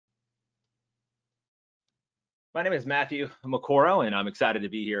My name is Matthew Macoro, and I'm excited to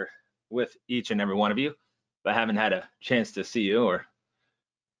be here with each and every one of you. If I haven't had a chance to see you or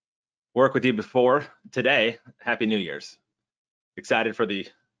work with you before today, Happy New Year's. Excited for the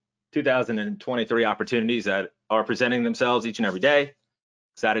 2023 opportunities that are presenting themselves each and every day.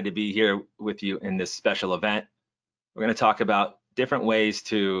 Excited to be here with you in this special event. We're going to talk about different ways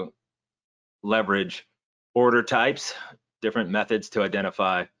to leverage order types, different methods to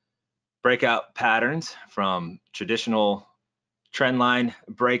identify breakout patterns from traditional trend line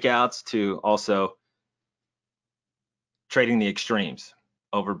breakouts to also trading the extremes,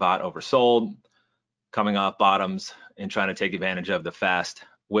 overbought, oversold, coming off bottoms and trying to take advantage of the fast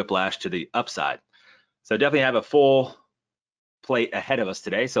whiplash to the upside. So definitely have a full plate ahead of us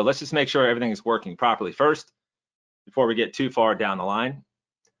today. So let's just make sure everything is working properly first before we get too far down the line.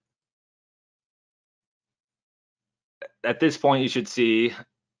 At this point, you should see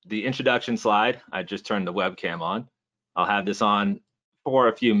the introduction slide. I just turned the webcam on. I'll have this on for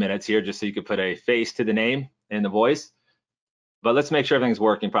a few minutes here just so you can put a face to the name and the voice. But let's make sure everything's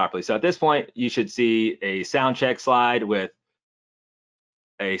working properly. So at this point, you should see a sound check slide with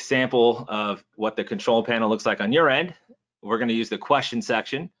a sample of what the control panel looks like on your end. We're going to use the question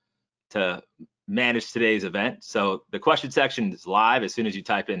section to manage today's event. So the question section is live. As soon as you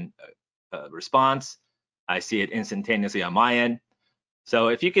type in a response, I see it instantaneously on my end. So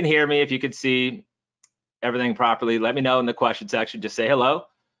if you can hear me, if you can see everything properly, let me know in the question section. Just say hello,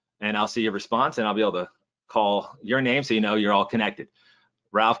 and I'll see your response, and I'll be able to call your name so you know you're all connected.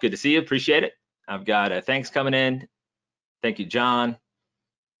 Ralph, good to see you. Appreciate it. I've got a thanks coming in. Thank you, John.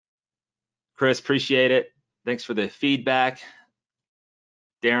 Chris, appreciate it. Thanks for the feedback.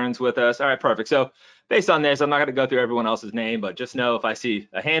 Darren's with us. All right, perfect. So based on this, I'm not going to go through everyone else's name, but just know if I see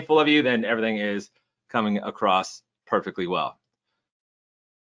a handful of you, then everything is coming across perfectly well.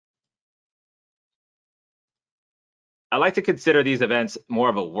 I like to consider these events more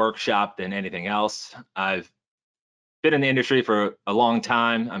of a workshop than anything else. I've been in the industry for a long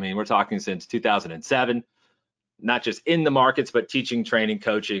time. I mean, we're talking since 2007, not just in the markets, but teaching, training,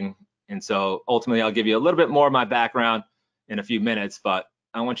 coaching. And so ultimately, I'll give you a little bit more of my background in a few minutes, but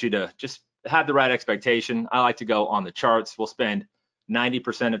I want you to just have the right expectation. I like to go on the charts. We'll spend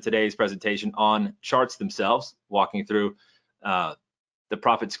 90% of today's presentation on charts themselves, walking through the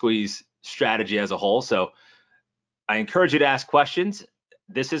profit squeeze strategy as a whole. So I encourage you to ask questions.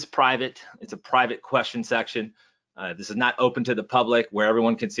 This is private. It's a private question section. This is not open to the public where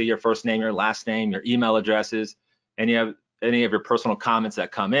everyone can see your first name, your last name, your email addresses, any of your personal comments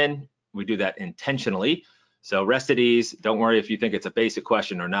that come in. We do that intentionally. So rest at ease. Don't worry if you think it's a basic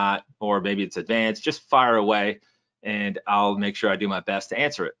question or not, or maybe it's advanced. Just fire away, and I'll make sure I do my best to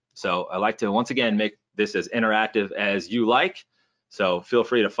answer it. So I like to, once again, make this as interactive as you like. So feel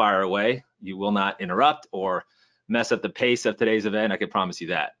free to fire away. You will not interrupt or mess up the pace of today's event. I can promise you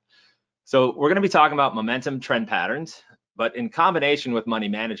that. So we're going to be talking about momentum trend patterns, but in combination with money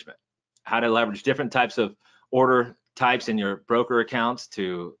management, how to leverage different types of order types in your broker accounts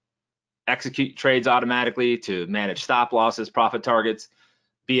to execute trades automatically, to manage stop losses, profit targets,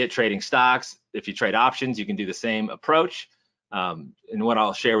 be it trading stocks. If you trade options, you can do the same approach in what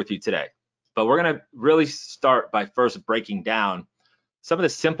I'll share with you today. But we're going to really start by first breaking down some of the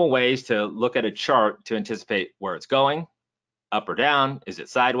simple ways to look at a chart to anticipate where it's going, up or down. Is it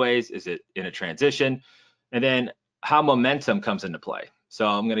sideways? Is it in a transition? And then how momentum comes into play. So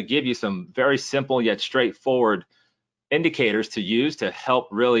I'm going to give you some very simple yet straightforward indicators to use to help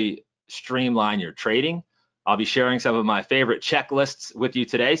really streamline your trading. I'll be sharing some of my favorite checklists with you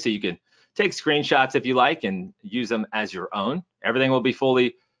today, so you can take screenshots if you like and use them as your own. Everything will be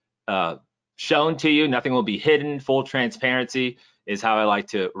fully shown to you. Nothing will be hidden. Full transparency is how I like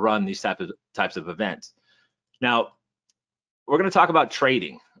to run these types of events. Now, we're going to talk about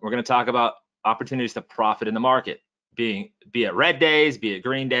trading. We're going to talk about opportunities to profit in the market, be it red days, be it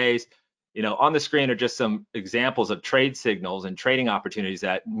green days. You know, on the screen are just some examples of trade signals and trading opportunities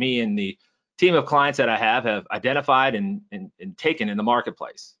that me and the team of clients that I have identified and taken in the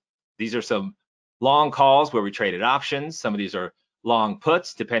marketplace. These are some long calls where we traded options. Some of these are long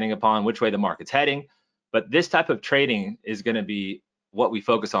puts, depending upon which way the market's heading. But this type of trading is going to be what we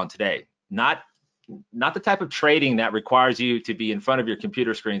focus on today. Not the type of trading that requires you to be in front of your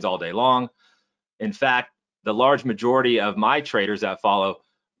computer screens all day long. In fact, the large majority of my traders that follow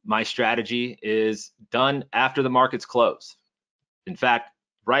my strategy is done after the markets close. In fact,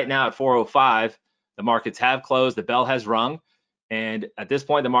 right now at 4:05, the markets have closed, the bell has rung, and at this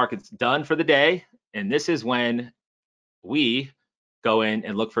point, the market's done for the day, and this is when we go in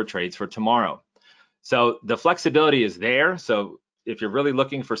and look for trades for tomorrow. So the flexibility is there. So if you're really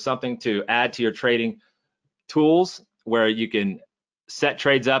looking for something to add to your trading tools where you can set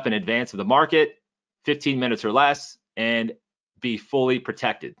trades up in advance of the market, 15 minutes or less, and be fully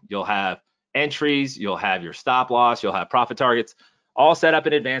protected. You'll have entries, you'll have your stop loss, you'll have profit targets, all set up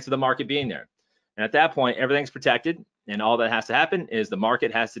in advance of the market being there. And at that point, everything's protected, and all that has to happen is the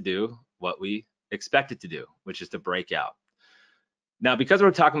market has to do what we expect it to do, which is to break out. Now, because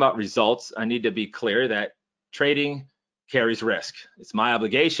we're talking about results, I need to be clear that trading carries risk. It's my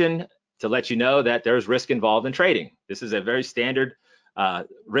obligation to let you know that there's risk involved in trading. This is a very standard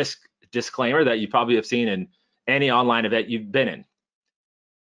risk disclaimer that you probably have seen in any online event you've been in.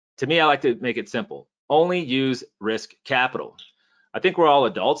 To me, I like to make it simple. Only use risk capital. I think we're all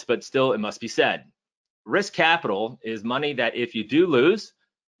adults, but still it must be said. Risk capital is money that if you do lose,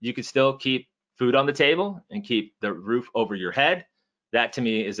 you can still keep food on the table and keep the roof over your head. That to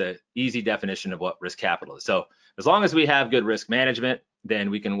me is an easy definition of what risk capital is. So as long as we have good risk management, then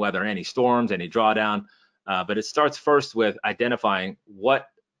we can weather any storms, any drawdown. But it starts first with identifying what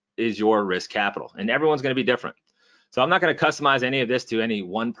is your risk capital, and everyone's going to be different. So I'm not going to customize any of this to any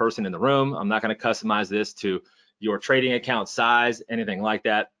one person in the room. I'm not going to customize this to your trading account size, anything like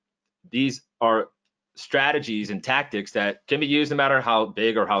that. These are strategies and tactics that can be used no matter how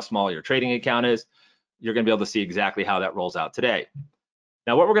big or how small your trading account is. You're going to be able to see exactly how that rolls out today.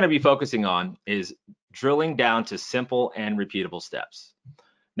 Now, what we're going to be focusing on is drilling down to simple and repeatable steps.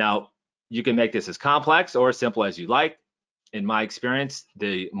 Now, you can make this as complex or as simple as you like. In my experience,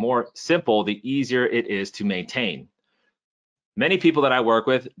 the more simple, the easier it is to maintain. Many people that I work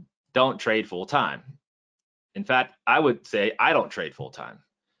with don't trade full time. In fact, I would say I don't trade full time.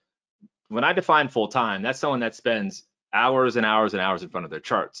 When I define full time, that's someone that spends hours and hours and hours in front of their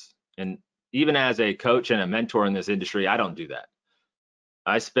charts. And even as a coach and a mentor in this industry, I don't do that.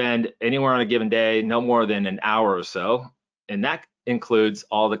 I spend anywhere on a given day, no more than an hour or so. And that includes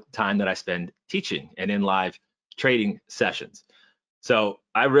all the time that I spend teaching and in live trading sessions. So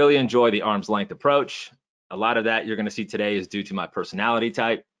I really enjoy the arm's length approach. A lot of that you're going to see today is due to my personality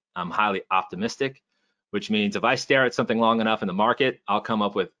type. I'm highly optimistic, which means if I stare at something long enough in the market, I'll come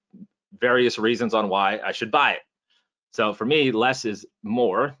up with various reasons on why I should buy it. So for me, less is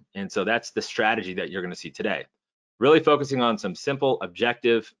more. And so that's the strategy that you're going to see today. Really focusing on some simple,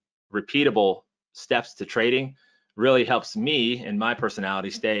 objective, repeatable steps to trading really helps me and my personality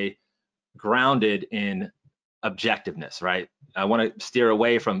stay grounded in objectiveness, right? I want to steer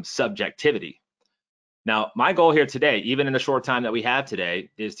away from subjectivity. Now, my goal here today, even in the short time that we have today,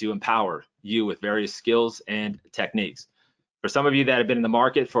 is to empower you with various skills and techniques. For some of you that have been in the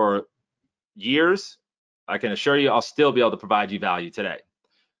market for years, I can assure you I'll still be able to provide you value today.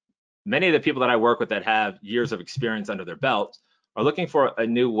 Many of the people that I work with that have years of experience under their belt are looking for a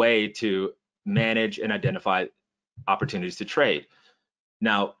new way to manage and identify opportunities to trade.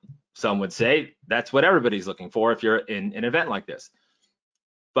 Now, some would say that's what everybody's looking for if you're in an event like this.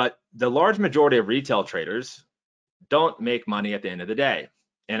 But the large majority of retail traders don't make money at the end of the day.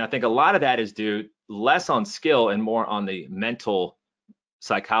 And I think a lot of that is due less on skill and more on the mental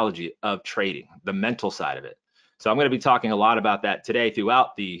psychology of trading, the mental side of it. So I'm going to be talking a lot about that today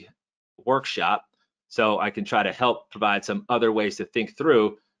throughout the workshop, so I can try to help provide some other ways to think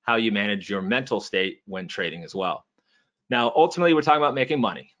through how you manage your mental state when trading as well. Now, ultimately, we're talking about making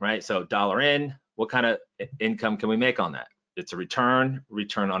money, right? So dollar in, what kind of income can we make on that? It's a return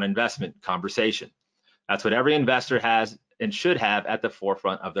on investment conversation. That's what every investor has and should have at the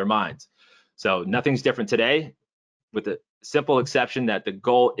forefront of their minds. So nothing's different today, with the simple exception that the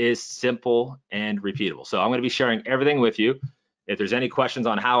goal is simple and repeatable. So I'm going to be sharing everything with you. If there's any questions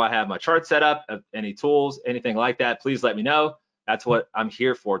on how I have my chart set up, any tools, anything like that, please let me know. That's what I'm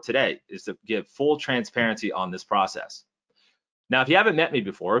here for today, is to give full transparency on this process. Now, if you haven't met me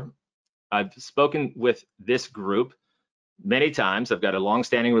before, I've spoken with this group many times. I've got a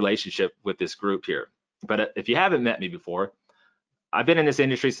long-standing relationship with this group here. But if you haven't met me before, I've been in this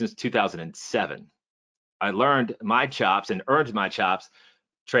industry since 2007. I learned my chops and earned my chops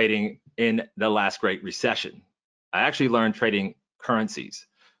trading in the last Great Recession. I actually learned trading currencies.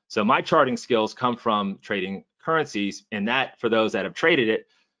 So my charting skills come from trading currencies, and that, for those that have traded it,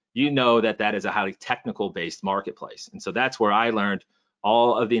 you know that that is a highly technical based marketplace. And so that's where I learned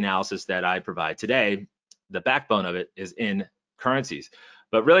all of the analysis that I provide today. The backbone of it is in currencies.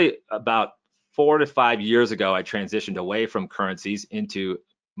 But really about 4 to 5 years ago, I transitioned away from currencies into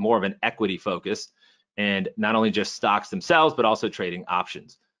more of an equity focus, and not only just stocks themselves, but also trading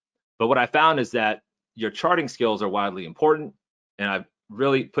options. But what I found is that your charting skills are wildly important, and I've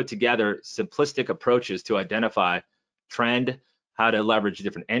really put together simplistic approaches to identify trend, how to leverage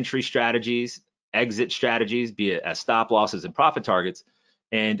different entry strategies, exit strategies, be it as stop losses and profit targets,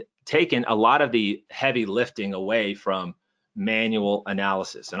 and taken a lot of the heavy lifting away from manual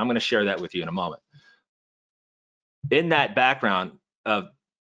analysis. And I'm going to share that with you in a moment. In that background of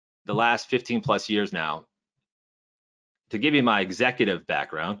the last 15 plus years now, to give you my executive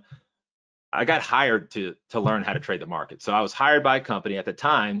background, I got hired to learn how to trade the market. So I was hired by a company at the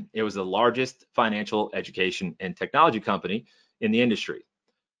time. It was the largest financial education and technology company in the industry.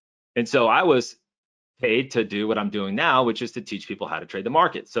 And so I was paid to do what I'm doing now, which is to teach people how to trade the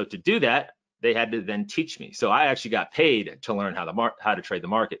market. So to do that, they had to then teach me. So I actually got paid to learn how to trade the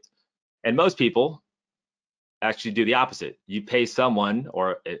market. And most people actually do the opposite. You pay someone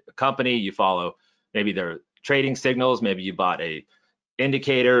or a company, you follow maybe their trading signals, maybe you bought a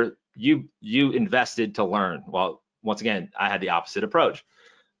indicator, you invested to learn. Well, once again, I had the opposite approach.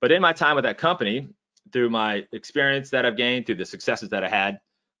 But in my time with that company, through my experience that I've gained, through the successes that I had,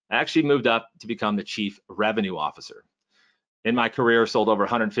 I actually moved up to become the chief revenue officer. In my career, sold over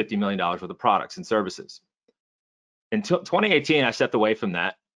 $150 million worth of products and services. In 2018, I stepped away from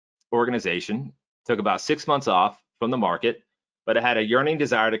that organization, took about 6 months off from the market, but I had a yearning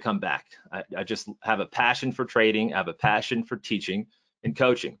desire to come back. I just have a passion for trading, I have a passion for teaching and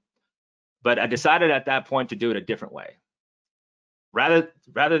coaching. But I decided at that point to do it a different way. Rather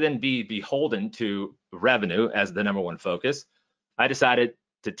than be beholden to revenue as the number one focus, I decided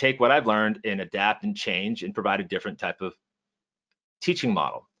to take what I've learned and adapt and change and provide a different type of teaching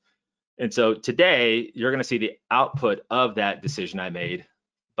model. And so today, you're going to see the output of that decision I made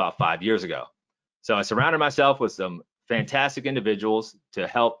about 5 years ago. So I surrounded myself with some fantastic individuals to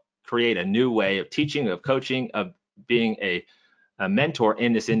help create a new way of teaching, of coaching, of being a mentor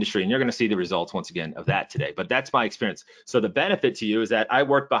in this industry. And you're going to see the results once again of that today. But that's my experience. So the benefit to you is that I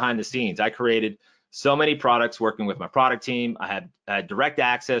worked behind the scenes. I created so many products working with my product team. I had direct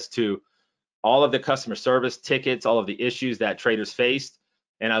access to all of the customer service tickets, all of the issues that traders faced.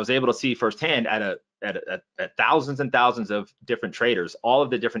 And I was able to see firsthand at thousands and thousands of different traders, all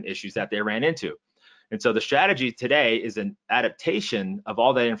of the different issues that they ran into. And so the strategy today is an adaptation of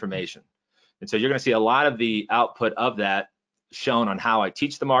all that information. And so you're going to see a lot of the output of that shown on how I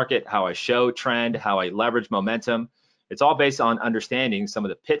teach the market, how I show trend, how I leverage momentum. It's all based on understanding some of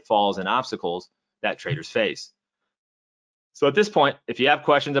the pitfalls and obstacles that traders face. So at this point, if you have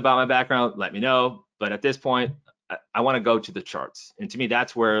questions about my background, let me know. But at this point, I want to go to the charts. And to me,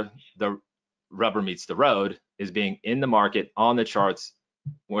 that's where the rubber meets the road, is being in the market on the charts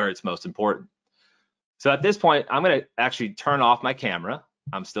where it's most important. So at this point, I'm going to actually turn off my camera.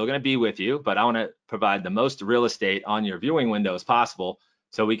 I'm still going to be with you, but I want to provide the most real estate on your viewing window as possible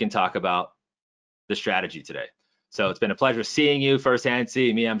so we can talk about the strategy today. So it's been a pleasure seeing you firsthand,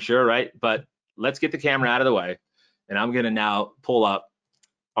 seeing me, I'm sure, right? But let's get the camera out of the way. And I'm going to now pull up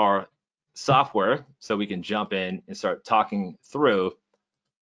our software so we can jump in and start talking through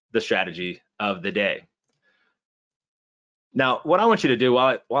the strategy of the day. Now, what I want you to do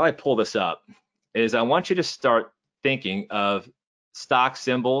while I pull this up is I want you to start thinking of stock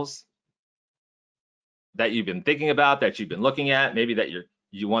symbols that you've been thinking about, that you've been looking at, maybe that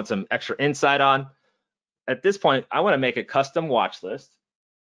you want some extra insight on. At this point, I want to make a custom watch list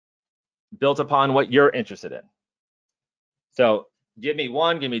built upon what you're interested in. So give me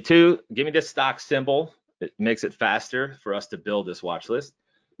one, give me two, give me this stock symbol. It makes it faster for us to build this watch list.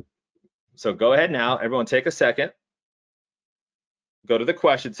 So go ahead now, everyone take a second, go to the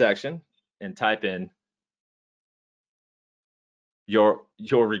question section and type in your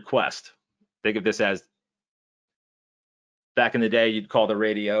request. Think of this as back in the day, you'd call the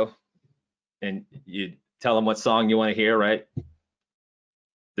radio and you'd tell them what song you want to hear, right?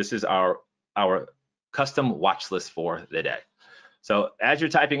 This is our custom watch list for the day. So as you're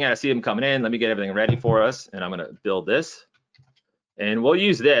typing in, I see them coming in. Let me get everything ready for us, and I'm going to build this. And we'll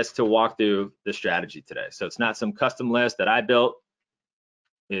use this to walk through the strategy today. So it's not some custom list that I built.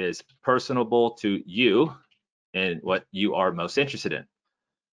 It is personable to you and what you are most interested in.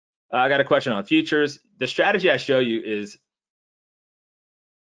 I got a question on futures. The strategy I show you is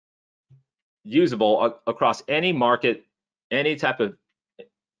usable across any market, any type of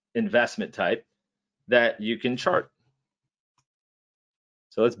investment type that you can chart.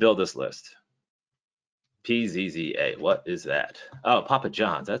 So let's build this list. PZZA, what is that? Oh, Papa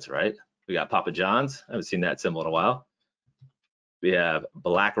John's, that's right. We got Papa John's. I haven't seen that symbol in a while. We have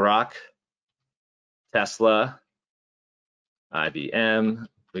BlackRock, Tesla, IBM.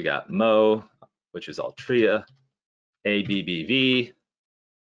 We got Mo, which is Altria, ABBV.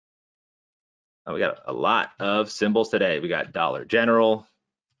 Oh, we got a lot of symbols today. We got Dollar General,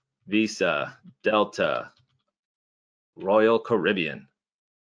 Visa, Delta, Royal Caribbean,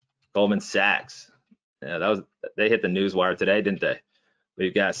 Goldman Sachs. Yeah, they hit the news wire today, didn't they?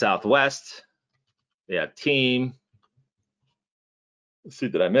 We've got Southwest. We have Team. Let's see,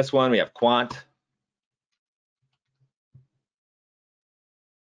 did I miss one? We have Quant.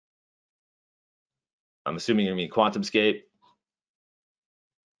 I'm assuming you mean QuantumScape.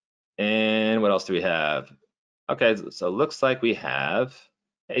 And what else do we have? Okay, so it looks like we have,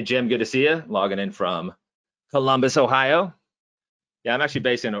 hey Jim, good to see you, logging in from Columbus, Ohio. Yeah, I'm actually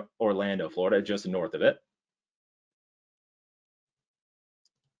based in Orlando, Florida, just north of it.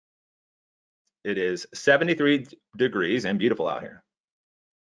 It is 73 degrees and beautiful out here.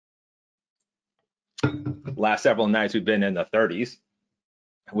 Last several nights we've been in the 30s,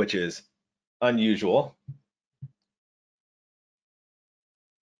 which is unusual.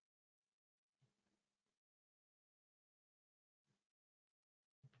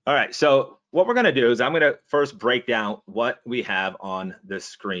 All right, so what we're gonna do is I'm gonna first break down what we have on the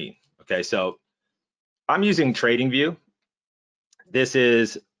screen. Okay, so I'm using TradingView. This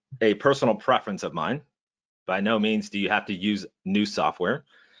is a personal preference of mine. By no means do you have to use new software.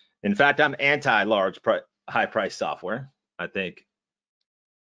 In fact, I'm anti-large high price software. I think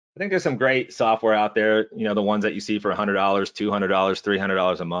there's some great software out there, you know, the ones that you see for $100, $200,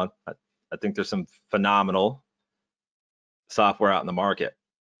 $300 a month. I think there's some phenomenal software out in the market.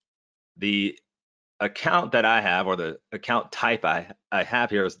 The account that I have, or the account type I have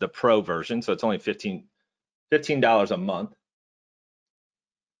here, is the Pro version, so it's only $15 a month.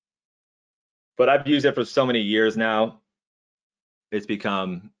 But I've used it for so many years now, it's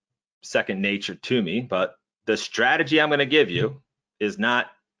become second nature to me. But the strategy I'm going to give you is not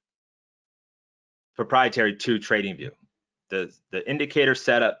proprietary to TradingView. The indicator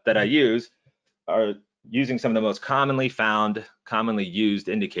setup that I use are using some of the most commonly found, commonly used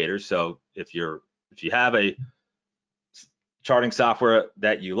indicators. So if you have a charting software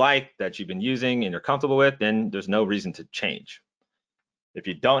that you like, that you've been using and you're comfortable with, then there's no reason to change. If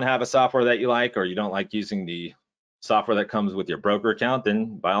you don't have a software that you like, or you don't like using the software that comes with your broker account,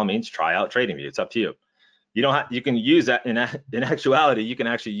 then by all means try out TradingView. It's up to you. You don't have, you can use that in actuality. You can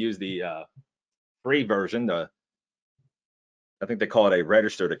actually use the free version. I think they call it a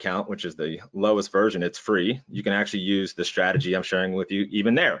registered account, which is the lowest version. It's free. You can actually use the strategy I'm sharing with you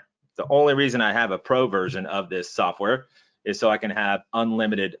even there. The only reason I have a pro version of this software is so I can have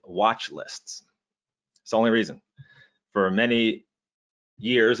unlimited watch lists. It's the only reason. For many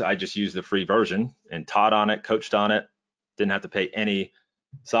years, I just used the free version and taught on it, coached on it, didn't have to pay any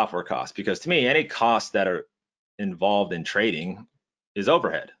software costs, because to me, any costs that are involved in trading is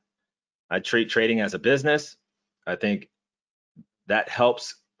overhead. I treat trading as a business. I think that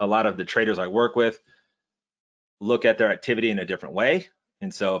helps a lot of the traders I work with look at their activity in a different way.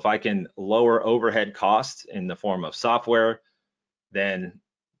 And so if I can lower overhead costs in the form of software, then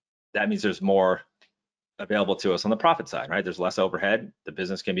that means there's more available to us on the profit side, right? There's less overhead. The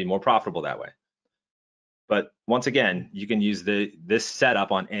business can be more profitable that way. But once again, you can use this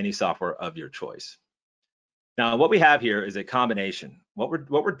setup on any software of your choice. Now, what we have here is a combination. What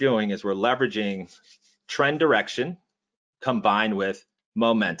we're doing is we're leveraging trend direction combined with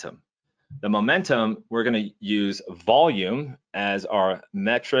momentum. The momentum, we're going to use volume as our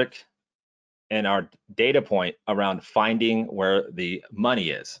metric and our data point around finding where the money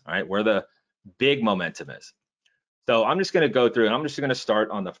is, right? Where the big momentum is. So I'm just going to go through, and I'm just going to start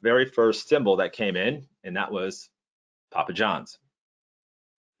on the very first symbol that came in, and that was Papa John's.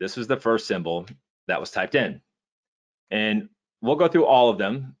 This was the first symbol that was typed in. And we'll go through all of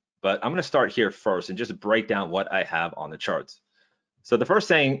them, but I'm going to start here first and just break down what I have on the charts. So the first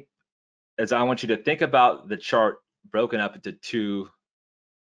thing is I want you to think about the chart broken up into two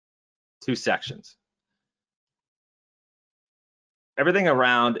sections. Everything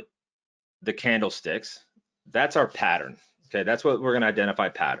around the candlesticks, that's our pattern. Okay, that's what we're going to identify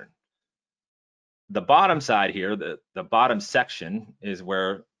pattern. The bottom side here, the bottom section, is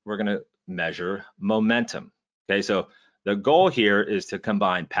where we're going to measure momentum. Okay, so the goal here is to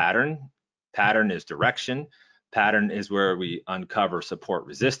combine pattern. Pattern is direction. Pattern is where we uncover support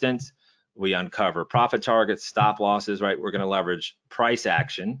resistance. We uncover profit targets, stop losses, right? We're going to leverage price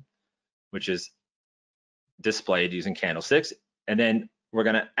action, which is displayed using candlesticks. And then we're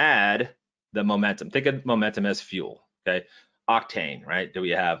going to add the momentum. Think of momentum as fuel, okay? Octane, right? Do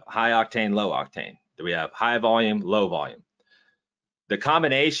we have high octane, low octane? Do we have high volume, low volume? The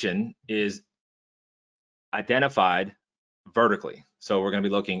combination is identified vertically. So we're going to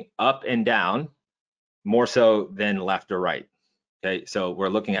be looking up and down more so than left or right. Okay, so we're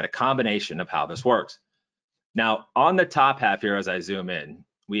looking at a combination of how this works. Now, on the top half here, as I zoom in,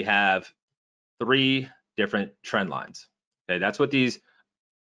 we have 3 different trend lines. Okay, that's what these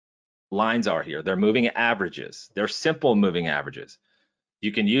lines are here. They're moving averages. They're simple moving averages.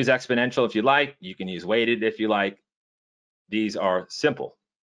 You can use exponential if you like. You can use weighted if you like. These are simple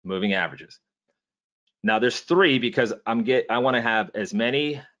moving averages. Now there's 3 because I want to have as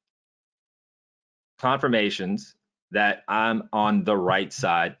many confirmations that I'm on the right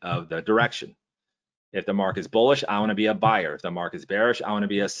side of the direction. If the market is bullish, I want to be a buyer. If the market is bearish, I want to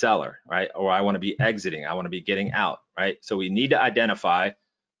be a seller, right? Or I want to be exiting. I want to be getting out, right? So we need to identify,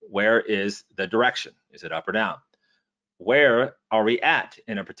 where is the direction? Is it up or down? Where are we at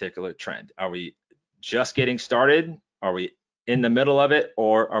in a particular trend? Are we just getting started? Are we in the middle of it?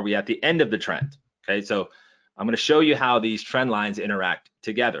 Or are we at the end of the trend? Okay, so I'm going to show you how these trend lines interact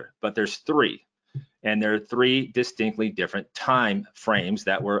together, but there's 3, and there are 3 distinctly different time frames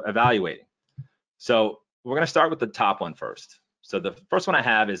that we're evaluating. So we're going to start with the top one first. So the first one I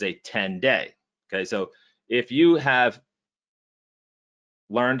have is a 10-day. Okay, so if you have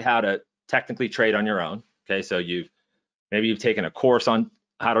learned how to technically trade on your own, okay, so maybe you've taken a course on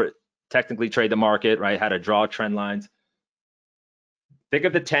how to technically trade the market, right? How to draw trend lines. Think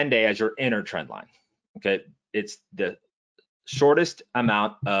of the 10-day as your inner trend line. Okay, it's the shortest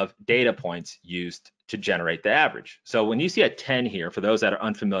amount of data points used to generate the average. So when you see a 10 here, for those that are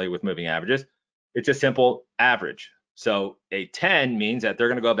unfamiliar with moving averages, it's a simple average. So a 10 means that they're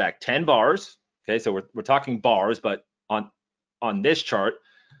going to go back 10 bars. Okay, so we're talking bars, but on this chart,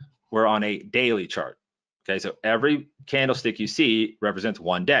 we're on a daily chart. Okay, so every candlestick you see represents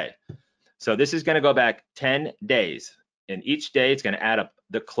 1 day. So this is going to go back 10 days, and each day it's going to add up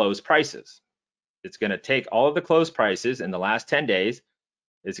the close prices. It's going to take all of the close prices in the last 10 days.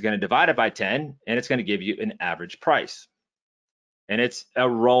 It's going to divide it by 10, and it's going to give you an average price. And it's a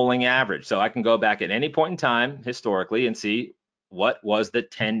rolling average. So I can go back at any point in time historically and see what was the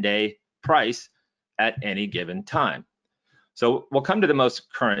 10-day price at any given time. So we'll come to the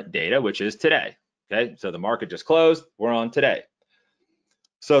most current data, which is today. Okay, so the market just closed. We're on today.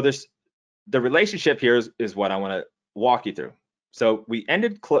 So the relationship here is what I want to walk you through. So we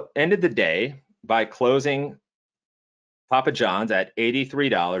ended the day by closing Papa John's at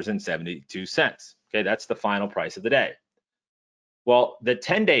 $83.72. Okay, that's the final price of the day. Well, the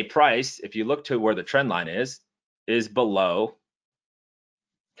 10-day price, if you look to where the trend line is below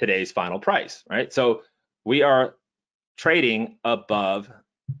today's final price, right? So we are trading above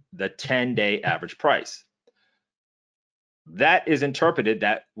the 10-day average price. That is interpreted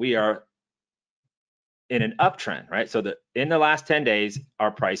that we are in an uptrend, right? So in the last 10 days,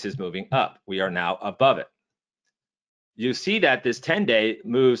 our price is moving up. We are now above it. You see that this 10-day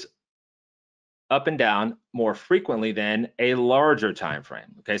moves up and down more frequently than a larger time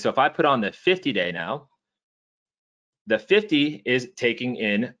frame. Okay, so if I put on the 50-day now, the 50 is taking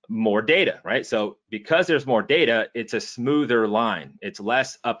in more data, right? So because there's more data, it's a smoother line. It's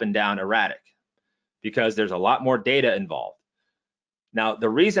less up and down erratic because there's a lot more data involved. Now, the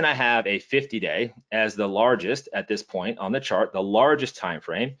reason I have a 50-day as the largest at this point on the chart, the largest time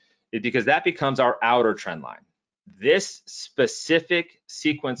frame, is because that becomes our outer trend line. This specific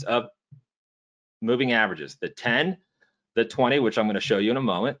sequence of moving averages, the 10, the 20, which I'm going to show you in a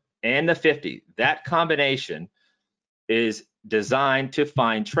moment, and the 50, that combination is designed to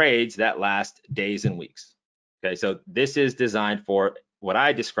find trades that last days and weeks. Okay, so this is designed for what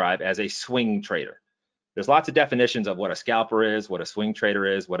I describe as a swing trader. There's lots of definitions of what a scalper is, what a swing trader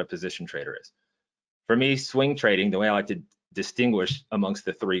is, what a position trader is. For me, swing trading, the way I like to distinguish amongst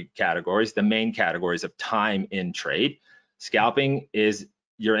the 3 categories, the main categories of time in trade, scalping is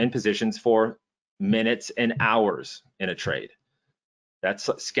you're in positions for minutes and hours in a trade. That's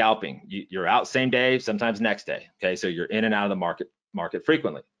scalping. You're out same day, sometimes next day. Okay, so you're in and out of the market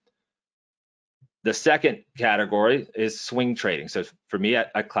frequently. The second category is swing trading. So for me,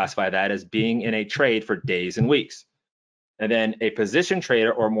 I classify that as being in a trade for days and weeks. And then a position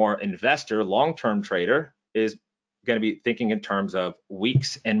trader or more investor, long-term trader is going to be thinking in terms of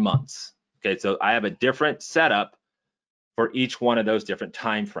weeks and months. Okay, so I have a different setup for each one of those different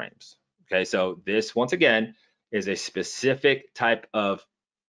time frames. Okay, so this, once again, is a specific type of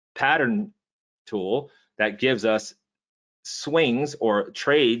pattern tool that gives us swings or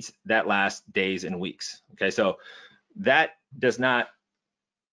trades that last days and weeks. Okay, so that does not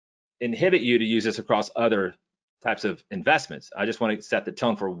inhibit you to use this across other types of investments. I just want to set the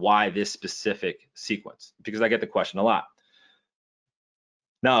tone for why this specific sequence, because I get the question a lot.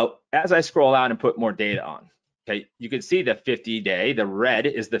 Now, as I scroll out and put more data on, okay, you can see the 50-day, the red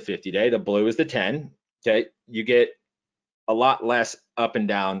is the 50-day, the blue is the 10. Okay, you get a lot less up and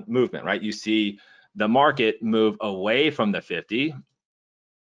down movement, right? You see the market move away from the 50,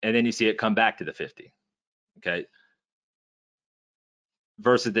 and then you see it come back to the 50, okay?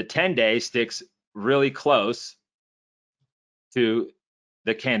 Versus the 10-day sticks really close to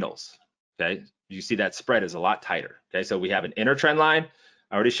the candles, okay? You see that spread is a lot tighter, okay? So we have an inner trend line.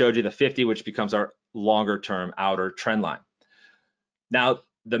 I already showed you the 50, which becomes our longer term outer trend line. Now,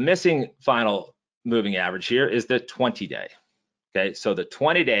 the missing final moving average here is the 20-day, okay? So the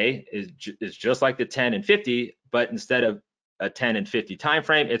 20-day is just like the 10 and 50, but instead of a 10 and 50 time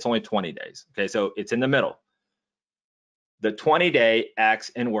frame, it's only 20 days, okay? So it's in the middle. The 20-day acts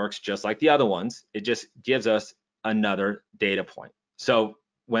and works just like the other ones. It just gives us another data point. So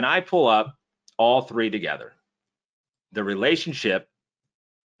when I pull up all three together, the relationship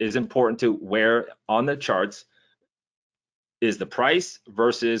is important to where on the charts is the price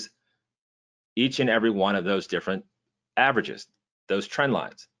versus each and every one of those different averages, those trend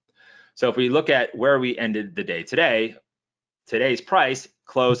lines. So if we look at where we ended the day today, today's price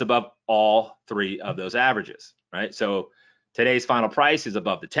closed above all three of those averages, right? So today's final price is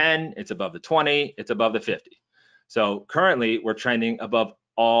above the 10, it's above the 20, it's above the 50. So currently we're trending above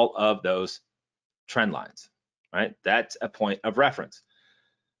all of those trend lines, right? That's a point of reference.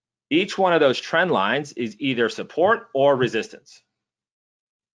 Each one of those trend lines is either support or resistance.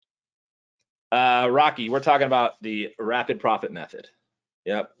 Rocky, we're talking about the rapid profit method.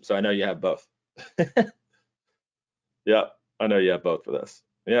 Yep, so I know you have both. Yep, I know you have both for this.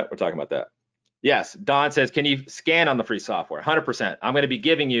 Yeah, we're talking about that. Yes, Don says, can you scan on the free software? 100%. I'm going to be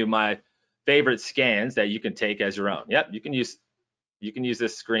giving you my favorite scans that you can take as your own. Yep, you can use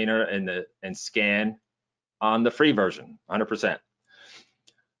this screener and scan on the free version, 100%.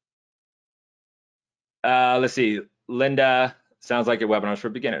 Let's see, Linda, sounds like your webinar is for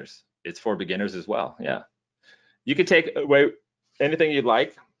beginners. It's for beginners as well. Yeah, you can take away anything you'd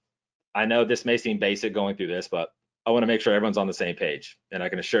like. I know this may seem basic going through this, but I want to make sure everyone's on the same page, and I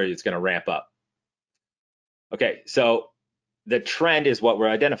can assure you it's going to ramp up. Okay, so the trend is what we're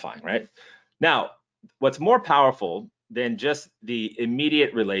identifying, right? Now, what's more powerful than just the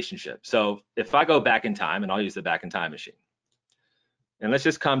immediate relationship. So if I go back in time, and I'll use the back in time machine, and let's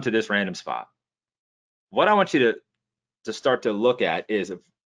just come to this random spot. What I want you to start to look at is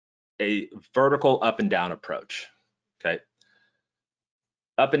a vertical up and down approach, okay?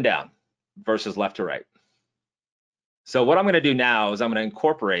 Up and down versus left to right. So what I'm going to do now is I'm going to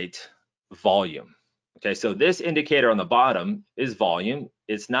incorporate volume. Okay, so this indicator on the bottom is volume.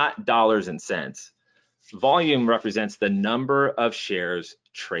 It's not dollars and cents. Volume represents the number of shares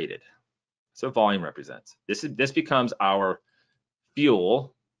traded. So volume represents. This becomes our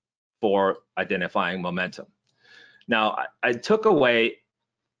fuel for identifying momentum. Now, I took away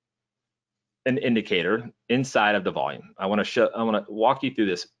an indicator inside of the volume. I want to walk you through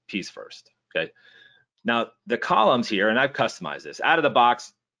this piece first. Okay. Now the columns here, and I've customized this out of the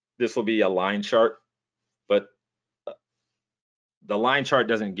box. This will be a line chart, but the line chart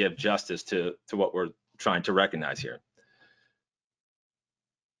doesn't give justice to what we're trying to recognize here.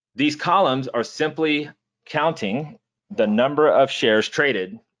 These columns are simply counting the number of shares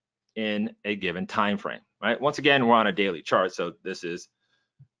traded in a given time frame, right? Once again, we're on a daily chart, so this is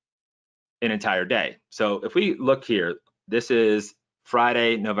an entire day. So if we look here, this is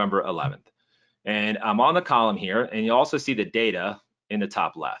Friday, November 11th, and I'm on the column here, and you also see the data in the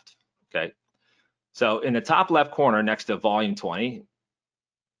top left, okay? So in the top left corner next to volume 20,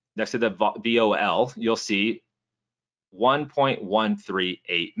 next to the VOL, you'll see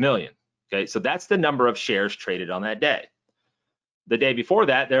 1.138 million, okay? So that's the number of shares traded on that day. The day before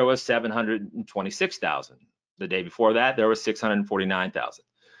that, there was 726,000. The day before that, there was 649,000.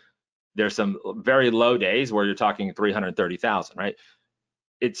 There's some very low days where you're talking 330,000, right?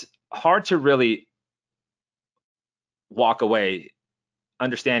 It's hard to really walk away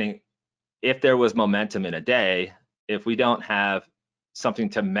understanding if there was momentum in a day if we don't have something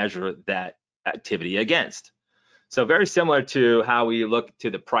to measure that activity against. So very similar to how we look to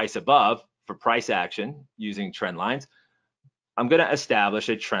the price above for price action using trend lines, I'm going to establish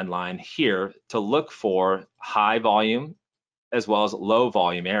a trend line here to look for high volume as well as low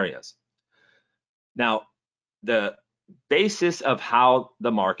volume areas. Now, the basis of how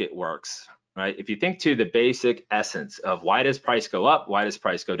the market works, right? If you think to the basic essence of why does price go up, why does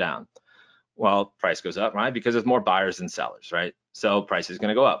price go down? Well, price goes up, right? Because there's more buyers than sellers, right? So price is going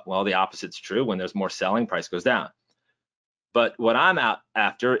to go up. Well, the opposite's true. When there's more selling, price goes down. But what I'm out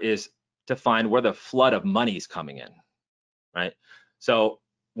after is to find where the flood of money is coming in, right? So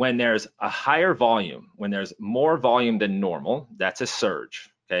when there's a higher volume, when there's more volume than normal, that's a surge,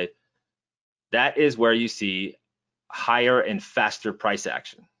 okay? That is where you see higher and faster price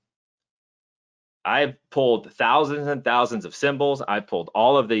action. I've pulled thousands and thousands of symbols. I've pulled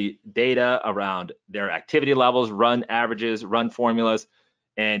all of the data around their activity levels, run averages, run formulas,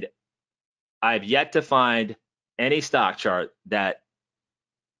 and I've yet to find any stock chart that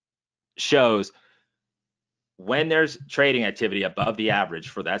shows when there's trading activity above the average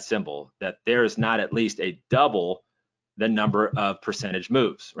for that symbol, that there is not at least a double the number of percentage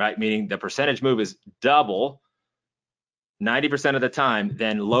moves, right? Meaning the percentage move is double 90% of the time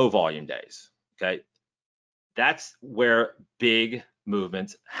than low volume days, okay? That's where big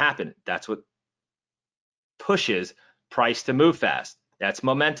movements happen. That's what pushes price to move fast. That's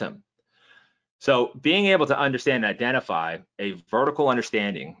momentum. So being able to understand and identify a vertical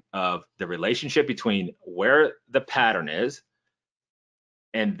understanding of the relationship between where the pattern is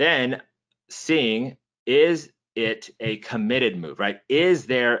and then seeing, is it a committed move, right? Is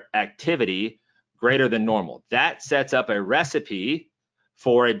there activity greater than normal? That sets up a recipe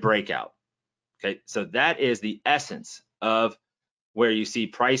for a breakout. Okay, so that is the essence of where you see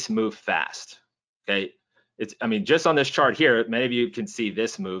price move fast. Okay, it's, I mean, just on this chart here, many of you can see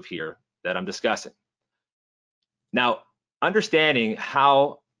this move here that I'm discussing. Now, understanding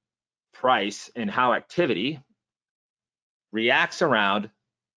how price and how activity reacts around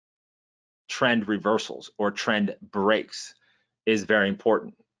trend reversals or trend breaks is very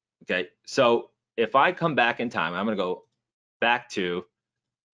important. Okay, so if I come back in time, I'm going to go back to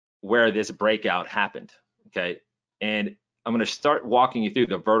where this breakout happened. Okay, and I'm going to start walking you through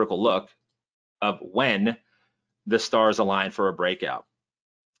the vertical look of when the stars align for a breakout.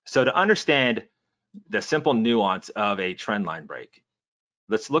 So to understand the simple nuance of a trend line break,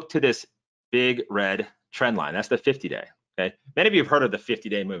 let's look to this big red trend line. That's the 50-day. Okay, many of you have heard of the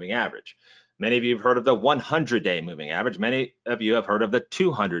 50-day moving average. Many of you have heard of the 100-day moving average. Many of you have heard of the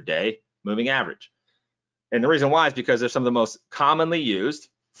 200-day moving average. And the reason why is because they're some of the most commonly used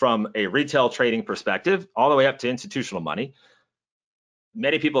from a retail trading perspective, all the way up to institutional money.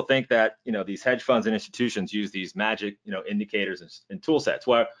 Many people think that, you know, these hedge funds and institutions use these magic, you know, indicators and tool sets.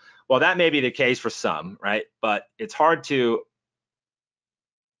 Well, that may be the case for some, right? But it's hard to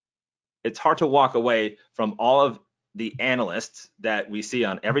walk away from all of the analysts that we see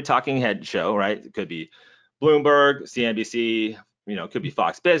on every talking head show, right? It could be Bloomberg, CNBC, you know, it could be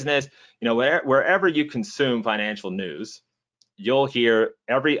Fox Business, you know, wherever you consume financial news, you'll hear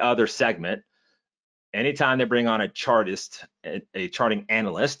every other segment. Anytime they bring on a chartist, a charting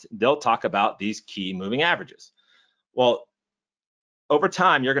analyst, they'll talk about these key moving averages. Well, over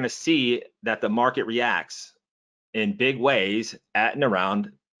time, you're going to see that the market reacts in big ways at and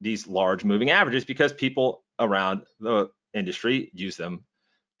around these large moving averages because people around the industry use them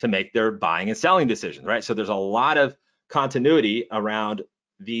to make their buying and selling decisions, right? So there's a lot of continuity around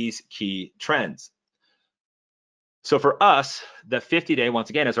these key trends. So for us, the 50-day,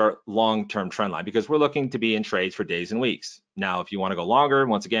 once again, is our long-term trend line because we're looking to be in trades for days and weeks. Now, if you want to go longer,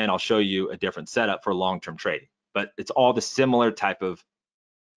 once again, I'll show you a different setup for long-term trading, but it's all the similar type of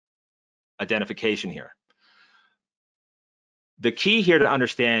identification here. The key here to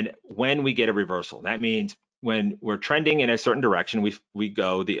understand when we get a reversal, that means when we're trending in a certain direction, we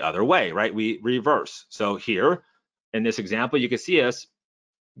go the other way, right? We reverse. So here, in this example, you can see us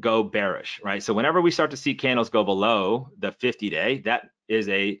go bearish, right? So whenever we start to see candles go below the 50-day, that is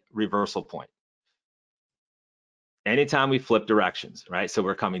a reversal point. Anytime we flip directions, right? So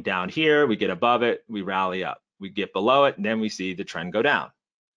we're coming down here, we get above it, we rally up. We get below it, and then we see the trend go down.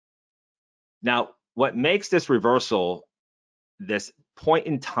 Now, what makes this reversal this point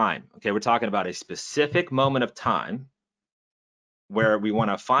in time, okay, we're talking about a specific moment of time where we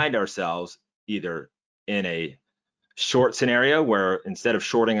want to find ourselves either in a short scenario where instead of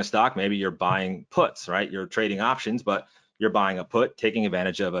shorting a stock, maybe you're buying puts, right? You're trading options, but you're buying a put, taking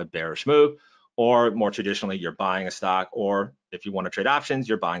advantage of a bearish move, or more traditionally, you're buying a stock, or if you want to trade options,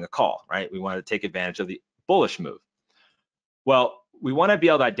 you're buying a call, right? We want to take advantage of the bullish move. Well, we want to be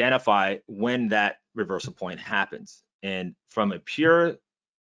able to identify when that reversal point happens. And from a pure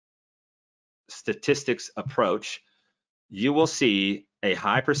statistics approach, you will see a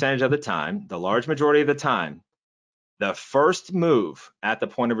high percentage of the time, the large majority of the time, the first move at the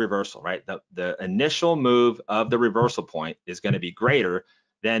point of reversal, right? The initial move of the reversal point is going to be greater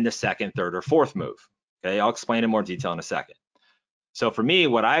than the second, third, or fourth move. Okay, I'll explain in more detail in a second. So for me,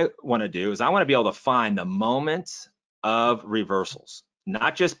 what I want to do is I want to be able to find the moments of reversals,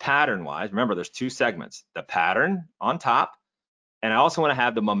 not just pattern-wise. Remember, there's two segments, the pattern on top, and I also want to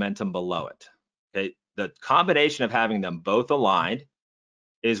have the momentum below it. Okay, the combination of having them both aligned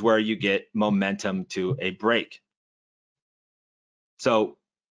is where you get momentum to a break. So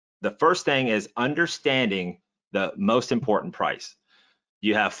the first thing is understanding the most important price.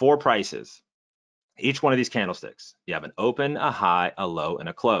 You have four prices. Each one of these candlesticks, you have an open, a high, a low, and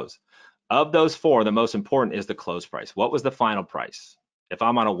a close. Of those four, the most important is the close price. What was the final price? If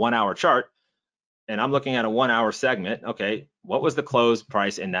I'm on a 1 hour chart, and I'm looking at a 1 hour segment, okay, what was the close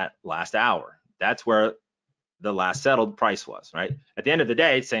price in that last hour? That's where the last settled price was, right? At the end of the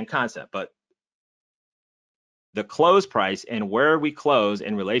day, same concept, but the close price and where we close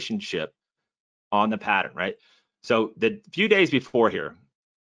in relationship on the pattern, right? So the few days before here,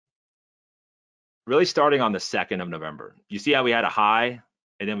 really starting on the 2nd of November, you see how we had a high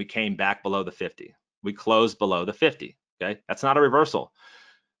and then we came back below the 50. We closed below the 50, okay? That's not a reversal.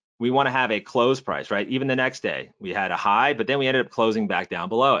 We want to have a close price, right? Even the next day, we had a high, but then we ended up closing back down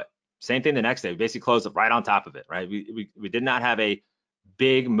below it. Same thing the next day, we basically closed up right on top of it, right? We did not have a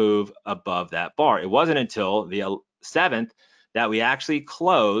big move above that bar. It wasn't until the 7th that we actually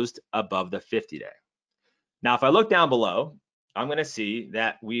closed above the 50-day. Now, if I look down below, I'm going to see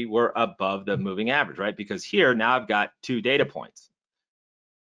that we were above the moving average, right? Because here, now I've got 2 data points.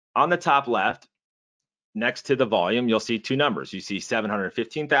 On the top left, next to the volume, you'll see 2 numbers. You see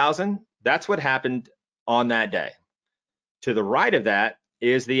 715,000. That's what happened on that day. To the right of that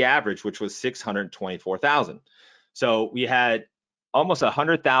is the average, which was 624,000. So we had almost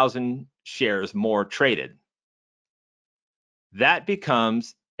 100,000 shares more traded. That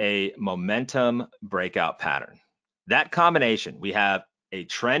becomes a momentum breakout pattern. That combination, we have a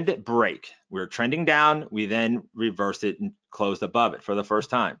trend break. We're trending down, we then reversed it and closed above it for the first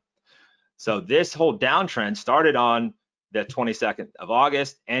time. So this whole downtrend started on the 22nd of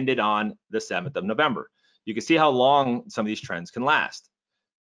August, ended on the 7th of November. You can see how long some of these trends can last.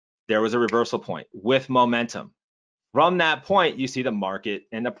 There was a reversal point with momentum. From that point, you see the market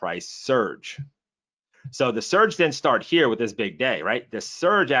and the price surge. So the surge didn't start here with this big day, right? The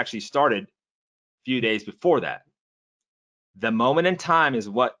surge actually started a few days before that. The moment in time is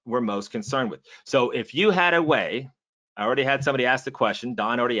what we're most concerned with. So if you had a way, I already had somebody ask the question,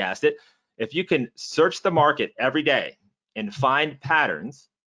 Don already asked it, if you can search the market every day and find patterns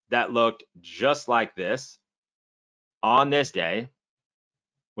that looked just like this on this day,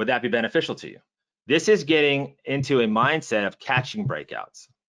 would that be beneficial to you? This is getting into a mindset of catching breakouts.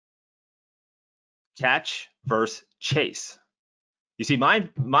 Catch versus chase. You see,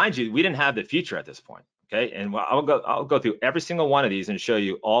 mind you, we didn't have the future at this point, okay? And I'll go through every single one of these and show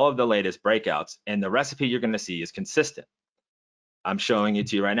you all of the latest breakouts, and the recipe you're going to see is consistent. I'm showing it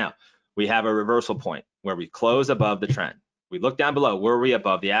to you right now. We have a reversal point where we close above the trend. We look down below. Were we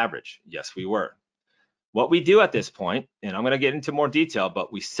above the average? Yes, we were. What we do at this point, and I'm going to get into more detail,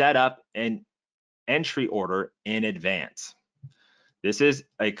 but we set up an entry order in advance. This is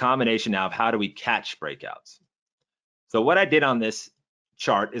a combination now of how do we catch breakouts. So what I did on this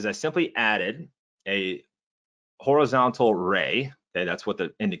chart is I simply added a horizontal ray. Okay, that's what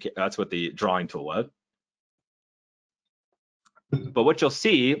the drawing tool was. But what you'll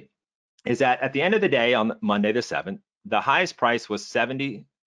see is that at the end of the day on Monday the 7th, the highest price was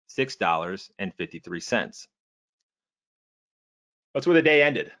 $76.53. That's where the day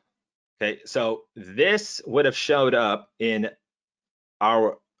ended. Okay, so this would have showed up in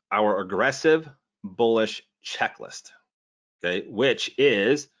our aggressive bullish checklist, okay, which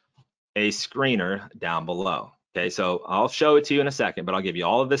is a screener down below. Okay, so I'll show it to you in a second, but I'll give you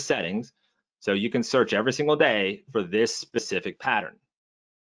all of the settings so you can search every single day for this specific pattern.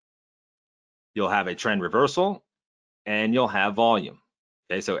 You'll have a trend reversal and you'll have volume.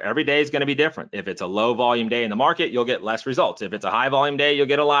 Okay, so every day is going to be different. If it's a low volume day in the market, you'll get less results. If it's a high volume day, you'll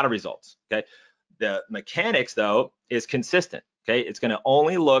get a lot of results. Okay, the mechanics though is consistent. Okay, it's going to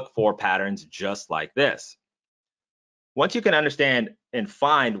only look for patterns just like this. Once you can understand and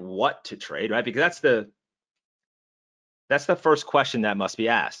find what to trade, right? Because that's the first question that must be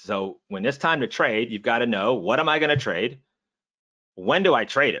asked. So when it's time to trade, you've got to know, what am I going to trade? When do I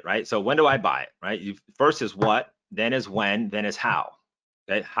trade it, right? So when do I buy it, right? First is what, then is when, then is how.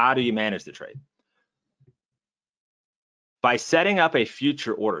 Okay, how do you manage the trade? By setting up a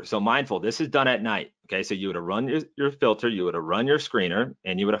future order. So mindful, this is done at night. Okay, so you would have run your filter, you would have run your screener,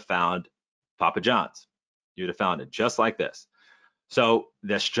 and you would have found Papa John's. You would have found it just like this. So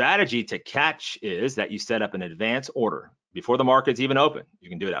the strategy to catch is that you set up an advance order before the market's even open. You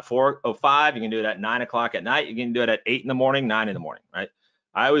can do it at 4:05, you can do it at 9 o'clock at night, you can do it at 8 in the morning, 9 in the morning, right?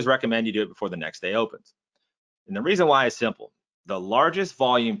 I always recommend you do it before the next day opens. And the reason why is simple. The largest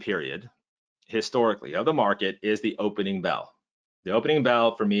volume period historically of the market is the opening bell. The opening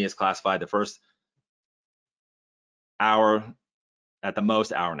bell for me is classified the first hour, at the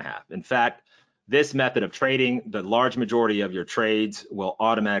most hour and a half. In fact, this method of trading, the large majority of your trades will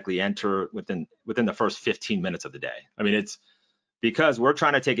automatically enter within the first 15 minutes of the day. I mean, it's because we're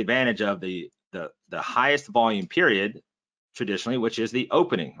trying to take advantage of the highest volume period traditionally, which is the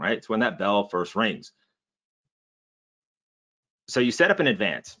opening, right? It's when that bell first rings. So you set up in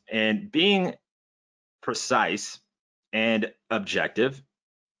advance, and being precise and objective,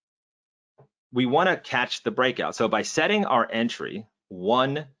 we want to catch the breakout. So by setting our entry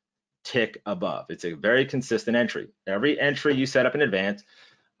one tick above, it's a very consistent entry. Every entry you set up in advance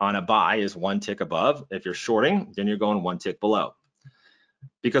on a buy is one tick above. If you're shorting, then you're going one tick below.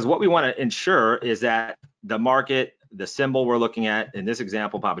 Because what we want to ensure is that the market, the symbol we're looking at in this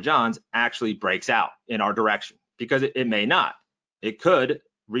example, Papa John's, actually breaks out in our direction, because it may not. It could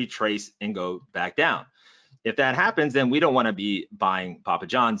retrace and go back down. If that happens, then we don't want to be buying Papa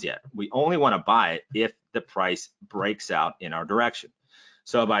John's yet. We only want to buy it if the price breaks out in our direction.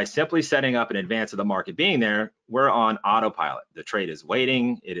 So by simply setting up in advance of the market being there, we're on autopilot. The trade is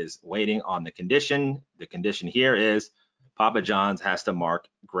waiting. It is waiting on the condition. The condition here is Papa John's has to mark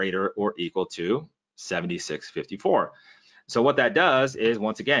greater or equal to 76.54. So what that does is,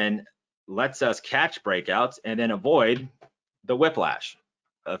 once again, lets us catch breakouts and then avoid the whiplash,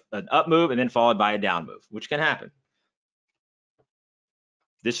 an up move and then followed by a down move, which can happen.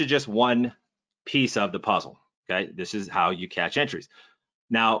 This is just one piece of the puzzle, okay? This is how you catch entries.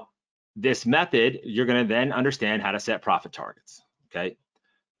 Now, this method, you're gonna then understand how to set profit targets, okay?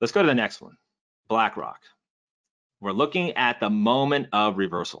 Let's go to the next one, BlackRock. We're looking at the moment of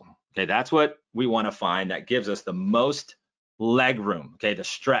reversal, okay? That's what we wanna find that gives us the most leg room, okay? The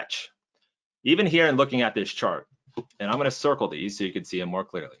stretch. Even here in looking at this chart, and I'm gonna circle these so you can see them more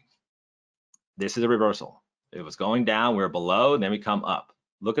clearly. This is a reversal. It was going down, we're below, then we come up.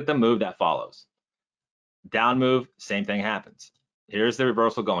 Look at the move that follows. Down move, same thing happens. Here's the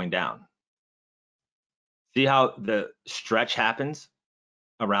reversal going down. See how the stretch happens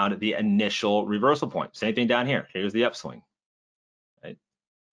around the initial reversal point. Same thing down here. Here's the upswing. Right?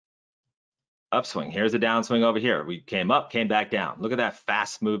 Upswing. Here's the downswing over here. We came up, came back down. Look at that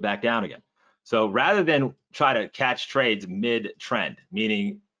fast move back down again. So rather than try to catch trades mid-trend,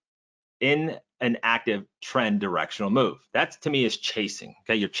 meaning in an active trend directional move, that to me is chasing.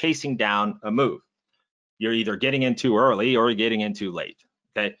 Okay, you're chasing down a move. You're either getting in too early or you're getting in too late.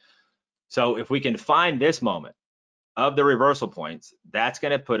 Okay, so if we can find this moment of the reversal points, that's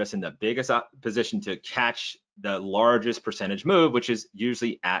going to put us in the biggest position to catch the largest percentage move, which is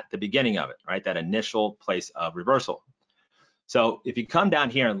usually at the beginning of it, right? That initial place of reversal. So if you come down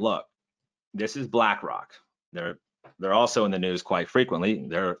here and look, this is BlackRock. They're also in the news quite frequently.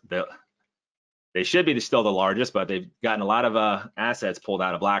 They should be still the largest, but they've gotten a lot of assets pulled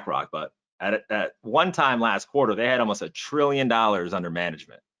out of BlackRock. But at one time last quarter, they had almost $1 trillion under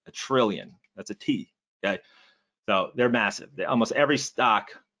management. $1 trillion. That's a T. Okay, so they're massive. Almost every stock,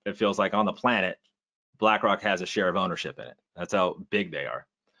 it feels like, on the planet, BlackRock has a share of ownership in it. That's how big they are.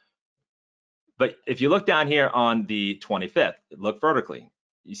 But if you look down here on the 25th, look vertically.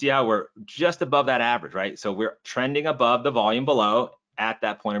 You see how we're just above that average, right? So we're trending above the volume below at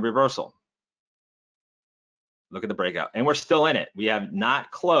that point of reversal. Look at the breakout, and we're still in it. We have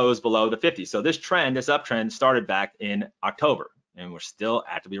not closed below the 50. So this trend, this uptrend, started back in October, and we're still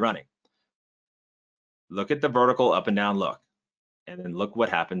actively running. Look at the vertical up and down look, and then look what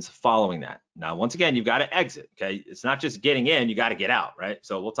happens following that. Now, once again, you've got to exit, okay? It's not just getting in, you got to get out, right?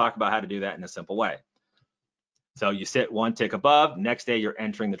 So we'll talk about how to do that in a simple way. So you sit one tick above, next day you're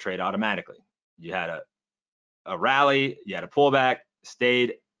entering the trade automatically. You had a rally, you had a pullback,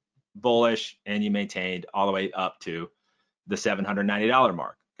 stayed bullish, and you maintained all the way up to the $790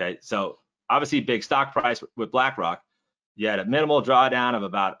 mark, okay? So obviously big stock price with BlackRock. You had a minimal drawdown of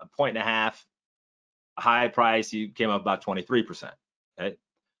about 1.5 points. High price, you came up about 23%, okay?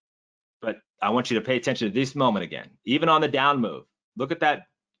 But I want you to pay attention to this moment again. Even on the down move, look at that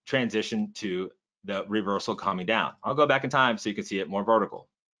transition to the reversal coming down. I'll go back in time so you can see it more vertical.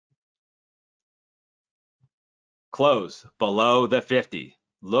 Close below the 50.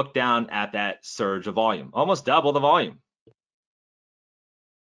 Look down at that surge of volume, almost double the volume.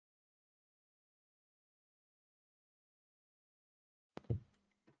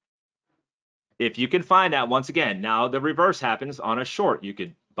 If you can find that, once again, now the reverse happens on a short. You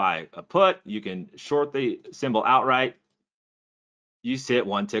could buy a put, you can short the symbol outright. You sit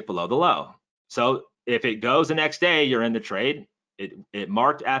one tick below the low. So if it goes the next day, you're in the trade. It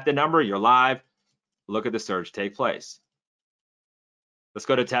marked at the number, you're live. Look at the surge take place. Let's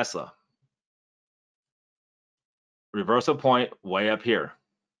go to Tesla. Reversal point way up here.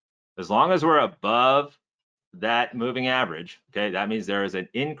 As long as we're above that moving average, okay, that means there is an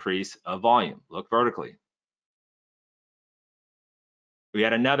increase of volume. Look vertically. We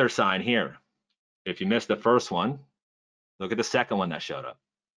had another sign here. If you missed the first one, look at the second one that showed up.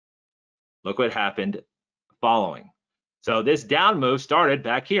 Look what happened following. So this down move started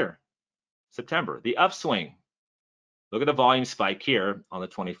back here, September. The upswing. Look at the volume spike here on the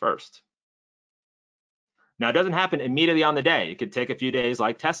 21st. Now, it doesn't happen immediately on the day. It could take a few days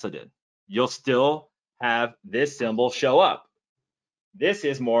like Tesla did. You'll still have this symbol show up. This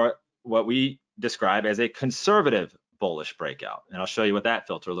is more what we describe as a conservative bullish breakout. And I'll show you what that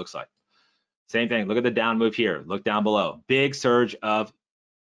filter looks like. Same thing, look at the down move here, look down below. Big surge of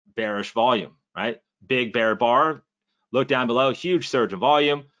bearish volume, right? Big bear bar, look down below, huge surge of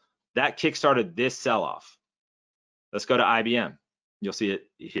volume. That kickstarted this sell-off. Let's go to IBM. You'll see it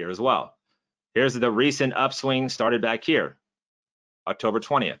here as well. Here's the recent upswing started back here, October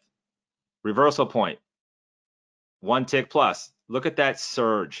 20th. Reversal point, one tick plus. Look at that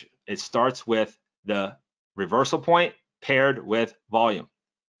surge. It starts with the reversal point paired with volume.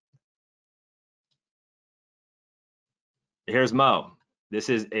 Here's Mo. This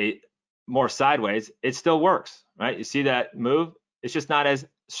is a more sideways. It still works, right? You see that move? It's just not as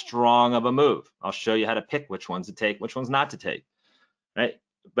strong of a move. I'll show you how to pick which ones to take, which ones not to take, right?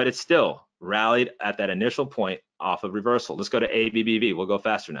 But it's still rallied at that initial point off of reversal. Let's go to ABBV. We'll go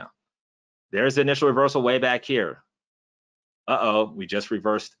faster now. There's the initial reversal way back here. Uh-oh, we just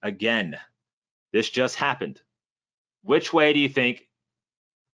reversed again. This just happened. Which way do you think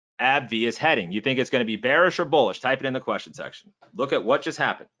ABV is heading? You think it's going to be bearish or bullish? Type it in the question section. Look at what just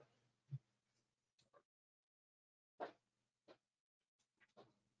happened.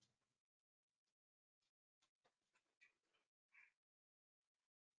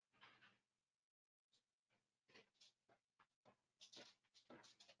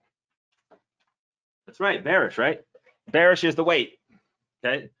 That's right, bearish, right? Bearish is the weight,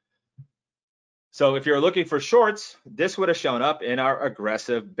 okay? So if you're looking for shorts, this would have shown up in our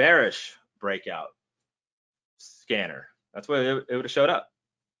aggressive bearish breakout scanner. That's what it would have showed up,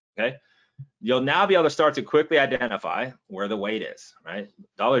 okay? You'll now be able to start to quickly identify where the weight is, right?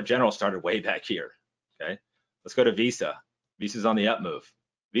 Dollar General started way back here, okay? Let's go to Visa. Visa's on the up move.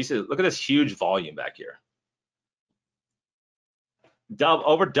 Visa, look at this huge volume back here.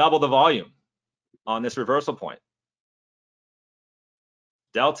 Over double the volume on this reversal point.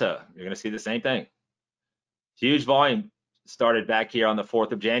 Delta, you're going to see the same thing. Huge volume started back here on the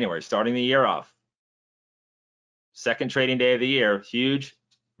 4th of January, starting the year off. Second trading day of the year, huge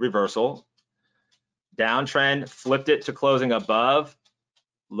reversal. Downtrend, flipped it to closing above.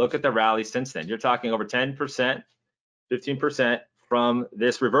 Look at the rally since then. You're talking over 10%, 15% from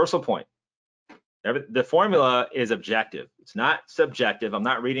this reversal point. The formula is objective. It's not subjective. I'm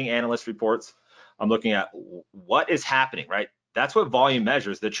not reading analyst reports. I'm looking at what is happening, right? That's what volume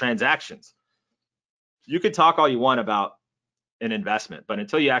measures, the transactions. You could talk all you want about an investment, but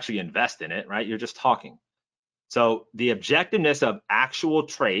until you actually invest in it, right, you're just talking. So the objectiveness of actual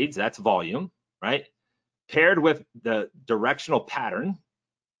trades, that's volume, right, paired with the directional pattern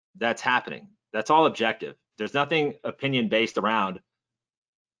that's happening. That's all objective. There's nothing opinion-based around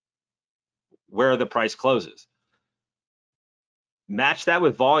where the price closes. Match that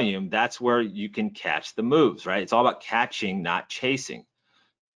with volume, that's where you can catch the moves, right? It's all about catching, not chasing.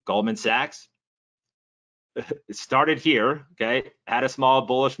 Goldman Sachs, it started here, okay, had a small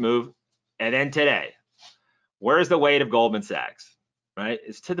bullish move, and then today, where's the weight of Goldman Sachs, right?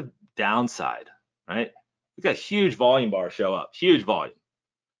 It's to the downside, right? We've got a huge volume bar show up, huge volume,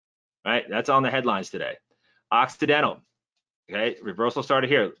 right? That's on the headlines today. Occidental, okay, reversal started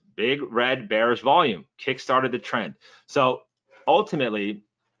here, big red bearish volume, kick-started the trend. So ultimately,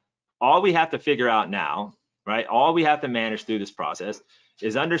 all we have to figure out now, right, all we have to manage through this process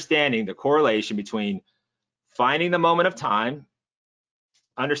is understanding the correlation between finding the moment of time,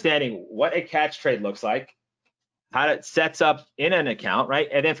 understanding what a catch trade looks like, how it sets up in an account, right?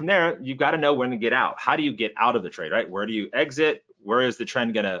 And then from there, you've got to know when to get out. How do you get out of the trade, right? Where do you exit? Where is the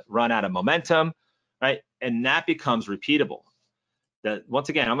trend going to run out of momentum, right? And that becomes repeatable. That, once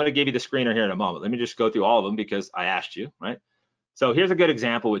again, I'm going to give you the screener here in a moment. Let me just go through all of them because I asked you, right? So here's a good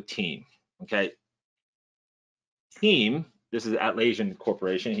example with Team, okay? Team, this is Atlassian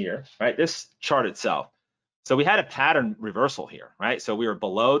Corporation here, right? This chart itself. So we had a pattern reversal here, right? So we were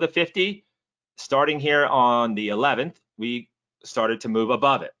below the 50. Starting here on the 11th, we started to move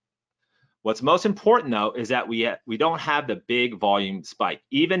above it. What's most important though is that we don't have the big volume spike.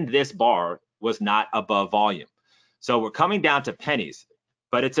 Even this bar was not above volume. So we're coming down to pennies,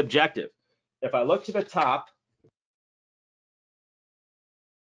 but it's objective. If I look to the top,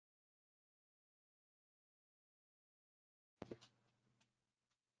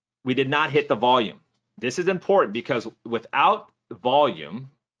 we did not hit the volume. This is important because without volume,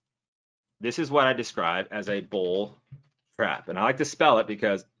 this is what I describe as a bull trap. And I like to spell it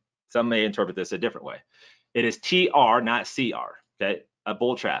because some may interpret this a different way. It is TR, not CR, okay? A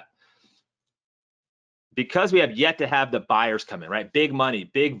bull trap. Because we have yet to have the buyers come in, right? Big money,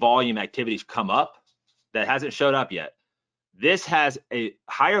 big volume activities come up, that hasn't showed up yet, this has a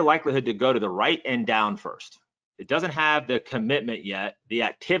higher likelihood to go to the right and down first. It doesn't have the commitment yet, the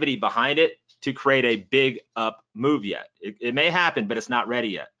activity behind it to create a big up move yet. It may happen, but it's not ready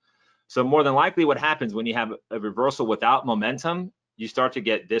yet. So more than likely what happens when you have a reversal without momentum, you start to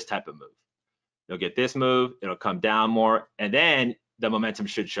get this type of move. You'll get this move, it'll come down more, and then the momentum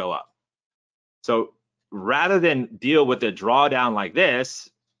should show up. So rather than deal with the drawdown like this,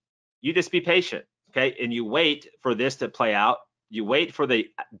 you just be patient, okay? And you wait for this to play out. You wait for the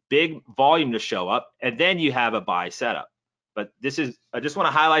big volume to show up, and then you have a buy setup. But this is, I just want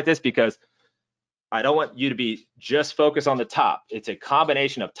to highlight this because I don't want you to be just focused on the top. It's a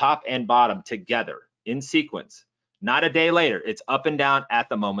combination of top and bottom together in sequence, not a day later. It's up and down at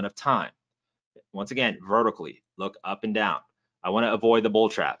the moment of time. Once again, vertically, look up and down. I want to avoid the bull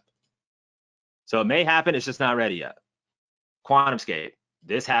trap. So it may happen, it's just not ready yet. QuantumScape,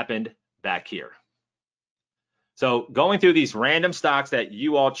 this happened back here. So going through these random stocks that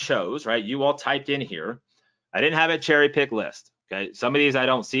you all chose, right? You all typed in here. I didn't have a cherry pick list, okay? Some of these I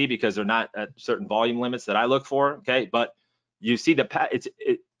don't see because they're not at certain volume limits that I look for, okay? But you see the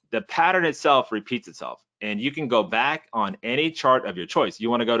pattern itself repeats itself. And you can go back on any chart of your choice. You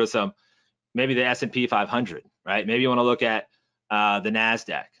want to go to some, maybe the S&P 500, right? Maybe you want to look at the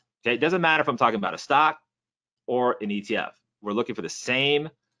NASDAQ, okay? It doesn't matter if I'm talking about a stock or an ETF. We're looking for the same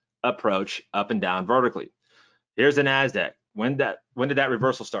approach up and down vertically. Here's the NASDAQ. When did that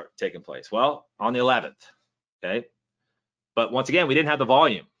reversal start taking place? Well, on the 11th, okay? But once again, we didn't have the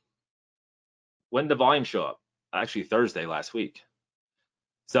volume. When did the volume show up? Actually, Thursday last week.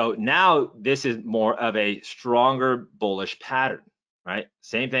 So now this is more of a stronger bullish pattern, right?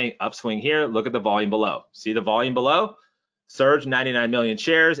 Same thing, upswing here. Look at the volume below. See the volume below? Surge 99 million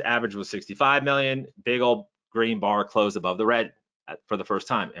shares, average was 65 million. Big old green bar closed above the red for the first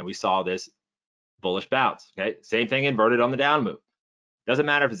time. And we saw this bullish bounce, okay? Same thing inverted on the down move. Doesn't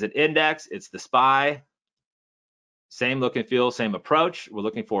matter if it's an index, it's the SPY, same look and feel, same approach. We're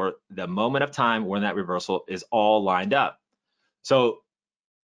looking for the moment of time when that reversal is all lined up. So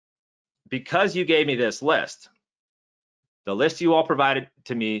because you gave me this list, the list you all provided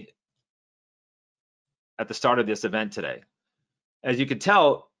to me at the start of this event today, as you can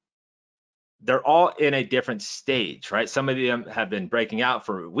tell, they're all in a different stage, right? Some of them have been breaking out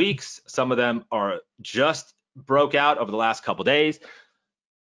for weeks. Some of them are just broke out over the last couple of days.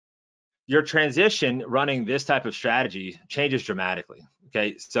 Your transition running this type of strategy changes dramatically,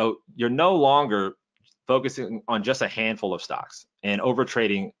 okay? So you're no longer focusing on just a handful of stocks and over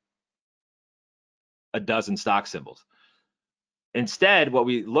trading a dozen stock symbols. Instead, what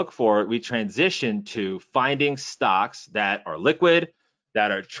we look for, we transition to finding stocks that are liquid,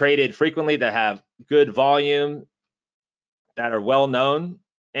 that are traded frequently, that have good volume, that are well known,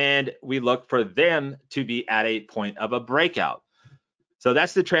 and we look for them to be at a point of a breakout. So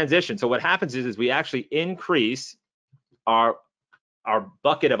that's the transition. So what happens is we actually increase our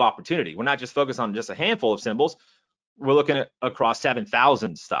bucket of opportunity. We're not just focused on just a handful of symbols. We're looking at across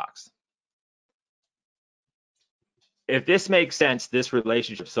 7,000 stocks. If this makes sense, this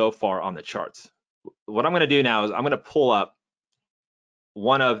relationship so far on the charts, what I'm going to do now is I'm going to pull up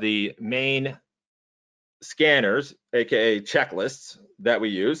one of the main scanners, aka checklists that we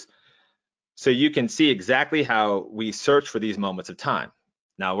use, so you can see exactly how we search for these moments of time.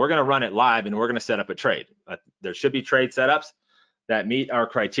 Now we're going to run it live and we're going to set up a trade. There should be trade setups that meet our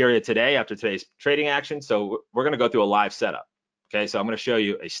criteria today after today's trading action. So we're going to go through a live setup. Okay, so I'm going to show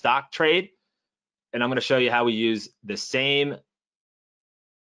you a stock trade, and I'm going to show you how we use the same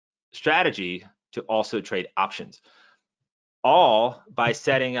strategy to also trade options, all by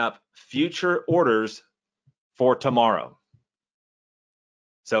setting up future orders for tomorrow.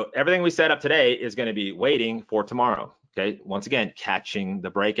 So everything we set up today is going to be waiting for tomorrow. Okay, once again, catching the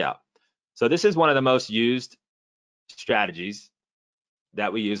breakout. So this is one of the most used strategies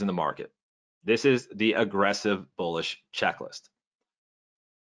that we use in the market. This is the aggressive bullish checklist.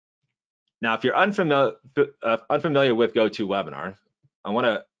 Now, if you're unfamiliar with GoToWebinar, I want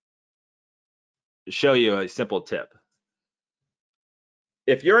to show you a simple tip.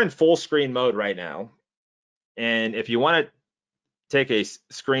 If you're in full screen mode right now, and if you want to take a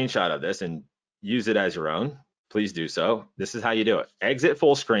screenshot of this and use it as your own, please do so. This is how you do it. Exit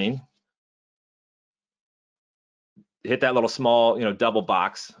full screen. Hit that little small, double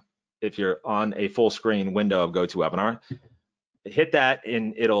box if you're on a full screen window of GoToWebinar. Hit that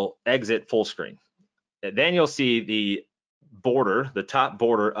and it'll exit full screen. And then you'll see the border, the top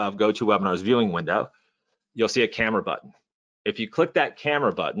border of GoToWebinar's viewing window. You'll see a camera button. If you click that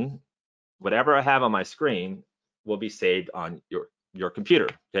camera button, whatever I have on my screen will be saved on your computer,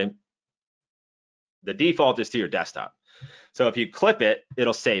 okay? The default is to your desktop. So if you clip it,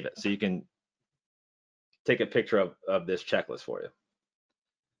 it'll save it. So you can take a picture of this checklist for you.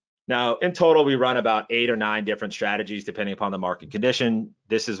 Now, in total, we run about 8 or 9 different strategies depending upon the market condition.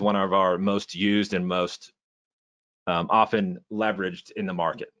 This is one of our most used and most often leveraged in the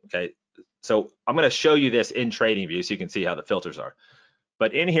market. Okay, so I'm going to show you this in TradingView so you can see how the filters are.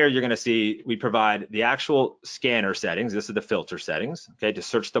 But in here, you're going to see we provide the actual scanner settings. This is the filter settings, okay, to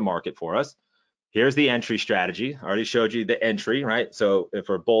search the market for us. Here's the entry strategy. I already showed you the entry, right? So if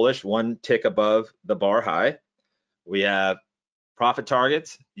we're bullish, 1 tick above the bar high, we have profit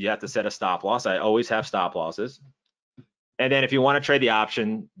targets. You have to set a stop loss. I always have stop losses. And then if you want to trade the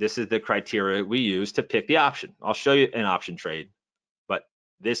option, this is the criteria we use to pick the option. I'll show you an option trade, but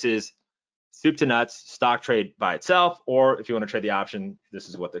this is soup to nuts stock trade by itself, or if you want to trade the option, this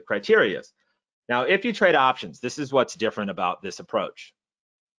is what the criteria is. Now, if you trade options, this is what's different about this approach.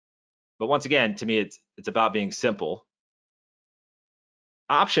 But once again, to me, it's about being simple.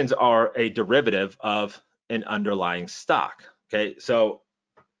 Options are a derivative of an underlying stock. Okay, so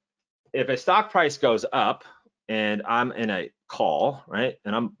if a stock price goes up and I'm in a call, right,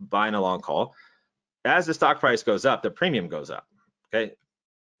 and I'm buying a long call, as the stock price goes up, the premium goes up. Okay,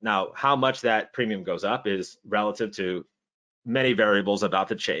 now how much that premium goes up is relative to many variables about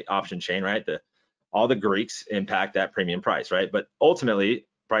the option chain, right? All the Greeks impact that premium price, right? But ultimately,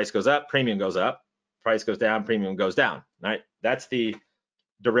 price goes up, premium goes up, price goes down, premium goes down, right? That's the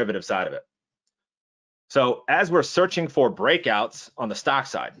derivative side of it. So as we're searching for breakouts on the stock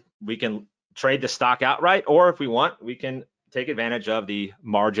side, we can trade the stock outright, or if we want, we can take advantage of the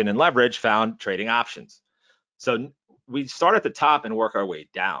margin and leverage found trading options. So we start at the top and work our way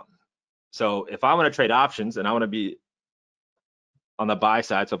down. So if I want to trade options and I want to be on the buy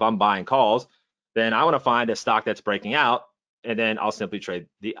side, so if I'm buying calls, then I want to find a stock that's breaking out, and then I'll simply trade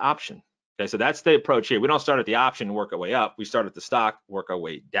the option. Okay, so that's the approach here. We don't start at the option and work our way up. We start at the stock, work our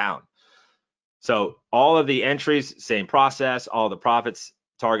way down. So all of the entries, same process. All the profits,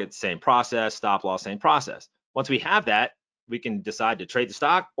 targets, same process. Stop loss, same process. Once we have that, we can decide to trade the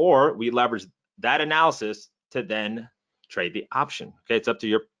stock, or we leverage that analysis to then trade the option. Okay, it's up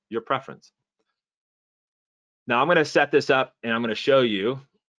to your preference. Now I'm going to set this up and I'm going to show you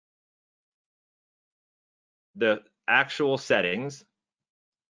the actual settings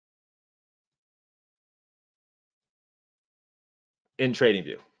in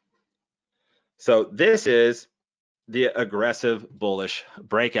TradingView. So this is the aggressive bullish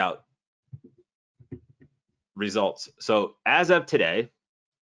breakout results. So as of today,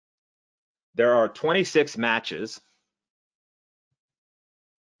 there are 26 matches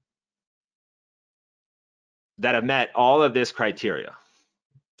that have met all of this criteria,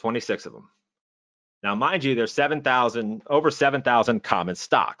 26 of them. Now, mind you, there's over 7,000 common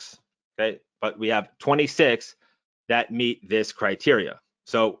stocks, okay? But we have 26 that meet this criteria.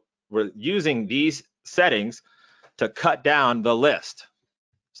 So we're using these settings to cut down the list,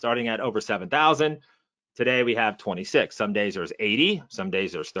 starting at over 7,000. Today we have 26. Some days there's 80, some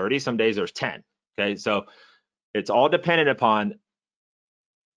days there's 30, some days there's 10. Okay, so it's all dependent upon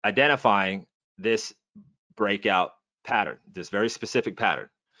identifying this breakout pattern, this very specific pattern.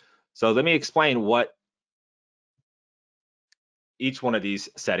 So let me explain what each one of these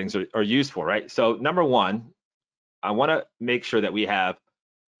settings are used for, right? So number one, I want to make sure that we have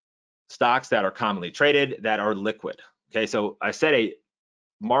stocks that are commonly traded, that are liquid. Okay, so I set a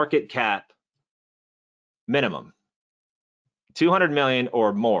market cap minimum. 200 million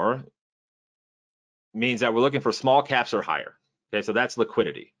or more means that we're looking for small caps or higher. Okay, so that's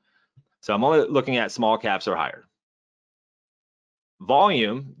liquidity. So I'm only looking at small caps or higher.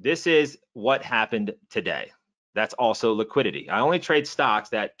 Volume, this is what happened today. That's also liquidity. I only trade stocks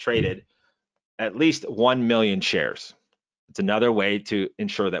that traded at least 1 million shares. It's another way to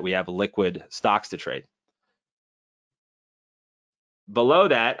ensure that we have liquid stocks to trade. Below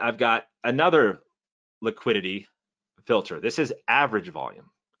that, I've got another liquidity filter. This is average volume.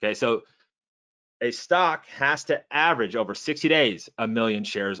 Okay, so a stock has to average over 60 days 1 million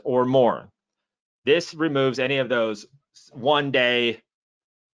shares or more. This removes any of those one-day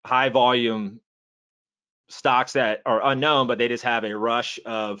high volume stocks that are unknown, but they just have a rush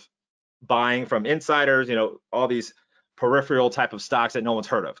of buying from insiders, you know, all these peripheral type of stocks that no one's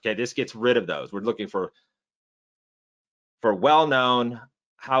heard of. Okay, this gets rid of those. We're looking for well-known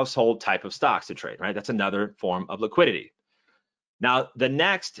household type of stocks to trade, right? That's another form of liquidity. Now, the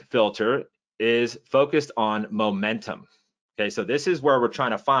next filter is focused on momentum. Okay, so this is where we're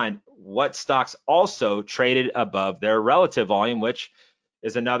trying to find what stocks also traded above their relative volume, which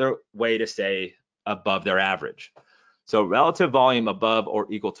is another way to say above their average. So relative volume above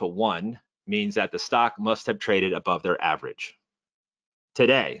or equal to 1 means that the stock must have traded above their average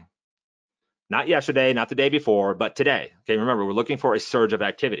today. Not yesterday, not the day before, but today. Okay, remember, we're looking for a surge of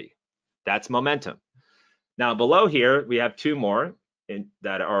activity. That's momentum. Now, below here, we have two more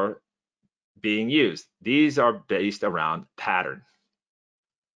that are being used. These are based around pattern.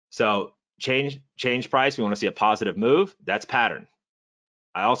 So change price, we want to see a positive move. That's pattern.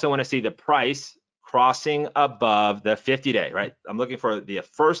 I also want to see the price crossing above the 50-day, right? I'm looking for the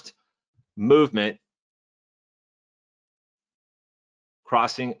first movement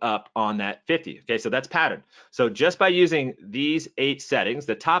crossing up on that 50. Okay, so that's pattern. So just by using these 8 settings,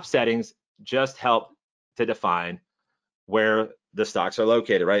 the top settings just help to define where the stocks are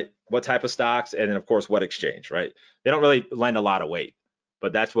located, right? What type of stocks, and then of course what exchange, right? They don't really lend a lot of weight,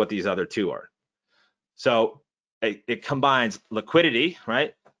 but that's what these other two are. So it combines liquidity,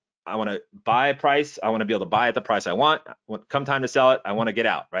 right? I want to buy a price, I want to be able to buy at the price I want. Come time to sell it, I want to get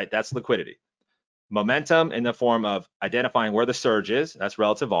out, right? That's liquidity. Momentum in the form of identifying where the surge is, that's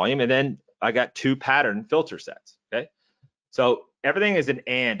relative volume, and then I got 2 pattern filter sets, okay? So everything is an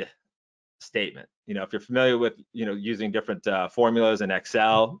and statement. You know, if you're familiar with, you know, using different formulas in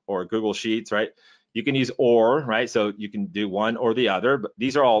Excel or Google Sheets, right? You can use or, right? So you can do one or the other, but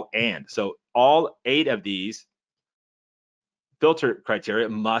these are all and. So all 8 of these filter criteria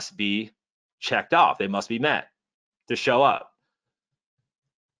must be checked off. They must be met to show up.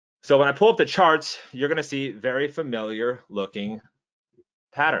 So when I pull up the charts, you're going to see very familiar looking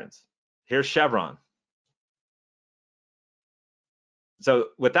patterns. Here's Chevron. So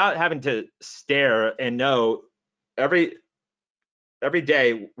without having to stare and know every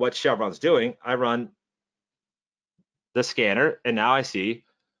day what Chevron's doing, I run the scanner and now I see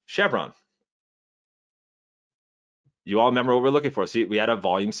Chevron. You all remember what we're looking for. See, we had a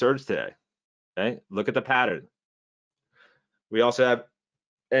volume surge today. Okay, look at the pattern. We also have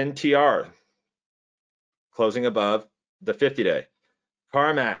NTR closing above the 50-day.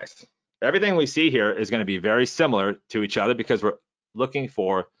 CarMax. Everything we see here is going to be very similar to each other because we're looking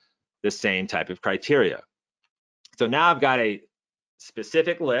for the same type of criteria. So now I've got a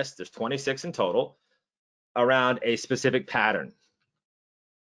specific list, there's 26 in total, around a specific pattern.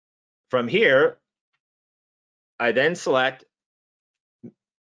 From here, I then select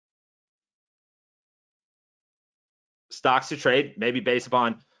stocks to trade, maybe based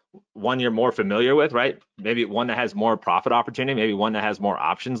upon one you're more familiar with, right? Maybe one that has more profit opportunity, maybe one that has more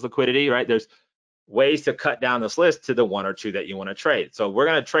options liquidity, right? There's ways to cut down this list to the 1 or 2 that you want to trade. So we're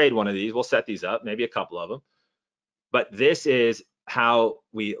going to trade one of these. We'll set these up, maybe a couple of them. But this is how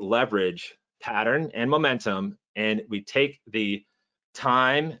we leverage pattern and momentum, and we take the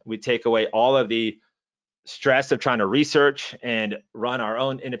time, we take away all of the stress of trying to research and run our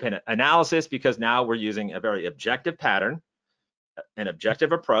own independent analysis, because now we're using a very objective pattern, an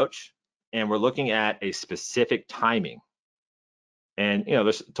objective approach, and we're looking at a specific timing. And you know,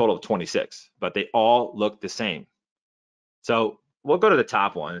 there's a total of 26, but they all look the same. So we'll go to the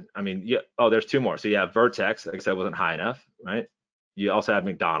top one. I mean, oh, there's 2 more. So you have Vertex, like I said, wasn't high enough, right? You also have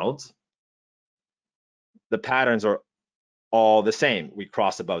McDonald's. The patterns are all the same. We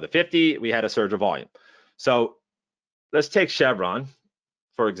crossed above the 50, we had a surge of volume. So let's take Chevron,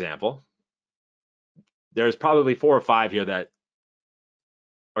 for example. There's probably 4 or 5 here that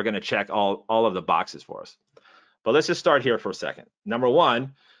are going to check all of the boxes for us. But let's just start here for a second. Number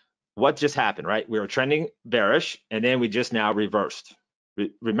 1, what just happened, right? We were trending bearish, and then we just now reversed.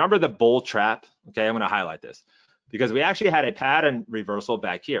 Remember the bull trap? Okay, I'm going to highlight this because we actually had a pattern reversal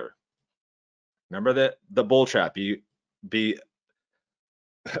back here. Remember the bull trap. Be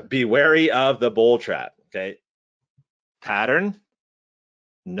wary of the bull trap. Okay, pattern,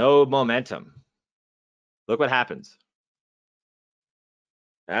 no momentum. Look what happens.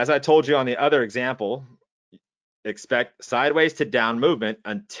 As I told you on the other example, expect sideways to down movement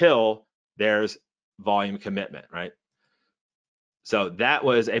until there's volume commitment, right? So that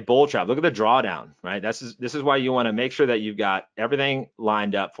was a bull trap. Look at the drawdown, right? This is why you want to make sure that you've got everything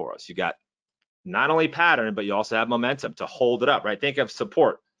lined up for us. You got not only pattern, but you also have momentum to hold it up, right? Think of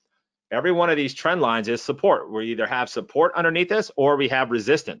support. Every one of these trend lines is support. We either have support underneath us or we have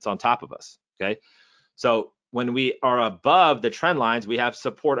resistance on top of us, okay? So when we are above the trend lines, we have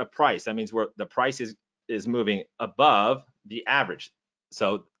support of price. That means the price is moving above the average.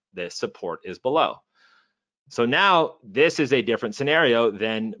 So the support is below. So now this is a different scenario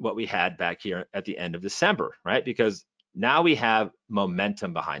than what we had back here at the end of December, right? Because now we have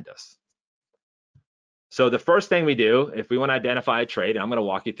momentum behind us. So the first thing we do, if we want to identify a trade, and I'm going to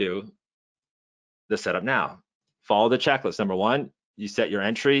walk you through the setup now. Follow the checklist. Number 1, you set your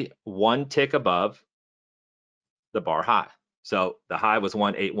entry 1 tick above the bar high. So the high was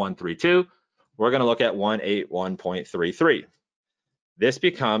 18132. We're going to look at 181.33. This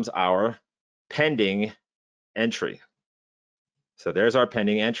becomes our pending entry. So there's our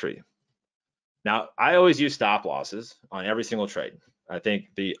pending entry. Now, I always use stop losses on every single trade. I think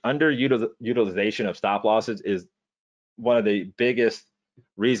the underutilization of stop losses is one of the biggest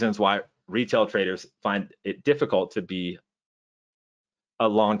reasons why retail traders find it difficult to be a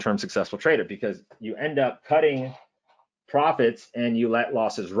long-term successful trader, because you end up cutting profits and you let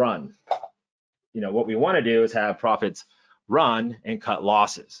losses run. You know, what we want to do is have profits run and cut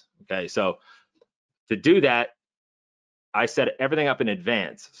losses. Okay, so to do that, I set everything up in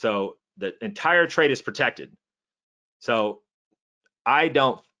advance, so the entire trade is protected. So I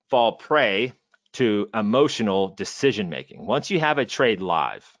don't fall prey to emotional decision making. Once you have a trade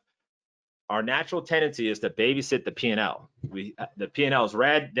live, our natural tendency is to babysit the P&L. The P&L is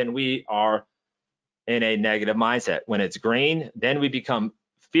red, then we are in a negative mindset. When it's green, then we become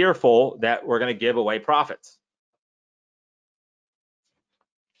fearful that we're going to give away profits.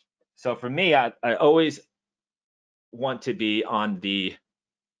 So for me, I always want to be on the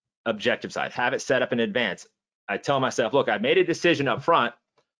objective side, have it set up in advance. I tell myself, look, I made a decision up front.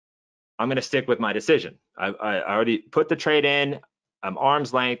 I'm going to stick with my decision. I already put the trade in. I'm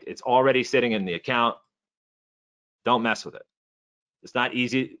arm's length. It's already sitting in the account. Don't mess with it. It's not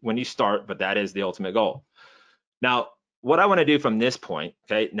easy when you start, but that is the ultimate goal. Now, what I want to do from this point,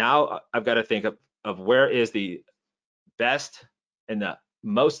 okay, now I've got to think of where is the best and the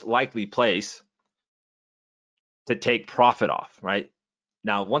most likely place to take profit off, right?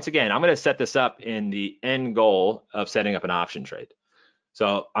 Now, once again, I'm going to set this up in the end goal of setting up an option trade.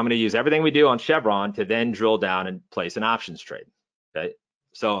 So I'm going to use everything we do on Chevron to then drill down and place an options trade, okay?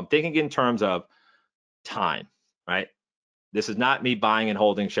 So I'm thinking in terms of time, right? This is not me buying and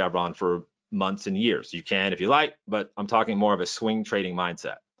holding Chevron for months and years. You can if you like, but I'm talking more of a swing trading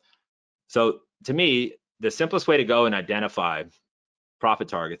mindset. So to me, the simplest way to go and identify profit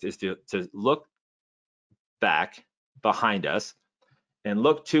targets is to look back behind us and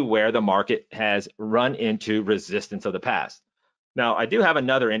look to where the market has run into resistance of the past. Now, I do have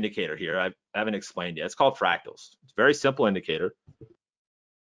another indicator here I haven't explained yet. It's called fractals. It's a very simple indicator.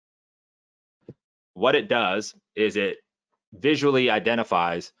 What it does is it visually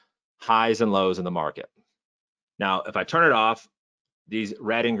identifies highs and lows in the market. Now, if I turn it off, these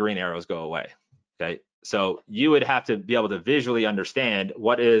red and green arrows go away, okay? So you would have to be able to visually understand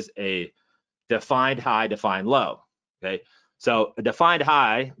what is a defined high, defined low, okay? So a defined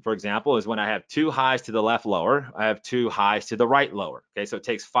high, for example, is when I have two highs to the left lower, I have two highs to the right lower, okay? So it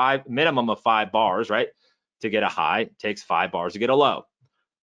takes minimum of 5 bars, right, to get a high. It takes 5 bars to get a low.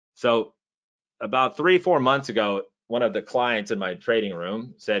 So about 3-4 months ago, one of the clients in my trading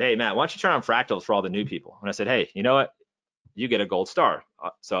room said, hey, Matt, why don't you turn on fractals for all the new people? And I said, hey, you know what? You get a gold star.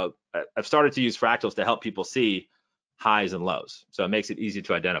 So I've started to use fractals to help people see highs and lows. So it makes it easy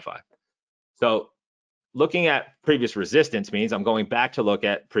to identify. So looking at previous resistance means I'm going back to look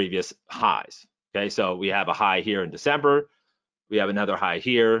at previous highs. Okay, so we have a high here in December. We have another high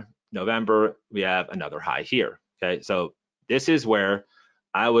here, November. We have another high here. Okay, so this is where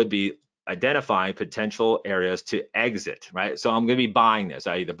I would be identifying potential areas to exit, right? So I'm going to be buying this.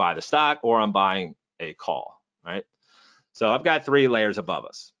 I either buy the stock or I'm buying a call, right? So I've got 3 layers above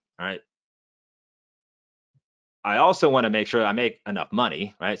us, all right? I also want to make sure I make enough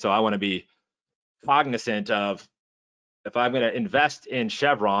money, right? So I want to be cognizant of, if I'm going to invest in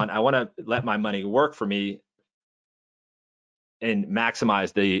Chevron, I want to let my money work for me and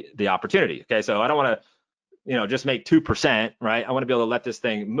maximize the opportunity. Okay, so I don't want to, you know, just make 2%, right? I want to be able to let this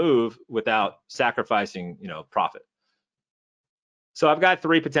thing move without sacrificing, you know, profit. So I've got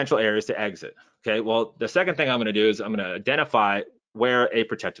 3 potential areas to exit. Okay, well, the second thing I'm going to do is I'm going to identify where a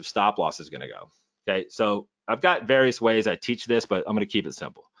protective stop loss is going to go. Okay, so I've got various ways I teach this, but I'm going to keep it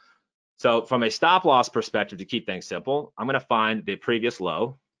simple. So from a stop loss perspective, to keep things simple, I'm going to find the previous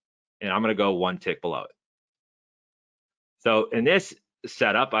low and I'm going to go 1 tick below it. So in this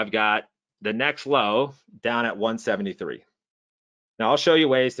setup, I've got the next low down at 173. Now I'll show you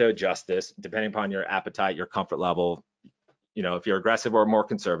ways to adjust this depending upon your appetite, your comfort level, you know, if you're aggressive or more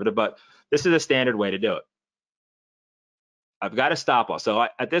conservative, but this is a standard way to do it. I've got a stop loss. So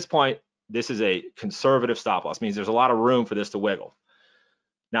at this point, this is a conservative stop loss, means there's a lot of room for this to wiggle.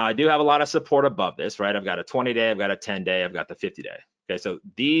 Now I do have a lot of support above this, right? I've got a 20-day, I've got a 10-day, I've got the 50-day. Okay, so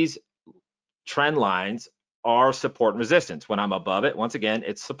these trend lines are support and resistance. When I'm above it, once again,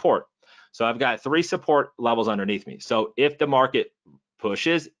 it's support. So I've got 3 support levels underneath me. So if the market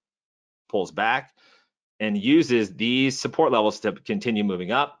pushes, pulls back, and uses these support levels to continue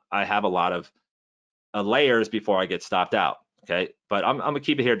moving up, I have a lot of layers before I get stopped out. okay? But I'm gonna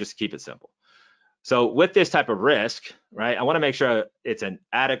keep it here just to keep it simple. So with this type of risk, right, I wanna make sure it's an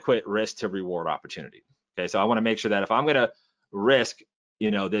adequate risk to reward opportunity, okay? So I wanna make sure that if I'm gonna risk,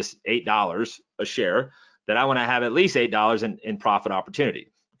 this $8 a share, that I wanna have at least $8 in profit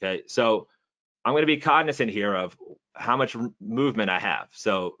opportunity, okay? So I'm gonna be cognizant here of how much movement I have.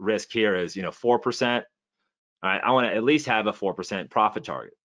 So risk here is, 4%. All right, I wanna at least have a 4% profit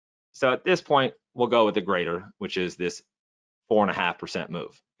target. So at this point, we'll go with the greater, which is this 4.5%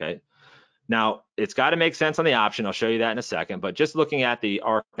 move, okay? Now, it's got to make sense on the option. I'll show you that in a second, but just looking at the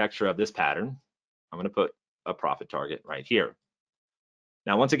architecture of this pattern, I'm going to put a profit target right here.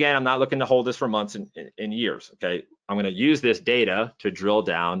 Now, once again, I'm not looking to hold this for months and years, okay? I'm going to use this data to drill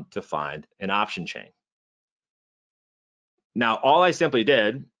down to find an option chain. Now, all I simply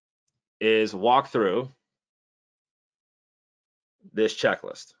did is walk through this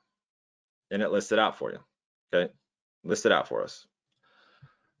checklist, and it lists it out for you, okay? List it out for us.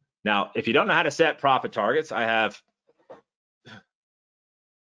 Now, if you don't know how to set profit targets, I have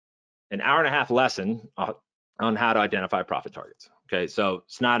an hour-and-a-half lesson on how to identify profit targets. Okay, so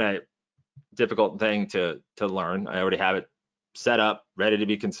it's not a difficult thing to learn. I already have it set up, ready to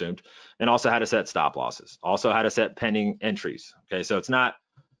be consumed, and also how to set stop losses, also how to set pending entries. Okay, so it's not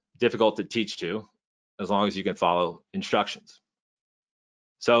difficult to teach to, as long as you can follow instructions.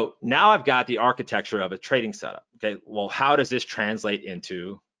 So now I've got the architecture of a trading setup. Okay, well, how does this translate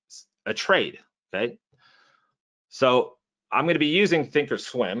into a trade? Okay, so I'm going to be using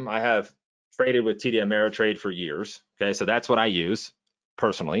Thinkorswim. I have traded with TD Ameritrade for years. Okay, so that's what I use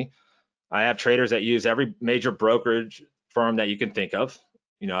personally. I have traders that use every major brokerage firm that you can think of.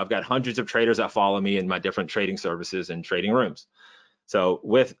 I've got hundreds of traders that follow me in my different trading services and trading rooms. So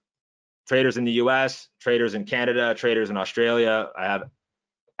with traders in the US, traders in Canada, traders in Australia, I have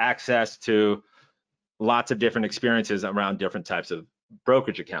access to lots of different experiences around different types of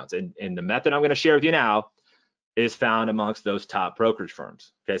brokerage accounts. And the method I'm going to share with you now is found amongst those top brokerage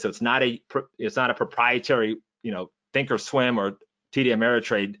firms. Okay, so it's not a proprietary, Thinkorswim or TD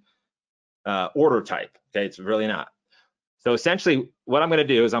Ameritrade order type. Okay, it's really not. So essentially, what I'm going to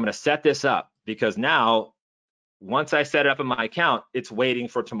do is I'm going to set this up, because now, once I set it up in my account, it's waiting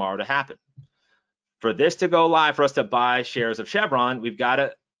for tomorrow to happen. For this to go live, for us to buy shares of Chevron, we've got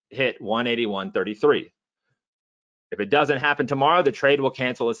to hit 181.33. If it doesn't happen tomorrow, the trade will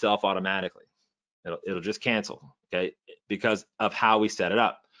cancel itself automatically. It'll just cancel, okay, because of how we set it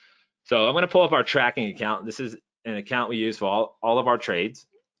up. So I'm going to pull up our tracking account. This is an account we use for all of our trades,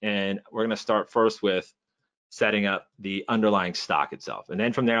 and we're going to start first with setting up the underlying stock itself, and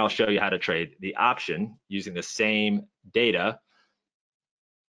then from there I'll show you how to trade the option using the same data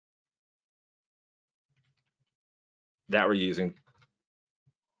that we're using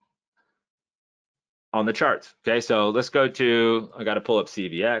on the charts. Okay, so let's go to, I got to pull up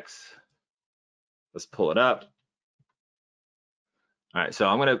CVX. Let's pull it up. All right, so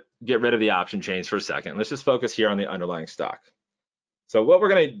I'm going to get rid of the option chains for a second. Let's just focus here on the underlying stock. So what we're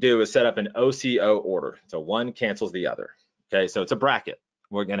going to do is set up an OCO order. So one cancels the other. Okay, so it's a bracket.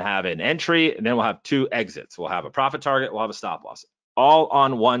 We're going to have an entry, and then we'll have two exits. We'll have a profit target, we'll have a stop loss, all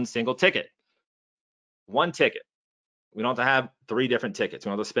on one single ticket. One ticket. We don't have to have three different tickets. We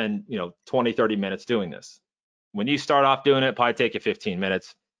don't have to spend 20, 30 minutes doing this. When you start off doing it, probably take you 15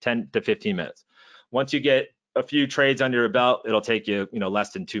 minutes, 10 to 15 minutes. Once you get a few trades under your belt, it'll take you,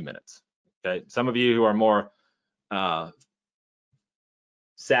 less than 2 minutes. Okay. Some of you who are more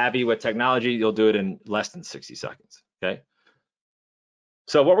savvy with technology, you'll do it in less than 60 seconds. Okay.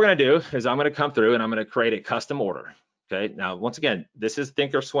 So what we're going to do is I'm going to come through and I'm going to create a custom order. Okay. Now, once again, this is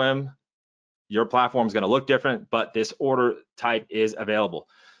Thinkorswim. Your platform is going to look different, but this order type is available.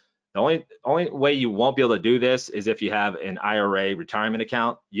 The only way you won't be able to do this is if you have an IRA retirement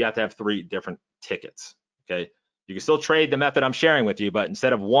account. You have to have 3 different tickets. Okay, you can still trade the method I'm sharing with you, but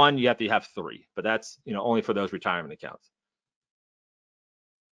instead of 1, you have to have 3. But that's only for those retirement accounts.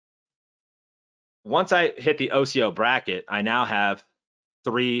 Once I hit the OCO bracket, I now have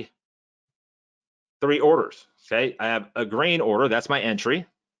three orders. Okay, I have a green order, that's my entry,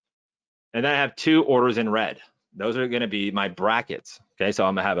 and then I have 2 orders in red. Those are going to be my brackets. Okay, so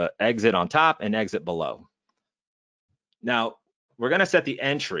I'm going to have an exit on top and exit below. Now, we're going to set the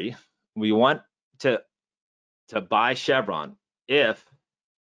entry. We want to buy Chevron if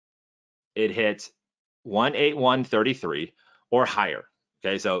it hits 181.33 or higher.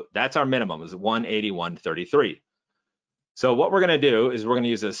 Okay, so that's our minimum, is 181.33. So what we're going to do is we're going to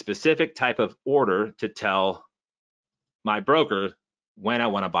use a specific type of order to tell my broker when I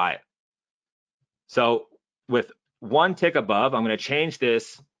want to buy it. So with 1 tick above, I'm going to change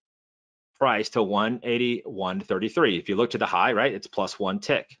this price to 181.33. If you look to the high, right, it's plus 1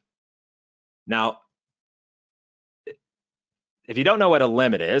 tick. Now, if you don't know what a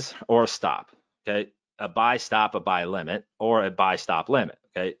limit is or a stop, okay, a buy stop, a buy limit, or a buy stop limit,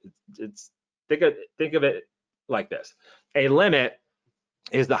 okay, think of it like this. A limit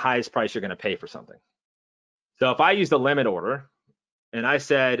is the highest price you're going to pay for something. So if I use the limit order and I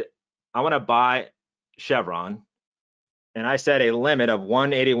said I want to buy Chevron and I set a limit of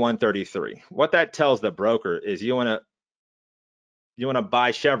 181.33, what that tells the broker is you want to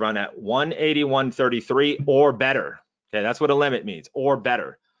buy Chevron at 181.33 or better. Okay, that's what a limit means, or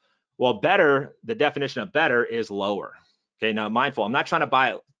better. Well, better, the definition of better is lower. Okay, now mindful, I'm not trying to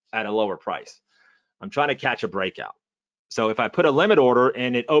buy it at a lower price. I'm trying to catch a breakout. So if I put a limit order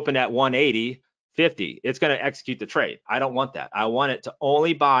and it opened at 180.50, it's going to execute the trade. I don't want that. I want it to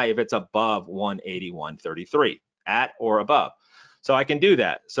only buy if it's above 181.33, at or above. So I can do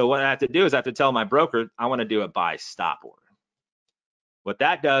that. So what I have to do is I have to tell my broker I want to do a buy stop order. What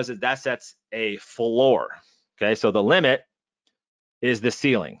that does is that sets a floor. Okay, so the limit is the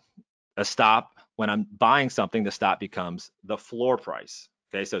ceiling. A stop, when I'm buying something, the stop becomes the floor price.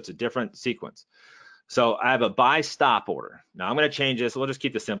 Okay, so it's a different sequence. So I have a buy stop order. Now I'm going to change this. We'll just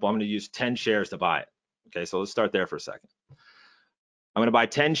keep this simple. I'm going to use 10 shares to buy it. Okay, so let's start there for a second. I'm going to buy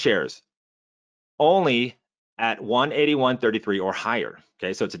 10 shares only at 181.33 or higher.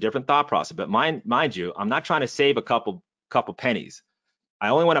 Okay, so it's a different thought process. But mind you, I'm not trying to save a couple pennies. I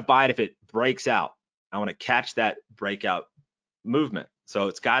only want to buy it if it breaks out. I want to catch that breakout movement. So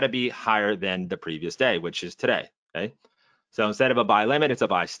it's got to be higher than the previous day, which is today. Okay, so instead of a buy limit, it's a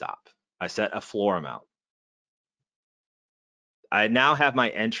buy stop. I set a floor amount. I now have my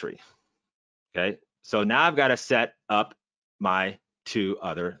entry. Okay, so now I've got to set up my 2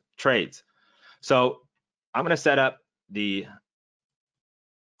 other trades. So I'm going to set up the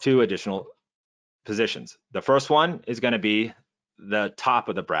 2 additional positions. The first one is going to be the top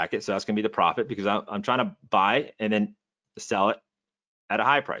of the bracket. So that's going to be the profit, because I'm trying to buy and then sell it at a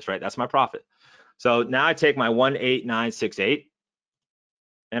high price, right? That's my profit. So now I take my 18968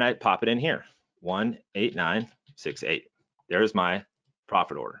 and I pop it in here, 18968. There's my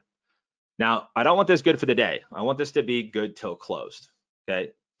profit order. Now, I don't want this good for the day. I want this to be good till closed.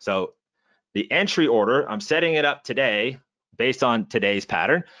 Okay, so the entry order, I'm setting it up today based on today's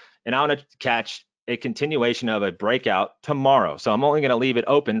pattern, and I want to catch a continuation of a breakout tomorrow. So I'm only going to leave it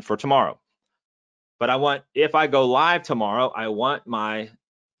open for tomorrow. But I want, if I go live tomorrow, I want my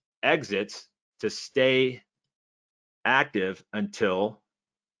exits to stay active until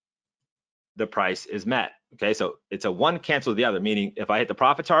the price is met. Okay, so it's a one cancel the other, meaning if I hit the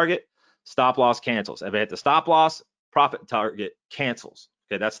profit target, stop loss cancels. If I hit the stop loss, profit target cancels.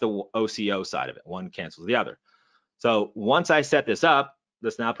 Okay, that's the OCO side of it. One cancels the other. So once I set this up,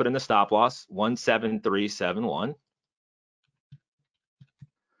 let's now put in the stop loss, 17371.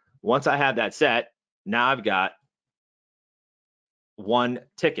 Once I have that set, now I've got one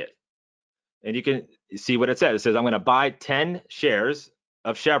ticket. And you can see what it says. It says I'm going to buy 10 shares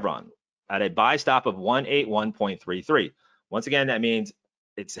of Chevron at a buy stop of 181.33. Once again, that means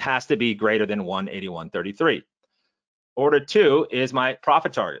it has to be greater than 181.33. Order 2 is my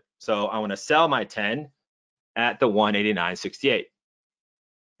profit target. So I want to sell my 10 at the 189.68.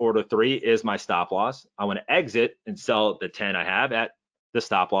 Order 3 is my stop loss. I want to exit and sell the 10 I have at the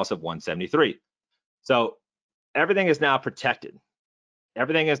stop loss of 173. So everything is now protected.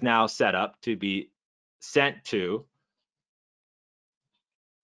 Everything is now set up to be sent to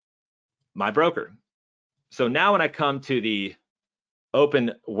my broker. So now when I come to the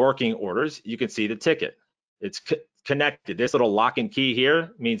open working orders, you can see the ticket. It's connected. This little lock and key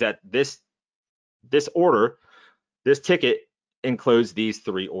here means that this order, this ticket includes these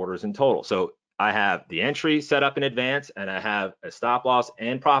 3 orders in total. So I have the entry set up in advance, and I have a stop loss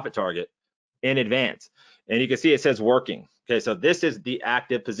and profit target in advance. And you can see it says working. Okay, so this is the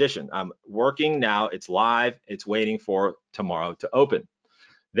active position. I'm working now, it's live, it's waiting for tomorrow to open.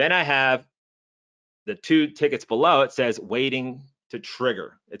 Then I have the 2 tickets below, it says waiting to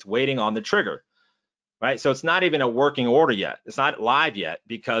trigger. It's waiting on the trigger, right? So it's not even a working order yet. It's not live yet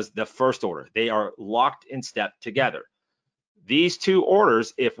because the first order, they are locked in step together. These 2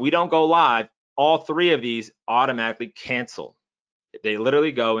 orders, if we don't go live, all 3 of these automatically cancel. They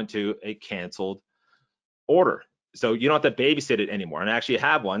literally go into a canceled order. So you don't have to babysit it anymore. And I actually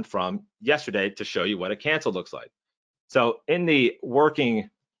have one from yesterday to show you what a cancel looks like. So in the working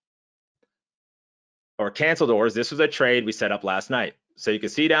or canceled orders, this was a trade we set up last night. So you can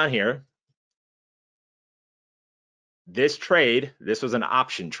see down here, this trade, this was an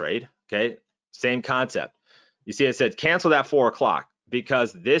option trade, okay? Same concept. You see it said canceled at 4 o'clock.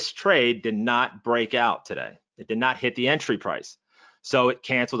 because this trade did not break out today. It did not hit the entry price. So it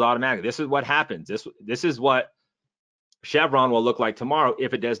canceled automatically. This is what happens. This is what Chevron will look like tomorrow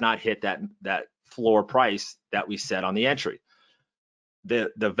if it does not hit that floor price that we set on the entry.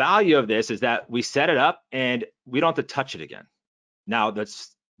 The value of this is that we set it up and we don't have to touch it again. Now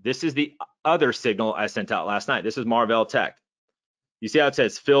this is the other signal I sent out last night. This is Marvell Tech. You see how it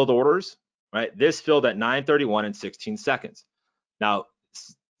says filled orders, right? This filled at 9:31 and 16 seconds. Now,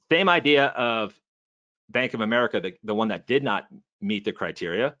 same idea of Bank of America, the one that did not meet the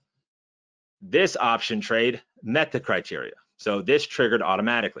criteria. This option trade met the criteria. So this triggered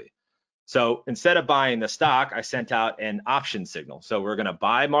automatically. So instead of buying the stock, I sent out an option signal. So we're gonna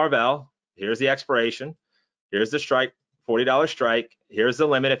buy Marvell. Here's the expiration. Here's the strike, $40 strike. Here's the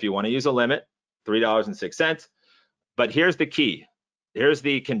limit if you wanna use a limit, $3.06. But here's the key. Here's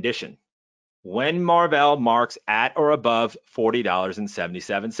the condition. When Marvell marks at or above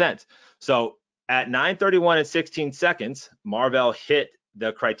 $40.77. So at 9:31 and 16 seconds, Marvell hit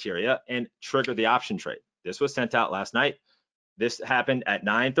the criteria and triggered the option trade. This was sent out last night. This happened at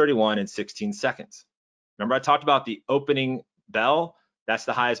 9:31 and 16 seconds. Remember I talked about the opening bell? That's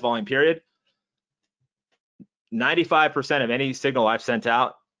the highest volume period. 95% of any signal I've sent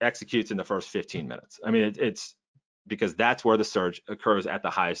out executes in the first 15 minutes. I mean, it's because that's where the surge occurs at the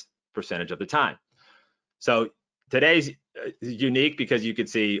highest percentage of the time. So today's unique because you can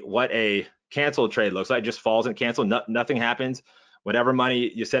see what a canceled trade looks like. It just falls and cancel. Nothing happens. Whatever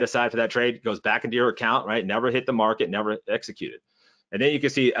money you set aside for that trade goes back into your account, right? Never hit the market, never executed. And then you can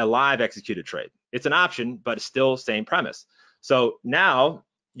see a live executed trade. It's an option, but it's still same premise. So now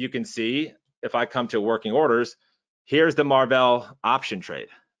you can see if I come to working orders, here's the Marvell option trade.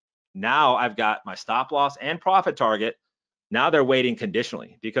 Now I've got my stop loss and profit target. Now they're waiting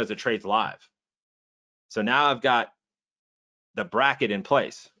conditionally because the trade's live. So now I've got the bracket in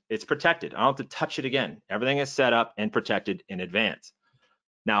place. It's protected. I don't have to touch it again. Everything is set up and protected in advance.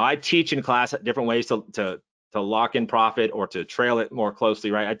 Now I teach in class different ways to lock in profit or to trail it more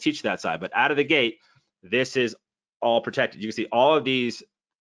closely, right? I teach that side, but out of the gate, this is all protected. You can see all of these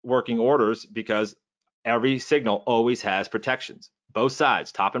working orders because every signal always has protections, both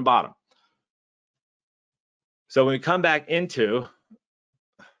sides, top and bottom. So when we come back into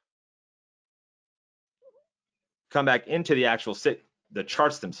the actual the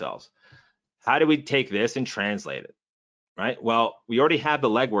charts themselves, how do we take this and translate it, right? Well, we already have the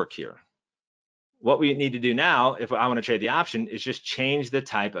legwork here. What we need to do now, if I want to trade the option, is just change the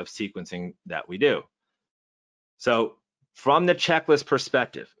type of sequencing that we do. So from the checklist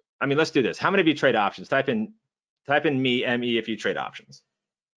perspective, I mean, let's do this. How many of you trade options? Type in me, ME, if you trade options.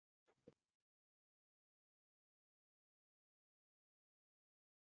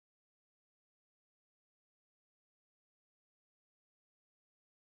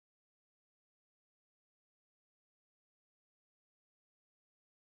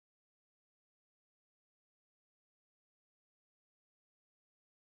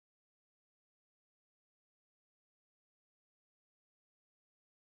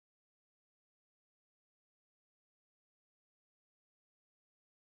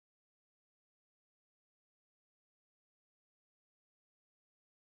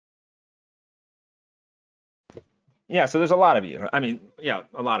 Yeah, so there's a lot of you. I mean, yeah,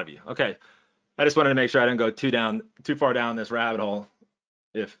 a lot of you. Okay, I just wanted to make sure I didn't go too far down this rabbit hole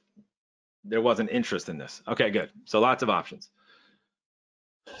if there wasn't interest in this. Okay, good. So lots of options.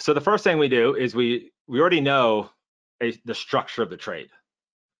 So the first thing we do is we already know the structure of the trade.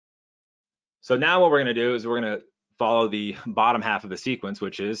 So now what we're going to do is we're going to follow the bottom half of the sequence,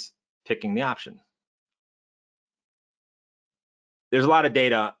 which is picking the option. There's a lot of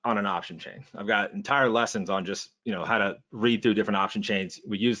data on an option chain. I've got entire lessons on just, how to read through different option chains.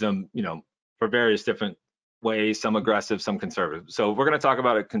 We use them, for various different ways, some aggressive, some conservative. So we're going to talk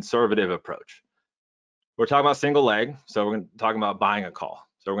about a conservative approach. We're talking about single leg, so we're going to talk about buying a call.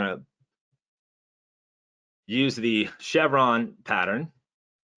 So we're going to use the Chevron pattern.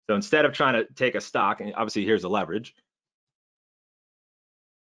 So instead of trying to take a stock, and obviously here's the leverage,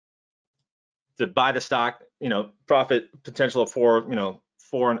 to buy the stock, profit potential of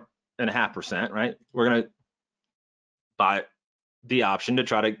 4.5%, right? We're going to buy the option to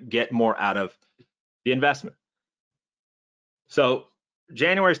try to get more out of the investment. So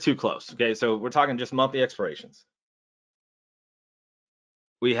January is too close. Okay, so we're talking just monthly expirations.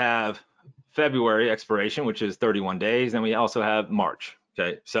 We have February expiration, which is 31 days, and we also have March.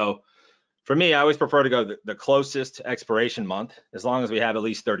 Okay, so for me, I always prefer to go the closest expiration month, as long as we have at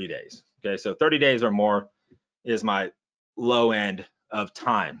least 30 days. Okay, so 30 days or more is my low end of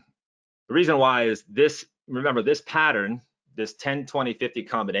time. The reason why is this, remember this pattern, this 10, 20, 50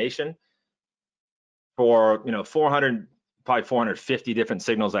 combination for 400, probably 450 different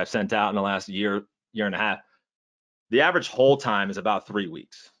signals I've sent out in the last year and a half. The average hold time is about 3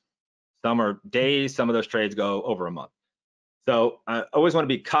 weeks. Some are days, some of those trades go over a month. So I always want to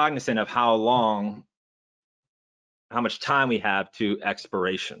be cognizant of how much time we have to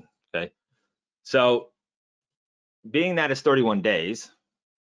expiration, okay? So being that it's 31 days,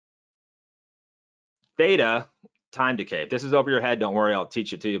 theta, time decay. If this is over your head, don't worry, I'll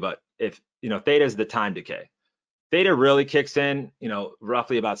teach it to you. But if, theta is the time decay. Theta really kicks in,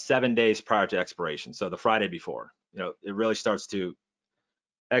 roughly about 7 days prior to expiration. So the Friday before, it really starts to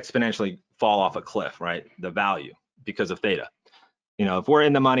exponentially fall off a cliff, right? The value because of theta. If we're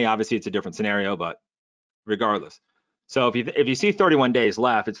in the money, obviously it's a different scenario, but regardless. So if you see 31 days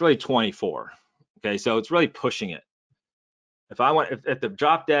left, it's really 24. Okay, so it's really pushing it. If the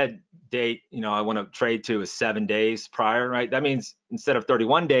drop dead date, I want to trade to is 7 days prior, right? That means instead of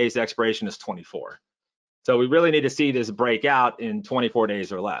 31 days, the expiration is 24. So we really need to see this break out in 24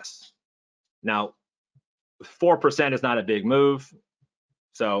 days or less. Now, 4% is not a big move.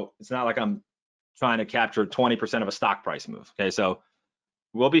 So it's not like I'm trying to capture 20% of a stock price move. Okay, so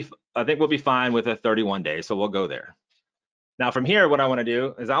I think we'll be fine with a 31 days. So we'll go there. Now from here, what I want to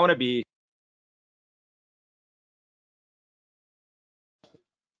do is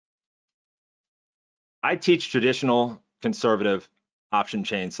I teach traditional conservative option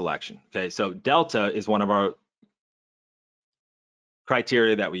chain selection. Okay, so delta is one of our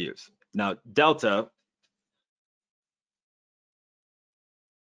criteria that we use. Now, delta,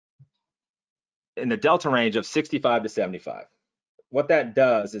 in the delta range of 65 to 75, what that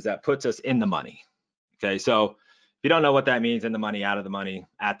does is that puts us in the money. Okay, so if you don't know what that means, in the money, out of the money,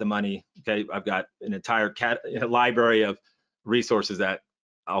 at the money, okay, I've got an entire library of resources that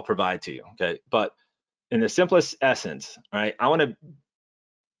I'll provide to you. Okay, but in the simplest essence, right, I want to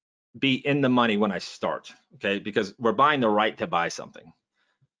be in the money when I start, okay, because we're buying the right to buy something.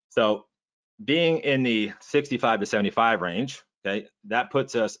 So being in the 65 to 75 range, okay, that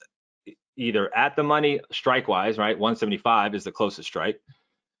puts us either at the money strike wise, right? 175 is the closest strike.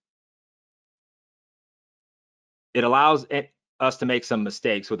 It allows us to make some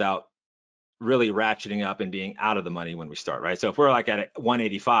mistakes without really ratcheting up and being out of the money when we start, right? So if we're like at a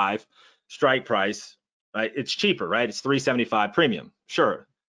 185 strike price, right, it's cheaper, right? It's 375 premium, sure,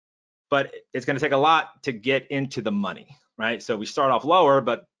 but it's going to take a lot to get into the money, right? So we start off lower,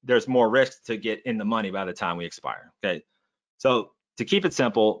 but there's more risk to get in the money by the time we expire. Okay, so to keep it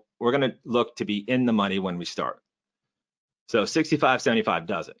simple, we're going to look to be in the money when we start. So 65, 75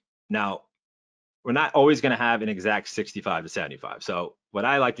 does it. Now, we're not always going to have an exact 65 to 75. So what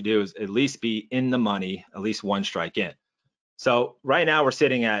I like to do is at least be in the money, at least one strike in. So right now we're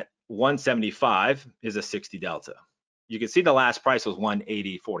sitting at 175 is a 60 delta. You can see the last price was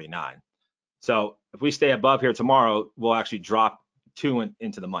 180.49. So if we stay above here tomorrow, we'll actually drop 2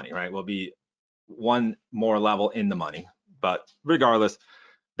 into the money, right? We'll be 1 more level in the money. But regardless,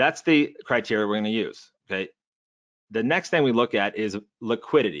 that's the criteria we're going to use. Okay. The next thing we look at is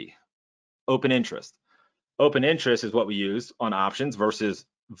liquidity. Open interest. Open interest is what we use on options versus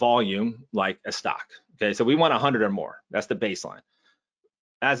volume like a stock. Okay, so we want 100 or more. That's the baseline.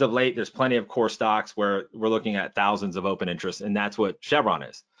 As of late, there's plenty of core stocks where we're looking at thousands of open interest, and that's what Chevron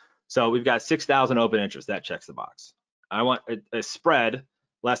is. So we've got 6,000 open interest. That checks the box. I want a spread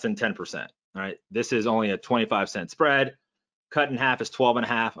less than 10%. All right, this is only a 25-cent spread. Cut in half is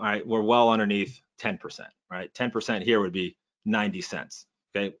 12.5. All right, we're well underneath 10%. Right, 10% here would be 90 cents.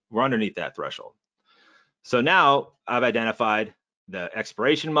 Okay, we're underneath that threshold. So now I've identified the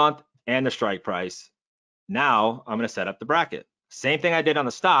expiration month and the strike price. Now I'm going to set up the bracket. Same thing I did on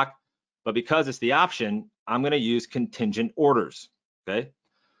the stock, but because it's the option, I'm going to use contingent orders. Okay,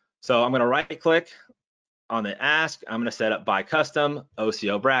 so I'm going to right click on the ask. I'm going to set up by custom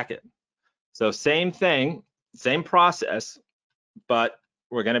OCO bracket. So same thing, same process, but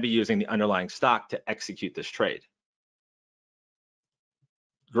we're going to be using the underlying stock to execute this trade.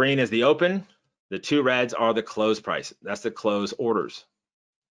 Green is the open. The 2 reds are the close price. That's the close orders.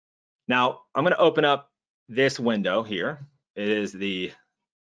 Now, I'm going to open up this window here. It is the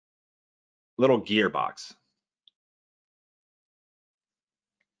little gearbox.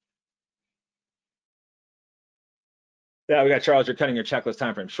 Yeah, we got Charles, you're cutting your checklist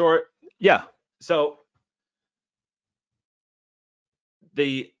time frame short. Yeah, so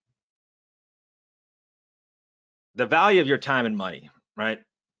the value of your time and money, right,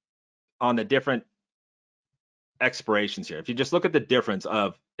 on the different expirations here. If you just look at the difference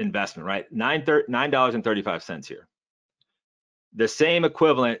of investment, right, $9.35 here. The same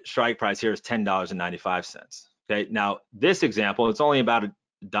equivalent strike price here is $10.95. Okay, now this example, it's only about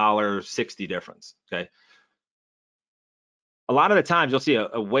 $1.60 difference. Okay, a lot of the times you'll see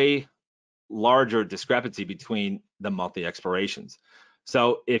a way larger discrepancy between the monthly expirations.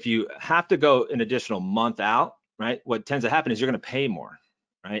 So if you have to go an additional month out, right, what tends to happen is you're going to pay more,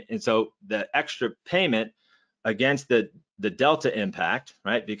 right? And so the extra payment against the delta impact,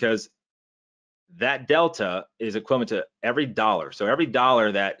 right, because that delta is equivalent to every dollar. So every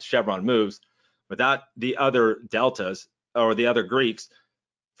dollar that Chevron moves, without the other deltas or the other Greeks,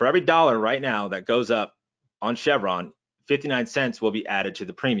 for every dollar right now that goes up on Chevron, 59 cents will be added to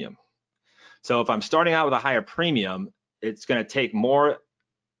the premium. So if I'm starting out with a higher premium, it's going to take more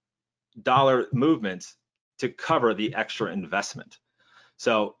dollar movements to cover the extra investment.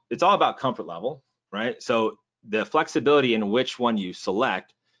 So it's all about comfort level, right? So the flexibility in which one you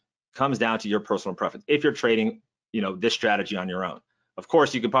select comes down to your personal preference. If you're trading, this strategy on your own, of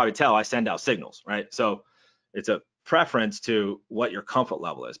course, you can probably tell I send out signals, right? So it's a preference to what your comfort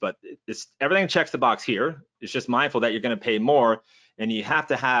level is, but it's everything checks the box here. It's just mindful that you're going to pay more, and you have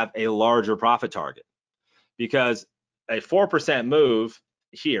to have a larger profit target, because a 4% move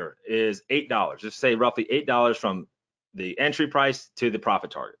here is $8. Just say roughly $8 from the entry price to the profit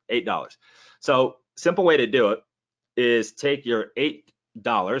target, $8. So simple way to do it is take your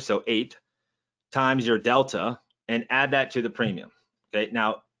 $8, so 8 times your delta, and add that to the premium. Okay,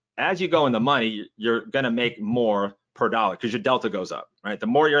 now as you go in the money, you're going to make more per dollar because your delta goes up, right? The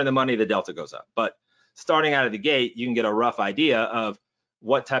more you're in the money, the delta goes up. But starting out of the gate, you can get a rough idea of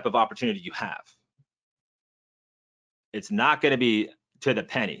what type of opportunity you have. It's not going to be to the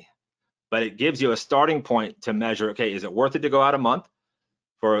penny, but it gives you a starting point to measure, okay, is it worth it to go out a month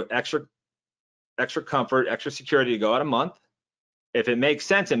for extra comfort, extra security to go out a month? If it makes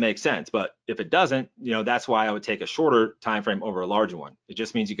sense, it makes sense. But if it doesn't, that's why I would take a shorter time frame over a larger one. It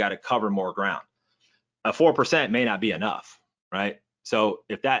just means you got to cover more ground. A 4% may not be enough, right? So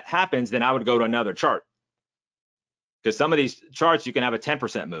if that happens, then I would go to another chart, because some of these charts, you can have a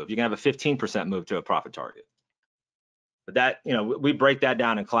 10% move, you can have a 15% move to a profit target. But that, we break that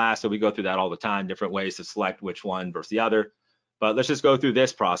down in class, so we go through that all the time, different ways to select which one versus the other. But let's just go through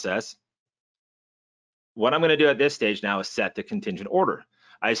this process. What I'm going to do at this stage now is set the contingent order.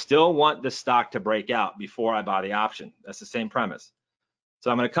 I still want the stock to break out before I buy the option. That's the same premise. So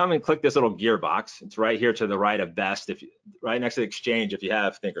I'm going to come and click this little gearbox. It's right here to the right of best, right next to the exchange if you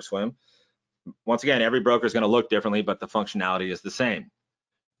have Thinkorswim. Once again, every broker is going to look differently, but the functionality is the same.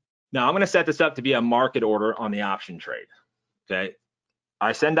 Now I'm going to set this up to be a market order on the option trade. Okay,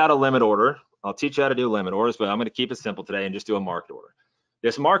 I send out a limit order. I'll teach you how to do limit orders, but I'm going to keep it simple today and just do a market order.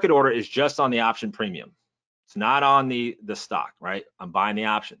 This market order is just on the option premium. It's not on the stock, right? I'm buying the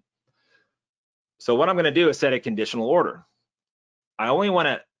option. So what I'm going to do is set a conditional order. I only want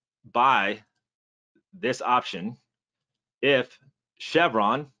to buy this option if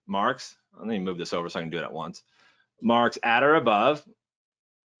Chevron marks, let me move this over so I can do it at once, marks at or above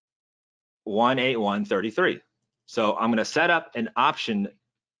 181.33. So I'm going to set up an option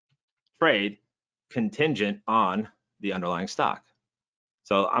trade contingent on the underlying stock.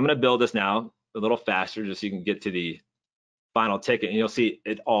 So I'm going to build this now a little faster just so you can get to the final ticket, and you'll see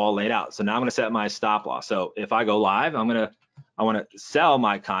it all laid out. So now I'm going to set my stop loss. So if I go live, I want to sell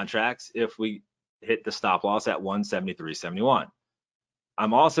my contracts if we hit the stop loss at 173.71.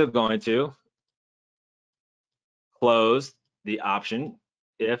 I'm also going to close the option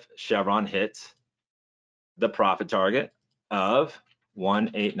if Chevron hits the profit target of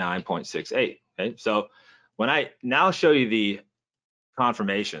 189.68. Okay, so when I now show you the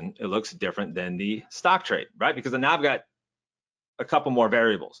confirmation, it looks different than the stock trade, right? Because now I've got a couple more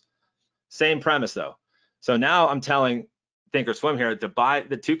variables. Same premise though. So now I'm telling Thinkorswim here to buy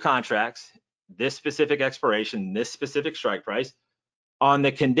the two contracts, this specific expiration, this specific strike price, on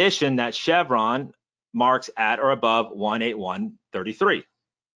the condition that Chevron marks at or above 181.33.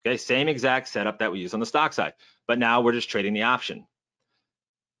 Okay, same exact setup that we use on the stock side, but now we're just trading the option.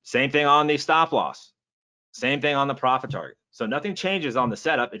 Same thing on the stop loss, same thing on the profit target. So nothing changes on the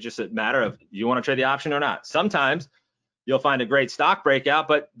setup. It's just a matter of you want to trade the option or not. Sometimes you'll find a great stock breakout,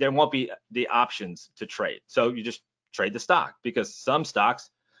 but there won't be the options to trade. So you just trade the stock, because some stocks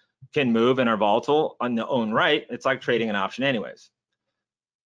can move and are volatile on their own right. It's like trading an option anyways.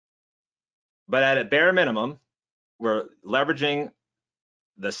 But at a bare minimum, we're leveraging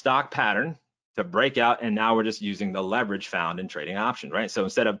the stock pattern to break out, and now we're just using the leverage found in trading options, right? So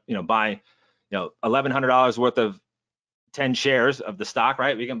instead of buying $1,100 worth of 10 shares of the stock,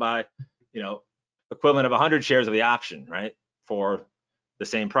 right, we can buy equivalent of 100 shares of the option, right, for the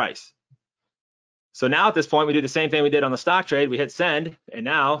same price. So now at this point, we do the same thing we did on the stock trade. We hit send, and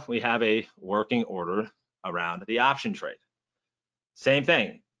now we have a working order around the option trade. Same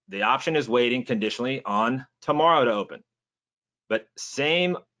thing. The option is waiting conditionally on tomorrow to open, but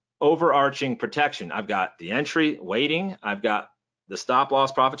same overarching protection. I've got the entry waiting. I've got the stop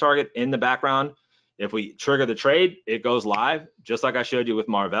loss profit target in the background. If we trigger the trade, it goes live, just like I showed you with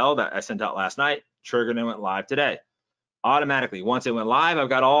Marvell that I sent out last night, triggered and went live today. Automatically, once it went live, I've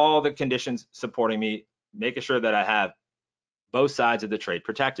got all the conditions supporting me, making sure that I have both sides of the trade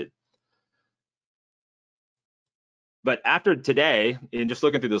protected. But after today, in just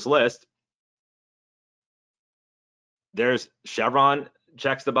looking through this list, there's Chevron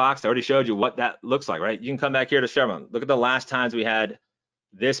checks the box. I already showed you what that looks like, right? You can come back here to Chevron. Look at the last times we had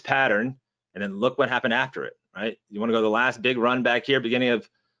this pattern, and then look what happened after it, right? You want to go to the last big run back here, beginning of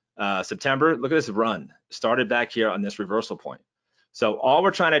September. Look at this run. Started back here on this reversal point. So all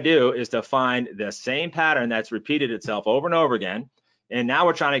we're trying to do is to find the same pattern that's repeated itself over and over again. And now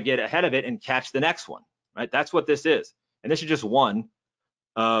we're trying to get ahead of it and catch the next one, right? That's what this is. And this is just one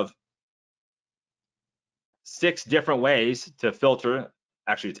of 6 different ways to filter.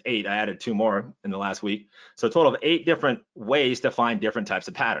 Actually, it's 8. I added 2 more in the last week. So a total of 8 different ways to find different types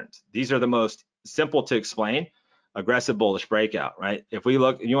of patterns. These are the most simple to explain. Aggressive bullish breakout, right? If we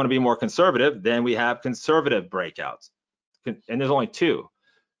look, you want to be more conservative, then we have conservative breakouts. And there's only 2.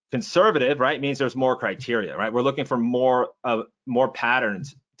 Conservative, right, means there's more criteria, right? We're looking for more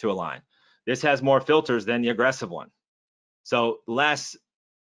patterns to align. This has more filters than the aggressive one. So less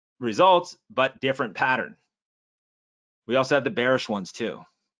results, but different pattern. We also have the bearish ones too.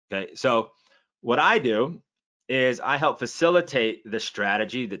 Okay, so what I do is I help facilitate the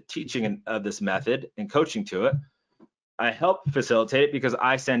strategy, the teaching of this method and coaching to it. I help facilitate it because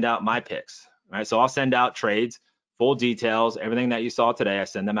I send out my picks, right? So I'll send out trades, full details, everything that you saw today, I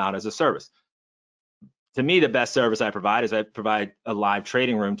send them out as a service. To me, the best service I provide is I provide a live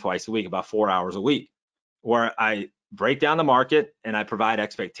trading room twice a week, about 4 hours a week, where I break down the market and I provide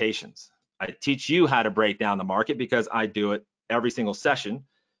expectations. I teach you how to break down the market because I do it every single session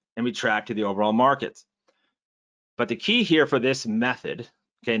and we track to the overall markets. But the key here for this method,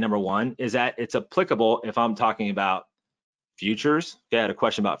 okay, number 1, is that it's applicable if I'm talking about futures. Okay, I had a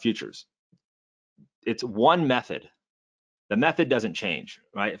question about futures. It's one method. The method doesn't change,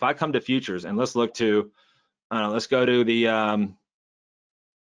 right? If I come to futures and let's look to, I don't know, let's go to the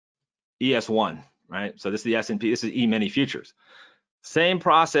ES1, right? So this is the S&P, this is E-mini futures. Same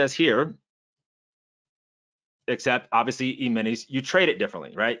process here, except obviously E-minis, you trade it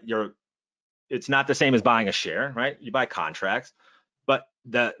differently, right? It's not the same as buying a share, right? You buy contracts, but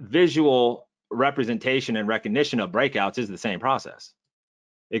the visual representation and recognition of breakouts is the same process.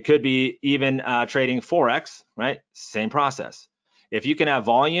 It could be even trading Forex, right? Same process. If you can have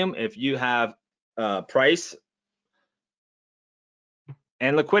volume, if you have price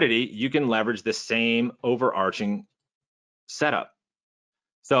and liquidity, you can leverage the same overarching setup.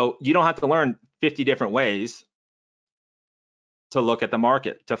 So you don't have to learn 50 different ways to look at the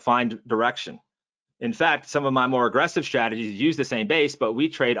market, to find direction. In fact, some of my more aggressive strategies use the same base, but we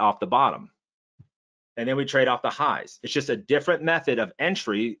trade off the bottom. And then we trade off the highs. It's just a different method of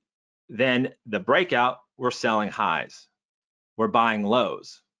entry than the breakout. We're selling highs. We're buying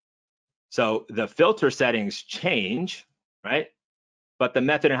lows. So the filter settings change, right? But the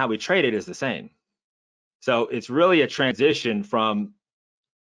method and how we trade it is the same. So it's really a transition from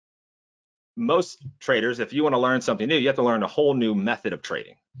most traders. If you want to learn something new, you have to learn a whole new method of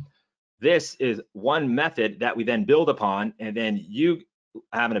trading. This is one method that we then build upon, and then you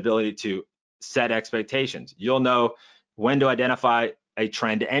have an ability to set expectations. You'll know when to identify a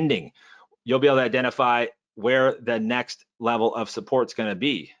trend ending. You'll be able to identify where the next level of support is going to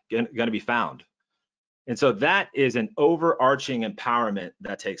be found. And so that is an overarching empowerment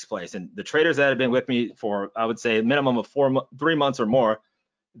that takes place. And the traders that have been with me for, I would say, a minimum of 3 months or more,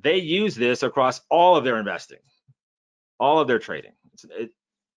 they use this across all of their investing, all of their trading.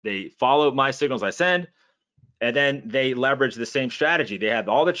 They follow my signals I send, and then they leverage the same strategy. They have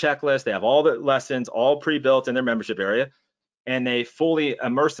all the checklists, they have all the lessons, all pre-built in their membership area, and they fully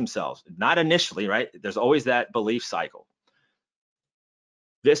immerse themselves. Not initially, right? There's always that belief cycle.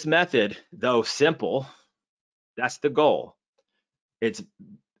 This method, though simple, that's the goal. It's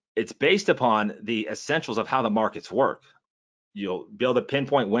based upon the essentials of how the markets work. You'll be able to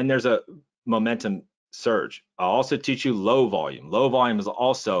pinpoint when there's a momentum surge. I'll also teach you low volume. Low volume is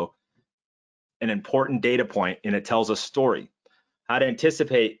also an important data point, and it tells a story. How to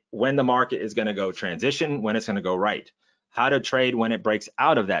anticipate when the market is going to go transition, when it's going to go right. How to trade when it breaks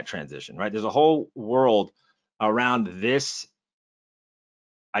out of that transition, right? There's a whole world around this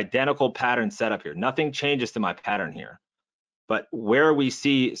identical pattern setup here. Nothing changes to my pattern here. But where we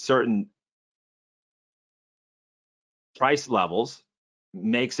see certain price levels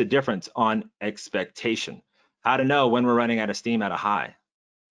makes a difference on expectation. How to know when we're running out of steam at a high.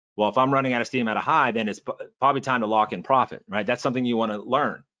 Well, if I'm running out of steam at a high, then it's probably time to lock in profit, right? That's something you want to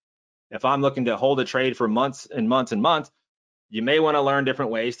learn. If I'm looking to hold a trade for months and months and months, you may want to learn different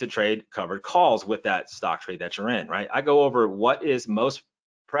ways to trade covered calls with that stock trade that you're in, right? I go over what is most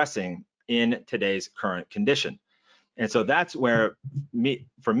pressing in today's current condition. And so that's where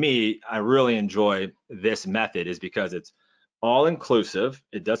for me, I really enjoy this method, is because it's all inclusive.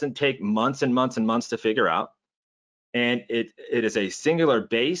 It doesn't take months and months and months to figure out. And it is a singular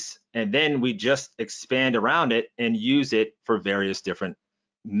base, and then we just expand around it and use it for various different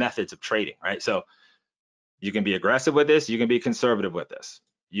methods of trading, right? So you can be aggressive with this, you can be conservative with this.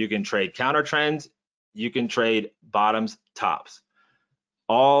 You can trade counter trends, you can trade bottoms, tops,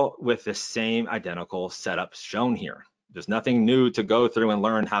 all with the same identical setup shown here. There's nothing new to go through and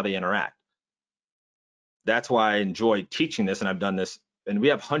learn how they interact. That's why I enjoy teaching this, and I've done this, and we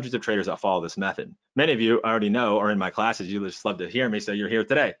have hundreds of traders that follow this method. Many of you already know, or in my classes, you just love to hear me, so you're here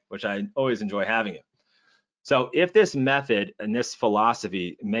today, which I always enjoy having you. So if this method and this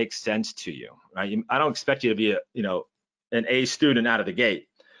philosophy makes sense to you, right? I don't expect you to be an A student out of the gate,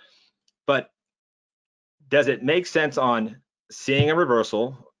 but does it make sense on seeing a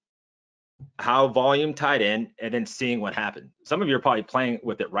reversal, how volume tied in, and then seeing what happened? Some of you are probably playing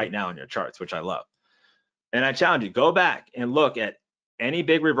with it right now in your charts, which I love. And I challenge you, go back and look at any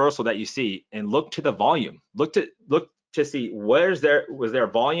big reversal that you see and look to the volume. Look to see was there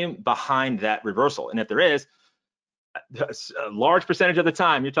volume behind that reversal. And if there is, a large percentage of the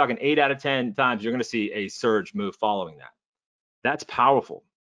time, you're talking 8 out of 10 times, you're going to see a surge move following that. That's powerful.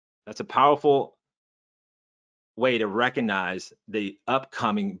 That's a powerful way to recognize the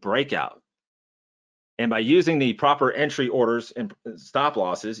upcoming breakout. And by using the proper entry orders and stop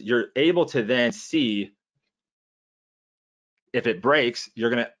losses, you're able to then see if it breaks, you're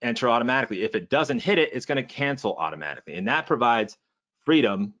going to enter automatically. If it doesn't hit it, it's going to cancel automatically. And that provides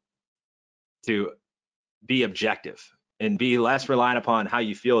freedom to be objective and be less reliant upon how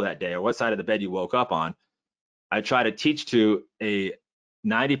you feel that day or what side of the bed you woke up on. I try to teach to a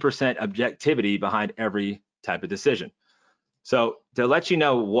 90% objectivity behind every type of decision. So to let you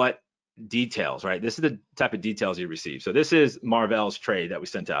know what details, right? This is the type of details you receive. So this is Marvell's trade that we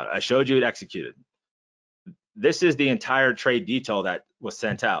sent out. I showed you it executed. This is the entire trade detail that was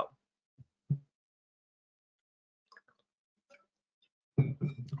sent out.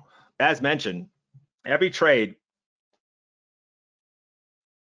 As mentioned, every trade,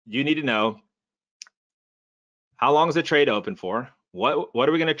 you need to know how long is the trade open for? What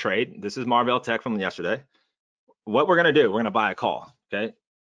are we going to trade? This is Marvell Tech from yesterday. What we're going to do, we're going to buy a call, okay?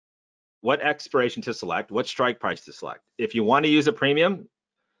 What expiration to select, what strike price to select. If you want to use a premium,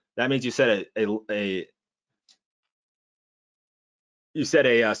 that means you set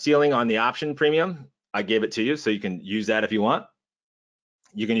a ceiling on the option premium. I gave it to you, so you can use that if you want.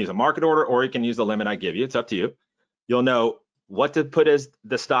 You can use a market order, or you can use the limit I give you. It's up to you. You'll know what to put as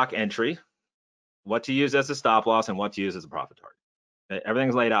the stock entry, what to use as a stop loss, and what to use as a profit target. Okay?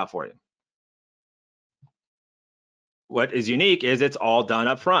 Everything's laid out for you. What is unique is it's all done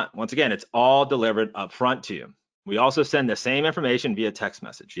up front. Once again, it's all delivered up front to you. We also send the same information via text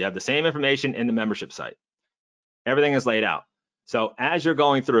message. You have the same information in the membership site. Everything is laid out. So as you're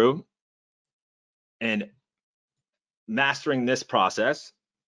going through and mastering this process,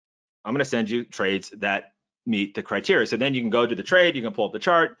 I'm going to send you trades that meet the criteria. So then you can go to the trade, you can pull up the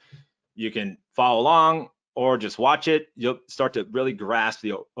chart, you can follow along, or just watch it. You'll start to really grasp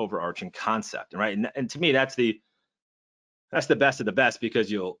the overarching concept, right? And to me, that's the best of the best,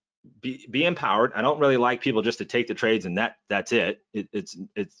 because you'll be empowered. I don't really like people just to take the trades and that's it. It's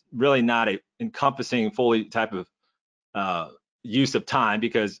really not a encompassing fully type of use of time,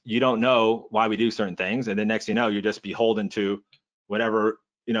 because you don't know why we do certain things, and then next thing you know, you're just beholden to whatever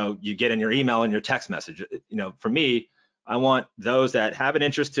you get in your email and your text message. For me, I want those that have an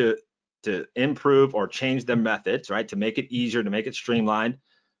interest to improve or change their methods, right? To make it easier, to make it streamlined,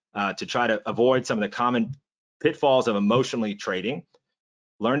 to try to avoid some of the common pitfalls of emotionally trading,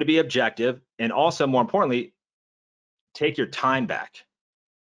 learn to be objective, and also, more importantly, take your time back.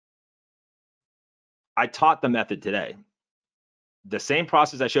 I taught the method today. The same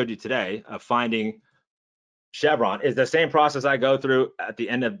process I showed you today of finding Chevron is the same process I go through at the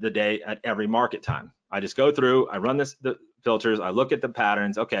end of the day at every market time. I just go through, I run the filters, I look at the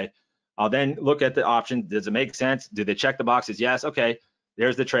patterns. Okay, I'll then look at the option. Does it make sense? Do they check the boxes? Yes. Okay,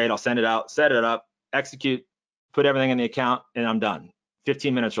 there's the trade. I'll send it out, set it up, execute, put everything in the account, and I'm done.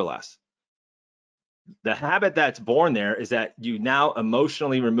 15 minutes or less. The habit that's born there is that you now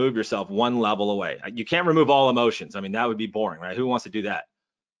emotionally remove yourself one level away. You can't remove all emotions. I mean, that would be boring, right? Who wants to do that?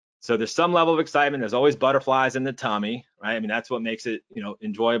 So there's some level of excitement. There's always butterflies in the tummy, right? I mean, that's what makes it,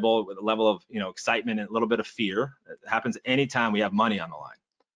 enjoyable, with a level of, excitement and a little bit of fear. It happens anytime we have money on the line.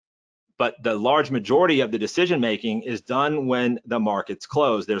 But the large majority of the decision making is done when the markets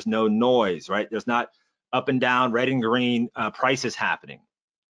close. There's no noise, right? There's not up and down, red and green prices happening.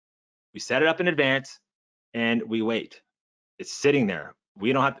 We set it up in advance and we wait. It's sitting there.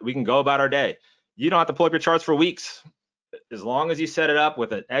 We can go about our day. You don't have to pull up your charts for weeks. As long as you set it up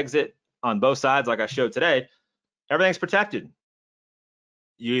with an exit on both sides, like I showed today, everything's protected.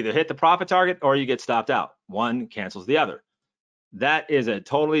 You either hit the profit target or you get stopped out. One cancels the other. That is a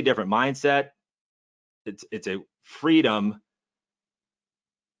totally different mindset. It's a freedom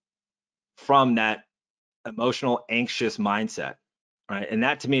from that emotional, anxious mindset, right? And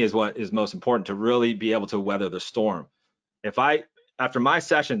that to me is what is most important, to really be able to weather the storm. After my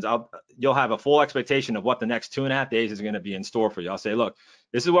sessions, you'll have a full expectation of what the next 2.5 days is going to be in store for you. I'll say, look,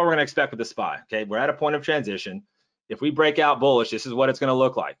 this is what we're going to expect with the SPY. Okay, we're at a point of transition. If we break out bullish, this is what it's going to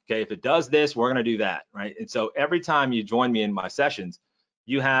look like. Okay, if it does this, we're going to do that, right? And so every time you join me in my sessions,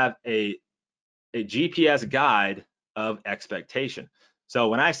 you have a GPS guide of expectation. So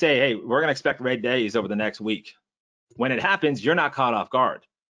when I say, hey, we're going to expect red days over the next week, when it happens, you're not caught off guard.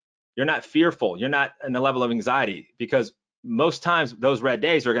 You're not fearful. You're not in the level of anxiety, because most times those red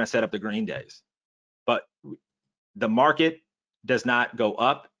days are going to set up the green days. But the market does not go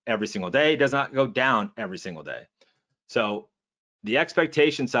up every single day, does not go down every single day. So the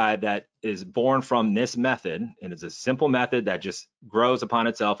expectation side that is born from this method, and it's a simple method that just grows upon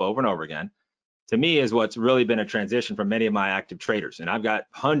itself over and over again, to me is what's really been a transition for many of my active traders. And I've got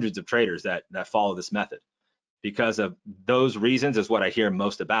hundreds of traders that follow this method. Because of those reasons is what I hear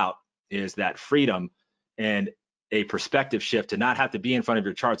most about, is that freedom and a perspective shift to not have to be in front of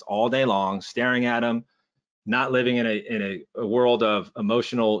your charts all day long, staring at them, not living in a world of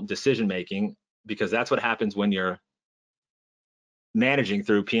emotional decision making, because that's what happens when you're managing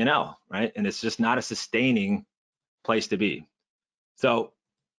through P&L, right? And it's just not a sustaining place to be. So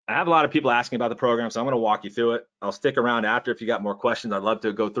I have a lot of people asking about the program, so I'm going to walk you through it. I'll stick around after if you got more questions. I'd love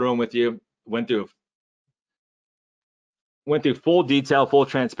to go through them with you. Went through full detail, full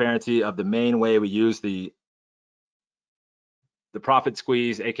transparency of the main way we use the profit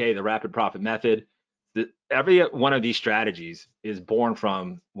squeeze, aka the rapid profit method. Every one of these strategies is born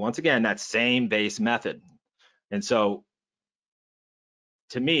from, once again, that same base method. And so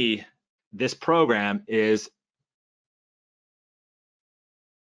to me, this program is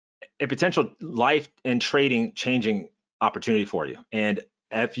a potential life and trading changing opportunity for you. And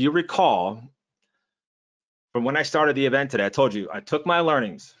if you recall, from when I started the event today, I told you I took my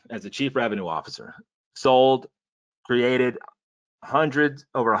learnings as the chief revenue officer, sold, created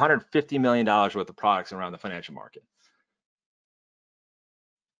over $150 million worth of products around the financial market.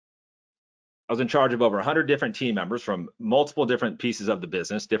 I was in charge of over 100 different team members from multiple different pieces of the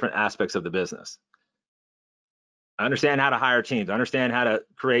business, different aspects of the business. I understand how to hire teams. I understand how to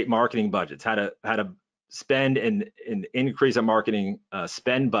create marketing budgets, how to spend and increase a marketing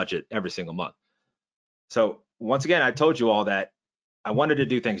spend budget every single month. So once again, I told you all that I wanted to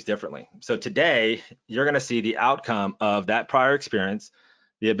do things differently. So today, you're going to see the outcome of that prior experience,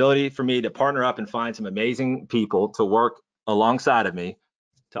 the ability for me to partner up and find some amazing people to work alongside of me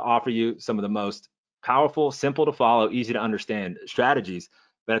to offer you some of the most powerful, simple to follow, easy to understand strategies.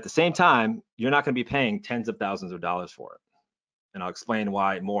 But at the same time, you're not going to be paying tens of thousands of dollars for it. And I'll explain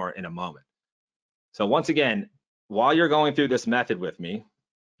why more in a moment. So once again, while you're going through this method with me,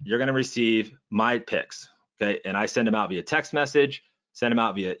 you're going to receive my picks. Okay, and I send them out via text message, send them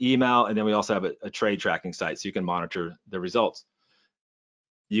out via email, and then we also have a trade tracking site so you can monitor the results.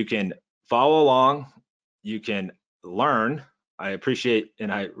 You can follow along, you can learn. I appreciate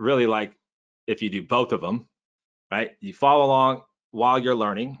and I really like if you do both of them, right? You follow along while you're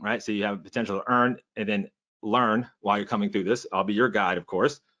learning, right? So you have potential to earn and then learn while you're coming through this. I'll be your guide, of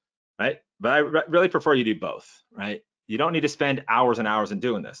course, right? But I really prefer you do both, right? You don't need to spend hours and hours in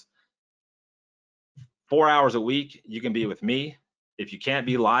doing this. 4 hours a week, you can be with me. If you can't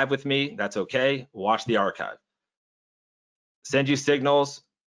be live with me, that's okay. Watch the archive. Send you signals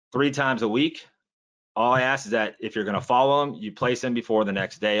 3 times a week. All I ask is that if you're going to follow them, you place them before the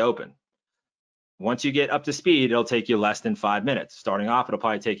next day open. Once you get up to speed, it'll take you less than 5 minutes. Starting off, it'll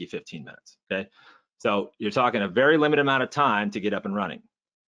probably take you 15 minutes, okay? So you're talking a very limited amount of time to get up and running.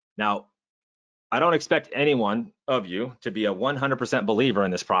 Now, I don't expect any one of you to be a 100% believer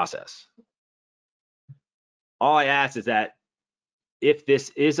in this process. All I ask is that if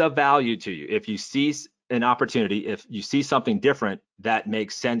this is of value to you, if you see an opportunity, if you see something different that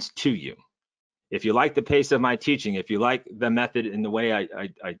makes sense to you, if you like the pace of my teaching, if you like the method and the way I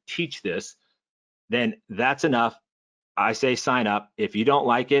teach this, then that's enough. I say sign up. If you don't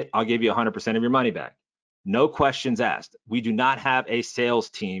like it, I'll give you 100% of your money back. No questions asked. We do not have a sales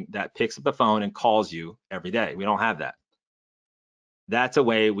team that picks up the phone and calls you every day. We don't have that. That's a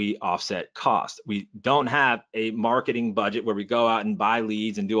way we offset costs. We don't have a marketing budget where we go out and buy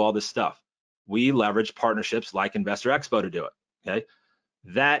leads and do all this stuff. We leverage partnerships like Investorexpo to do it, okay?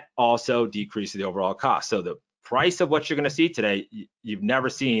 That also decreases the overall cost. So the price of what you're gonna see today, you've never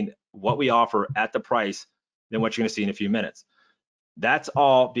seen what we offer at the price than what you're gonna see in a few minutes. That's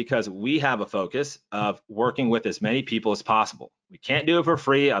all because we have a focus of working with as many people as possible. We can't do it for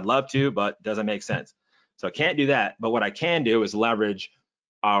free. I'd love to, but it doesn't make sense. So I can't do that. But what I can do is leverage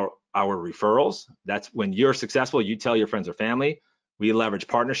our referrals. That's when you're successful, you tell your friends or family. We leverage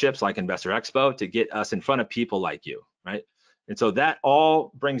partnerships like Investorexpo to get us in front of people like you, right? And so that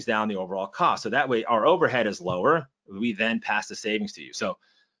all brings down the overall cost. So that way our overhead is lower. We then pass the savings to you. So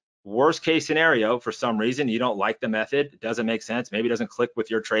worst case scenario, for some reason, you don't like the method, it doesn't make sense, maybe it doesn't click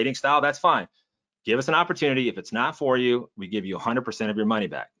with your trading style, that's fine. Give us an opportunity. If it's not for you, we give you 100% of your money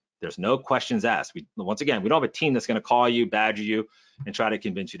back. There's no questions asked. Once again, we don't have a team that's going to call you, badger you, and try to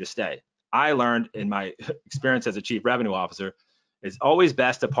convince you to stay. I learned in my experience as a chief revenue officer, it's always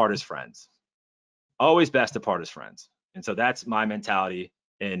best to part as friends. Always best to part as friends. And so that's my mentality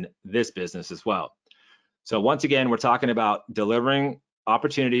in this business as well. So once again, we're talking about delivering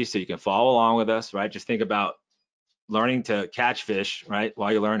opportunities so you can follow along with us, right? Just think about learning to catch fish, right,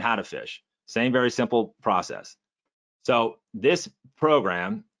 while you learn how to fish. Same very simple process. So this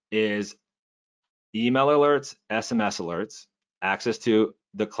program is email alerts, SMS alerts, access to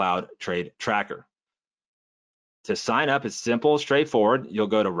the cloud trade tracker. To sign up, it's simple, straightforward. You'll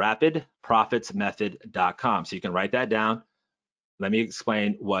go to rapidprofitsmethod.com. So you can write that down. Let me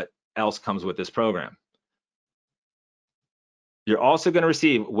explain what else comes with this program. You're also going to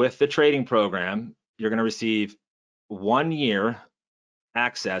receive, with the trading program, you're going to receive 1 year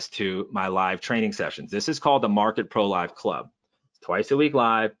access to my live training sessions. This is called the Market Pro Live Club. It's twice a week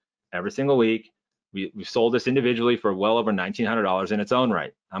live, every single week. We've sold this individually for well over $1,900 in its own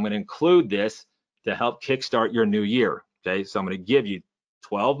right. I'm going to include this to help kickstart your new year. Okay, so I'm going to give you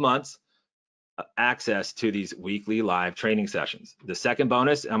 12 months access to these weekly live training sessions. The second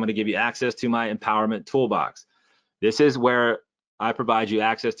bonus, I'm going to give you access to my empowerment toolbox. This is where I provide you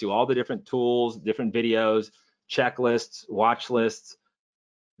access to all the different tools, different videos, checklists, watch lists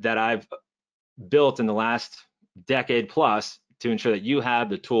that I've built in the last decade plus to ensure that you have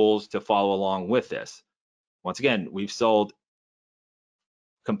the tools to follow along with this. Once again, we've sold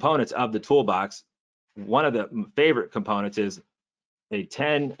components of the toolbox. One of the favorite components is a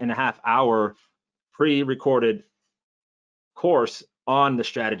 10.5-hour pre-recorded course on the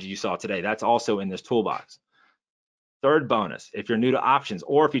strategy you saw today. That's also in this toolbox. Third bonus, if you're new to options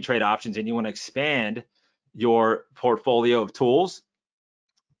or if you trade options and you want to expand your portfolio of tools,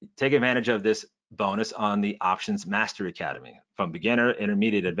 take advantage of this bonus on the Options Mastery Academy. From beginner,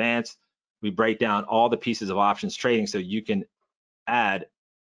 intermediate, advanced, we break down all the pieces of options trading so you can add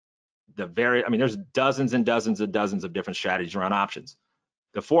there's dozens and dozens and dozens of different strategies around options.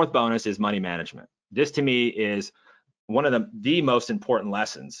 The fourth bonus is money management. This to me is one of the most important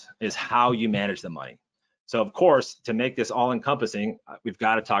lessons is how you manage the money. So of course, to make this all encompassing, we've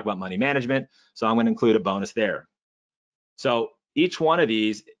got to talk about money management. So I'm going to include a bonus there. So each one of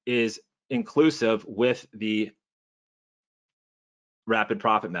these is inclusive with the rapid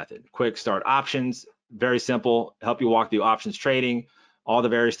profit method. Quick start options, very simple, help you walk through options trading, all the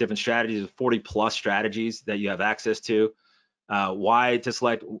various different strategies, 40+ strategies that you have access to, why to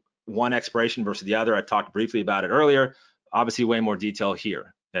select one expiration versus the other. I talked briefly about it earlier, obviously way more detail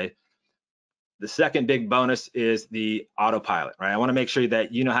here, okay? The second big bonus is the autopilot, right? I wanna make sure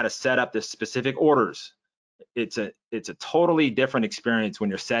that you know how to set up the specific orders. It's a totally different experience when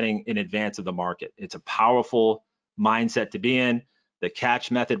you're setting in advance of the market. It's a powerful mindset to be in, the catch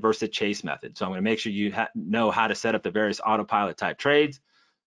method versus the chase method. So I'm going to make sure you know how to set up the various autopilot type trades,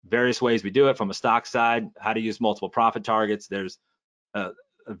 various ways we do it from a stock side, how to use multiple profit targets. There's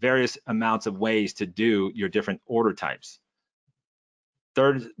various amounts of ways to do your different order types.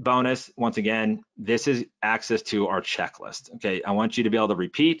 Third bonus, once again, this is access to our checklist. Okay, I want you to be able to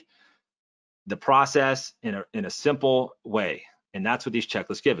repeat the process in a simple way. And that's what these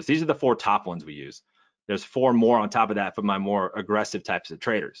checklists give us. These are the 4 top ones we use. There's 4 more on top of that for my more aggressive types of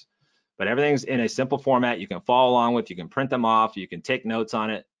traders. But everything's in a simple format you can follow along with. You can print them off. You can take notes on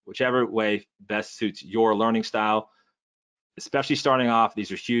it, whichever way best suits your learning style. especially starting off,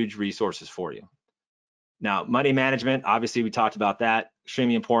 these are huge resources for you. Now, money management, obviously we talked about that,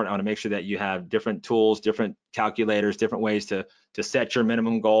 extremely important. I want to make sure that you have different tools, different calculators, different ways to set your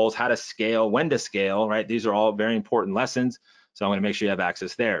minimum goals, how to scale, when to scale, right? These are all very important lessons. So I'm going to make sure you have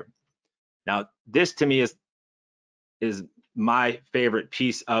access there. Now, this to me is my favorite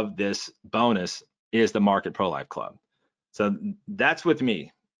piece of this bonus is the Market Pro Life Club. So that's with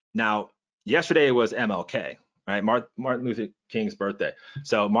me. Now, yesterday was MLK, right? Martin Luther King's birthday.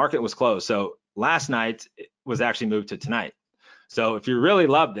 So market was closed. So last night was actually moved to tonight. So if you really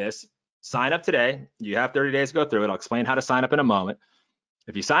love this, sign up today. You have 30 days to go through it. I'll explain how to sign up in a moment.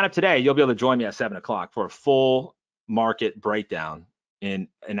 If you sign up today, you'll be able to join me at 7 o'clock for a full market breakdown in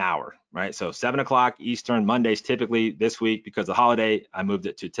an hour, right? So 7 o'clock Eastern, Mondays typically. This week, because of the holiday, I moved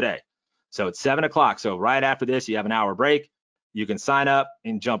it to today. So it's 7 o'clock. So right after this, you have an hour break. You can sign up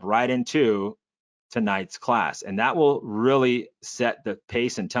and jump right into tonight's class. And that will really set the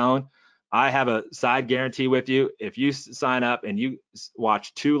pace and tone. I have a side guarantee with you. If you sign up and you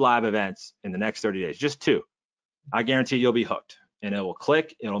watch 2 live events in the next 30 days, just 2, I guarantee you'll be hooked. And it will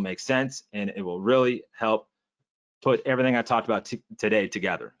click, it'll make sense, and it will really help put everything I talked about today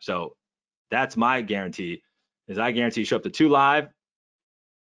together. So that's my guarantee, is I guarantee you show up to 2 live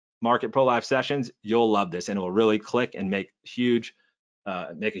Market Pro Live sessions, you'll love this, and it will really click and make a huge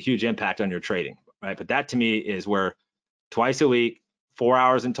impact on your trading, right? But that to me is where twice a week, 4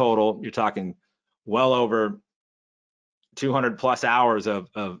 hours in total, you're talking well over 200 plus hours of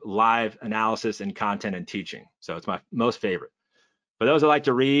live analysis and content and teaching. So it's my most favorite. For those that like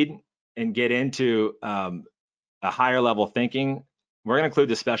to read and get into a higher level thinking, we're going to include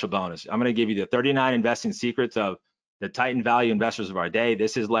this special bonus. I'm going to give you the 39 investing secrets of the Titan value investors of our day.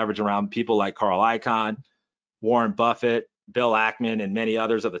 This is leveraged around people like Carl Icahn, Warren Buffett, Bill Ackman, and many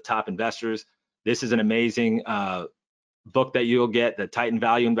others of the top investors. This is an amazing book that you'll get, the Titan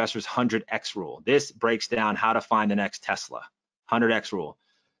Value Investors 100X Rule. This breaks down how to find the next Tesla, 100X Rule.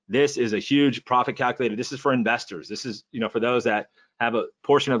 This is a huge profit calculator. This is for investors. This is, for those that have a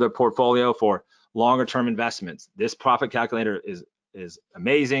portion of their portfolio for longer term investments. This profit calculator is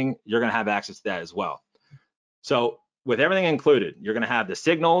amazing. You're going to have access to that as well. So with everything included, you're going to have the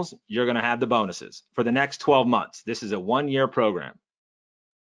signals, you're going to have the bonuses for the next 12 months. This is a 1-year program.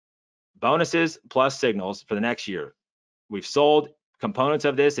 Bonuses plus signals for the next year. We've sold components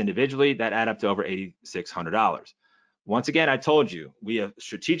of this individually that add up to over $8,600. Once again, I told you, we have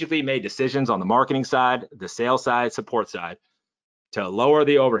strategically made decisions on the marketing side, the sales side, support side to lower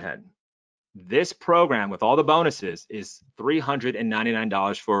the overhead. This program with all the bonuses is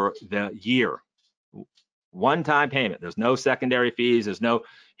 $399 for the year. One-time payment. There's no secondary fees. There's no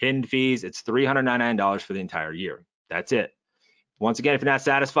hidden fees. It's $399 for the entire year. That's it. Once again, if you're not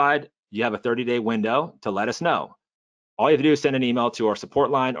satisfied, you have a 30-day window to let us know. All you have to do is send an email to our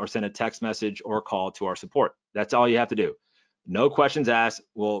support line or send a text message or call to our support. That's all you have to do. No questions asked.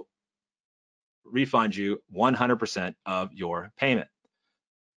 We'll refund you 100% of your payment.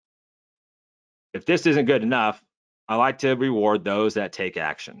 If this isn't good enough, I like to reward those that take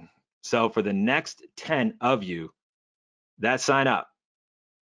action. So for the next 10 of you that sign up,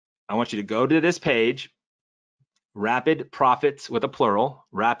 I want you to go to this page, Rapid Profits with a plural,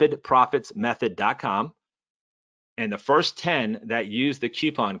 rapidprofitsmethod.com. And the first 10 that use the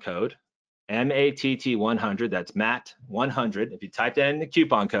coupon code, MATT100, that's MAT100, if you type that in the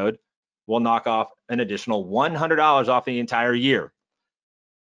coupon code, we'll knock off an additional $100 off the entire year.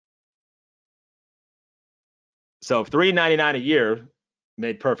 So $399 a year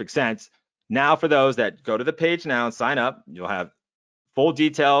made perfect sense. Now for those that go to the page now and sign up, you'll have full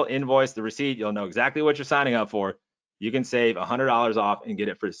detail, invoice, the receipt. You'll know exactly what you're signing up for. You can save $100 off and get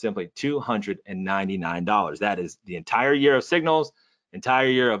it for simply $299. That is the entire year of signals, entire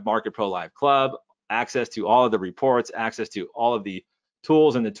year of Market Pro Live Club, access to all of the reports, access to all of the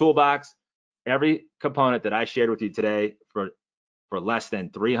tools in the toolbox. Every component that I shared with you today for less than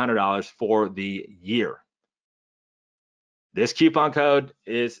 $300 for the year. This coupon code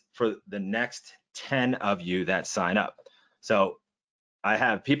is for the next 10 of you that sign up. So I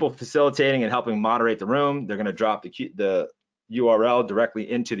have people facilitating and helping moderate the room. They're going to drop the URL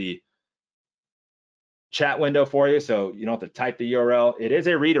directly into the chat window for you, so you don't have to type the URL. It is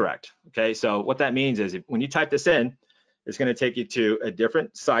a redirect, okay? So what that means is when you type this in, it's going to take you to a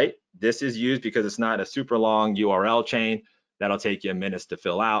different site. This is used because it's not a super long URL chain. That'll take you minutes to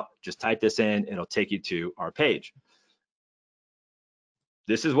fill out. Just type this in, it'll take you to our page.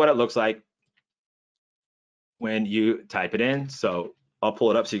 This is what it looks like when you type it in. So I'll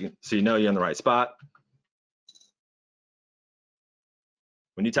pull it up so you know you're in the right spot.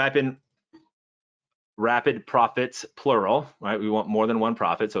 When you type in rapid profits, plural, right? We want more than one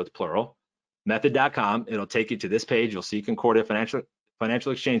profit, so it's plural. Method.com, it'll take you to this page. You'll see Concordia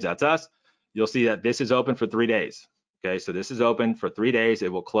Financial Exchange, that's us. You'll see that this is open for 3 days. Okay, so this is open for 3 days.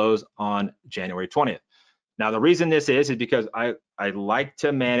 It will close on January 20th. Now, the reason this is because I like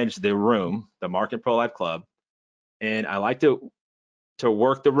to manage the room, the Market Pro Life Club, and I like to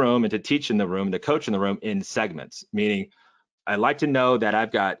work the room and to teach in the room, to coach in the room in segments, meaning I like to know that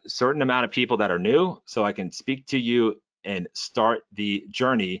I've got a certain amount of people that are new, so I can speak to you and start the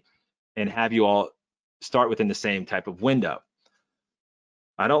journey and have you all start within the same type of window.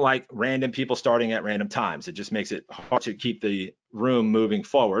 I don't like random people starting at random times. It just makes it hard to keep the room moving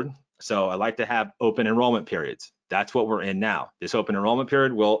forward. So I like to have open enrollment periods. That's what we're in now. This open enrollment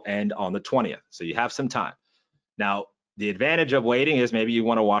period will end on the 20th. So you have some time. Now, the advantage of waiting is maybe you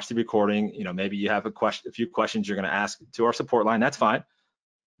want to watch the recording, maybe you have a few questions you're going to ask to our support line. That's fine.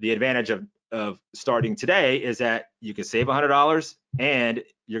 The advantage of starting today is that you can save $100 and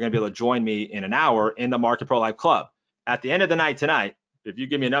you're going to be able to join me in an hour in the Market Pro Life Club. At the end of the night tonight, if you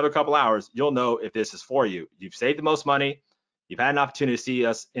give me another couple hours, you'll know if this is for you. You've saved the most money. You've had an opportunity to see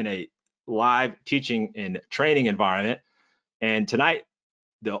us in a live teaching and training environment. And tonight,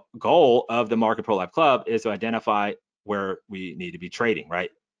 the goal of the Market Pro Life Club is to identify where we need to be trading, right?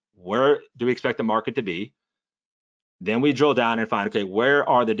 Where do we expect the market to be? Then we drill down and find, okay, where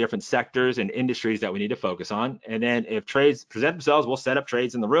are the different sectors and industries that we need to focus on? And then if trades present themselves, we'll set up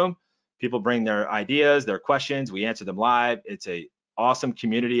trades in the room. People bring their ideas, their questions, we answer them live. It's a awesome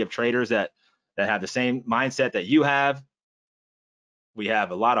community of traders that have the same mindset that you have. We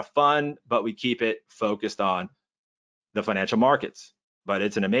have a lot of fun, but we keep it focused on the financial markets. But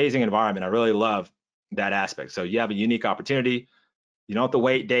it's an amazing environment. I really love that aspect. So you have a unique opportunity. You don't have to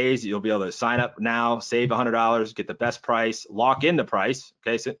wait days. You'll be able to sign up now, save $100, get the best price, lock in the price.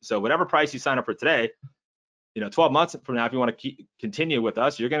 Okay, so whatever price you sign up for today, 12 months from now, if you want to continue with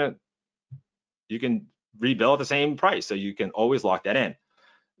us, you can rebill at the same price. So you can always lock that in.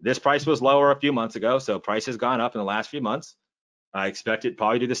 This price was lower a few months ago, so price has gone up in the last few months. I expect it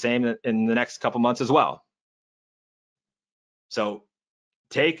probably do the same in the next couple months as well. So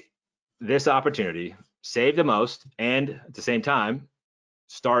take this opportunity, save the most, and at the same time,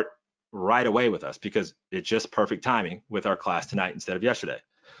 start right away with us because it's just perfect timing with our class tonight instead of yesterday.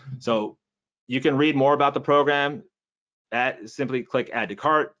 So you can read more about the program simply click add to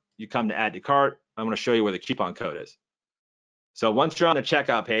cart. You come to add to cart. I'm going to show you where the coupon code is. So once you're on the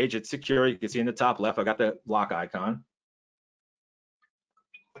checkout page, it's secure. You can see in the top left, I got the block icon.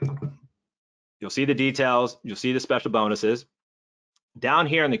 You'll see the details. You'll see the special bonuses. Down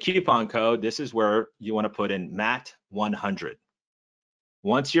here in the coupon code, this is where you want to put in MAT100.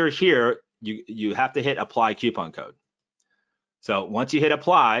 Once you're here, you have to hit apply coupon code. So once you hit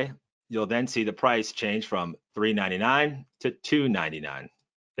apply, you'll then see the price change from $3.99 to $2.99.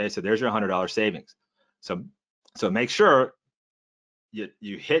 Okay, so there's your $100 savings. So make sure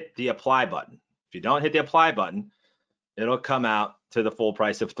you hit the apply button. If you don't hit the apply button, it'll come out to the full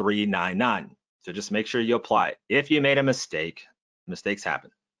price of $3.99. So just make sure you apply. If you made a mistake, mistakes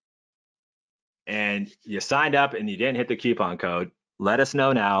happen, and you signed up and you didn't hit the coupon code, let us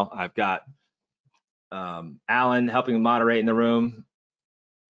know now. I've got Alan helping moderate in the room.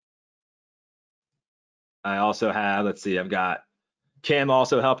 I also have, let's see, I've got Kim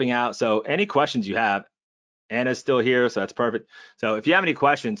also helping out. So any questions you have, Anna's still here, so that's perfect. So if you have any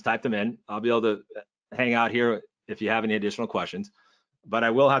questions, type them in. I'll be able to hang out here if you have any additional questions. But I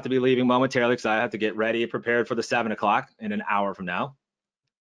will have to be leaving momentarily because I have to get ready and prepared for the 7 o'clock in an hour from now.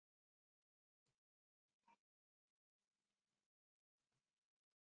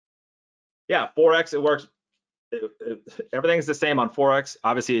 Yeah, Forex, it works. Everything's the same on Forex.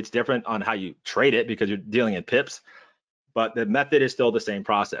 Obviously, it's different on how you trade it because you're dealing in pips, but the method is still the same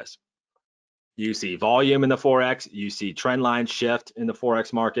process. You see volume in the Forex, you see trend line shift in the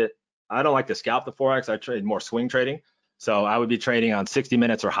Forex market. I don't like to scalp the Forex. I trade more swing trading. So I would be trading on 60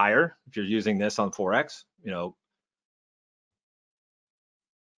 minutes or higher if you're using this on Forex,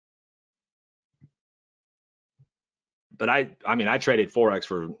 But I mean, I traded Forex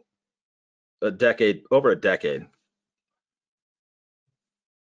for a decade, over a decade.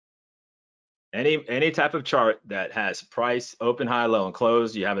 Any type of chart that has price, open, high, low, and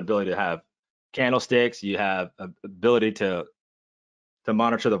close, you have an ability to have candlesticks, you have ability to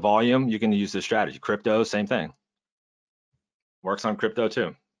monitor the volume. You can use this strategy. Crypto, same thing. Works on crypto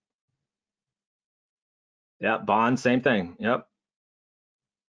too. Yeah, bonds, same thing. Yep.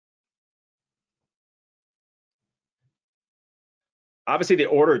 Obviously, the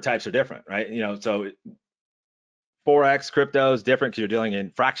order types are different, right? So Forex crypto is different because you're dealing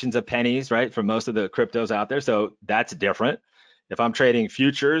in fractions of pennies, right? For most of the cryptos out there. So that's different. If I'm trading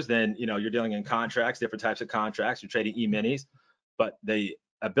futures, then you're dealing in contracts, different types of contracts. You're trading E-minis, but the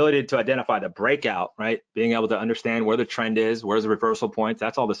ability to identify the breakout, right? Being able to understand where the trend is, where's the reversal points,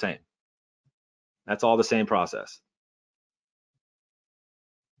 that's all the same. That's all the same process.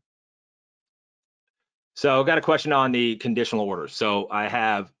 So got a question on the conditional orders. So I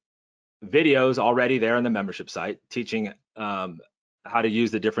have videos already there on the membership site teaching how to use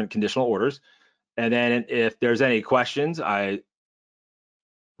the different conditional orders. And then if there's any questions, I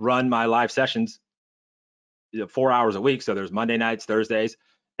run my live sessions 4 hours a week. So there's Monday nights, Thursdays.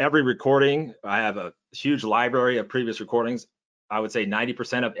 Every recording, I have a huge library of previous recordings. I would say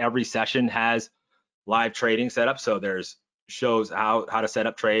 90% of every session has live trading set up. So there's shows how to set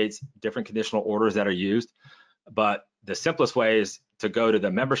up trades, different conditional orders that are used. But the simplest way is to go to the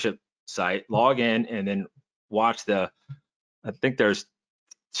membership site, log in, and then watch I think there's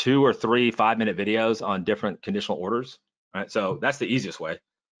 2 or 3 5-minute videos on different conditional orders, right? So that's the easiest way.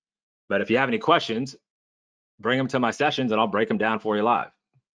 But if you have any questions, bring them to my sessions and I'll break them down for you live.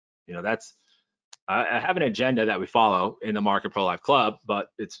 I have an agenda that we follow in the Market Pro Live Club, but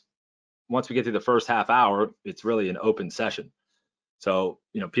it's once we get through the first half hour, it's really an open session. So,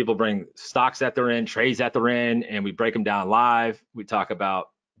 people bring stocks that they're in, trades that they're in, and we break them down live. We talk about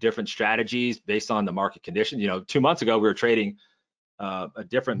different strategies based on the market conditions. 2 months ago, we were trading a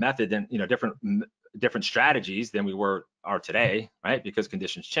different method than, different strategies than we are today, right? Because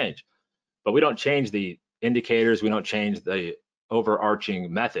conditions change. But we don't change the indicators. We don't change the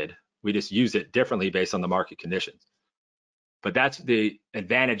overarching method. We just use it differently based on the market conditions. But that's the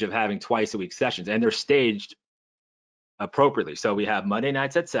advantage of having twice a week sessions, and they're staged appropriately. So we have Monday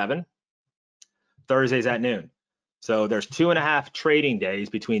nights at 7, Thursdays at noon. So there's 2.5 trading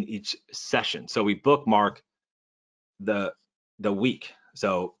days between each session. So we bookmark the week.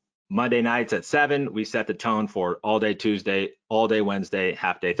 So Monday nights at 7, we set the tone for all day Tuesday, all day Wednesday,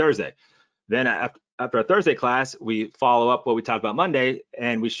 half day Thursday. Then after a Thursday class, we follow up what we talked about Monday,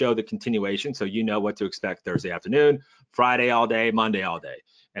 and we show the continuation. So you know what to expect Thursday afternoon, Friday all day, Monday all day.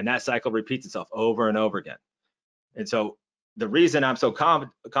 And that cycle repeats itself over and over again. And so the reason I'm so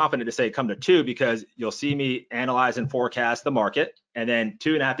confident to say come to 2, because you'll see me analyze and forecast the market. And then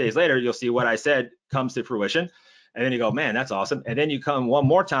 2.5 days later, you'll see what I said comes to fruition. And then you go, man, that's awesome. And then you come one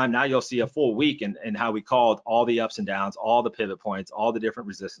more time. Now you'll see a full week and how we called all the ups and downs, all the pivot points, all the different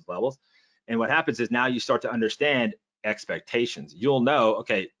resistance levels. And what happens is now you start to understand expectations. You'll know,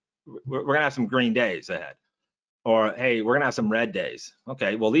 okay, we're going to have some green days ahead. Or, hey, we're going to have some red days.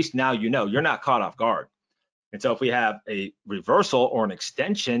 Okay, well, at least now you're not caught off guard. And so if we have a reversal or an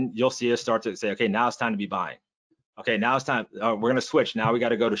extension, you'll see us start to say, okay, now it's time to be buying. Okay, now it's time. We're going to switch. Now we got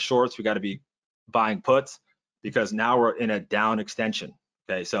to go to shorts. We got to be buying puts because now we're in a down extension.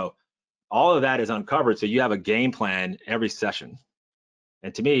 Okay, so all of that is uncovered. So you have a game plan every session.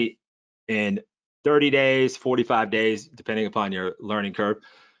 And to me, in 30 days, 45 days, depending upon your learning curve,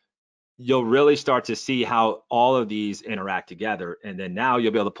 you'll really start to see how all of these interact together. And then now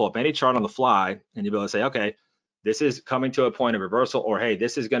you'll be able to pull up any chart on the fly and you'll be able to say, okay, this is coming to a point of reversal, or hey,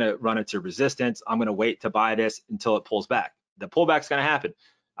 this is going to run into resistance. I'm going to wait to buy this until it pulls back. The pullback's going to happen.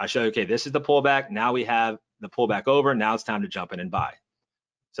 I show you, okay, this is the pullback. Now we have the pullback over. Now it's time to jump in and buy.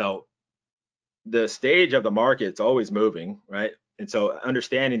 So the stage of the market's always moving, right? And so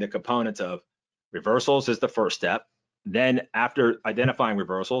understanding the components of reversals is the first step. Then after identifying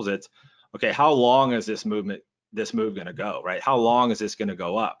reversals, it's okay, how long is this move going to go, right? How long is this going to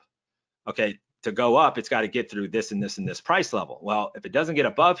go up? Okay, to go up, it's got to get through this and this and this price level. Well, if it doesn't get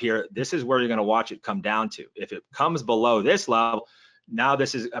above here, this is where you're going to watch it come down to. If it comes below this level, now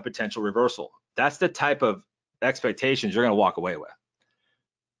this is a potential reversal. That's the type of expectations you're going to walk away with.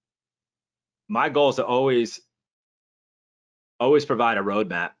 My goal is to always provide a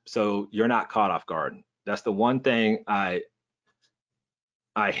roadmap so you're not caught off guard. That's the one thing I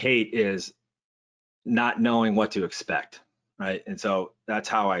hate is not knowing what to expect, right? And so that's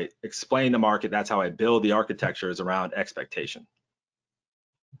how I explain the market. That's how I build the architecture, is around expectation.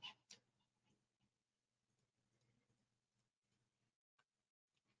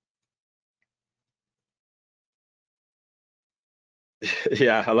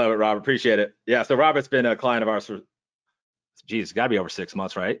 Yeah, I love it, Robert. Appreciate it. Yeah, so Robert's been a client of ours for, geez, it's got to be over 6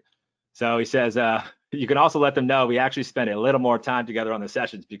 months, right? So he says, you can also let them know we actually spent a little more time together on the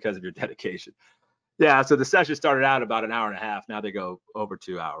sessions because of your dedication. Yeah, so the session started out about an hour and a half. Now they go over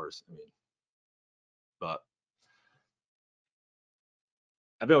 2 hours. I mean, but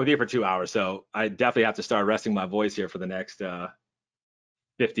I've been with you for 2 hours, so I definitely have to start resting my voice here for the next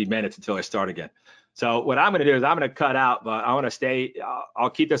 50 minutes until I start again. So what I'm going to do is I'm going to cut out, but I want to stay. I'll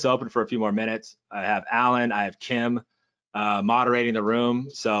keep this open for a few more minutes. I have Alan, I have Kim moderating the room.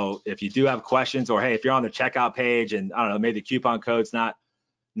 So if you do have questions, or hey, if you're on the checkout page and I don't know, maybe the coupon code's not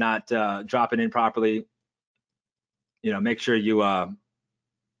dropping in properly, you know, make sure you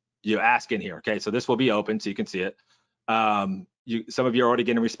ask in here. Okay, so this will be open so you can see it. Some of you are already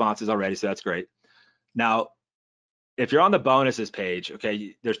getting responses already, so that's great. Now, if you're on the bonuses page,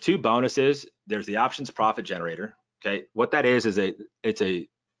 okay, there's two bonuses. There's the options profit generator. Okay, what that is it's a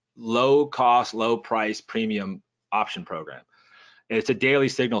low cost, low price premium option program. It's a daily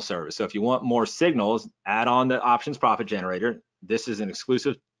signal service. So if you want more signals, add on the options profit generator. This is an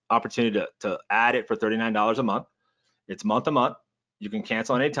exclusive opportunity to add it for $39 a month. It's month to month. You can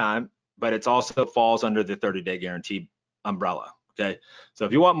cancel any time, but it also falls under the 30-day guarantee umbrella. Okay, so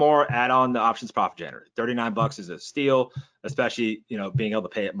if you want more, add on the options profit generator. 39 bucks is a steal, especially, you know, being able to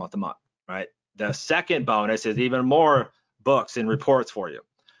pay it month to month, right? The second bonus is even more books and reports for you.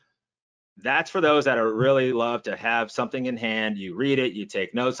 That's for those that are really love to have something in hand. You read it, you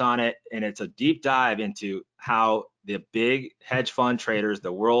take notes on it, and it's a deep dive into how the big hedge fund traders,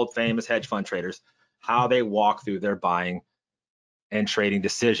 the world famous hedge fund traders, how they walk through their buying and trading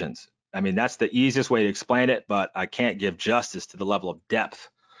decisions. I mean, that's the easiest way to explain it, but I can't give justice to the level of depth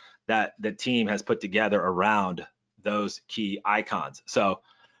that the team has put together around those key icons. So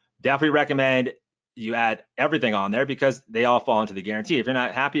definitely recommend you add everything on there because they all fall into the guarantee. If you're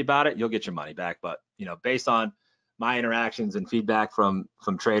not happy about it, you'll get your money back. But, you know, based on my interactions and feedback from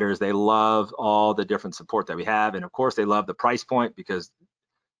traders, they love all the different support that we have. And of course, they love the price point because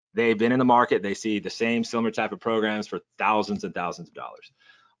they've been in the market. They see the same similar type of programs for thousands and thousands of dollars.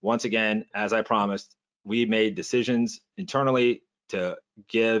 Once again, as I promised, we made decisions internally to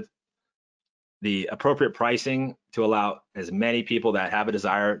give the appropriate pricing to allow as many people that have a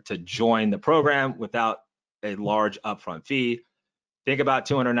desire to join the program without a large upfront fee. Think about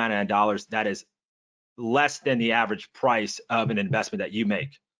 $299. That is less than the average price of an investment that you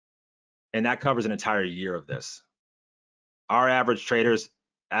make. And that covers an entire year of this. Our average trader's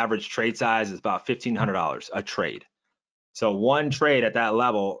average trade size is about $1,500 a trade. So one trade at that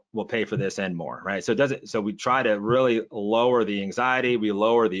level will pay for this and more, right? So we try to really lower the anxiety, we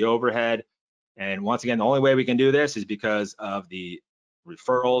lower the overhead. And once again, the only way we can do this is because of the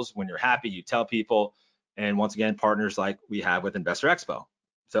referrals. When you're happy, you tell people. And once again, partners like we have with Investorexpo.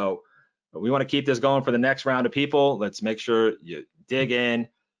 So we want to keep this going for the next round of people. Let's make sure you dig in.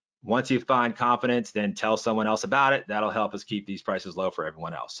 Once you find confidence, then tell someone else about it. That'll help us keep these prices low for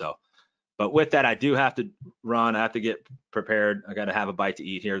everyone else. So, but with that, I do have to run. I have to get prepared. I got to have a bite to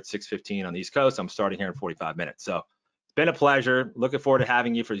eat here at 6:15 on the East Coast. I'm starting here in 45 minutes. So it's been a pleasure. Looking forward to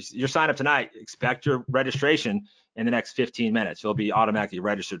having you for your sign up tonight. Expect your registration in the next 15 minutes. You'll be automatically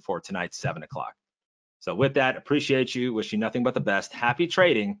registered for tonight, 7 o'clock. So with that, appreciate you. Wish you nothing but the best. Happy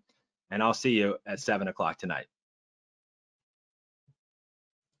trading. And I'll see you at 7 o'clock tonight.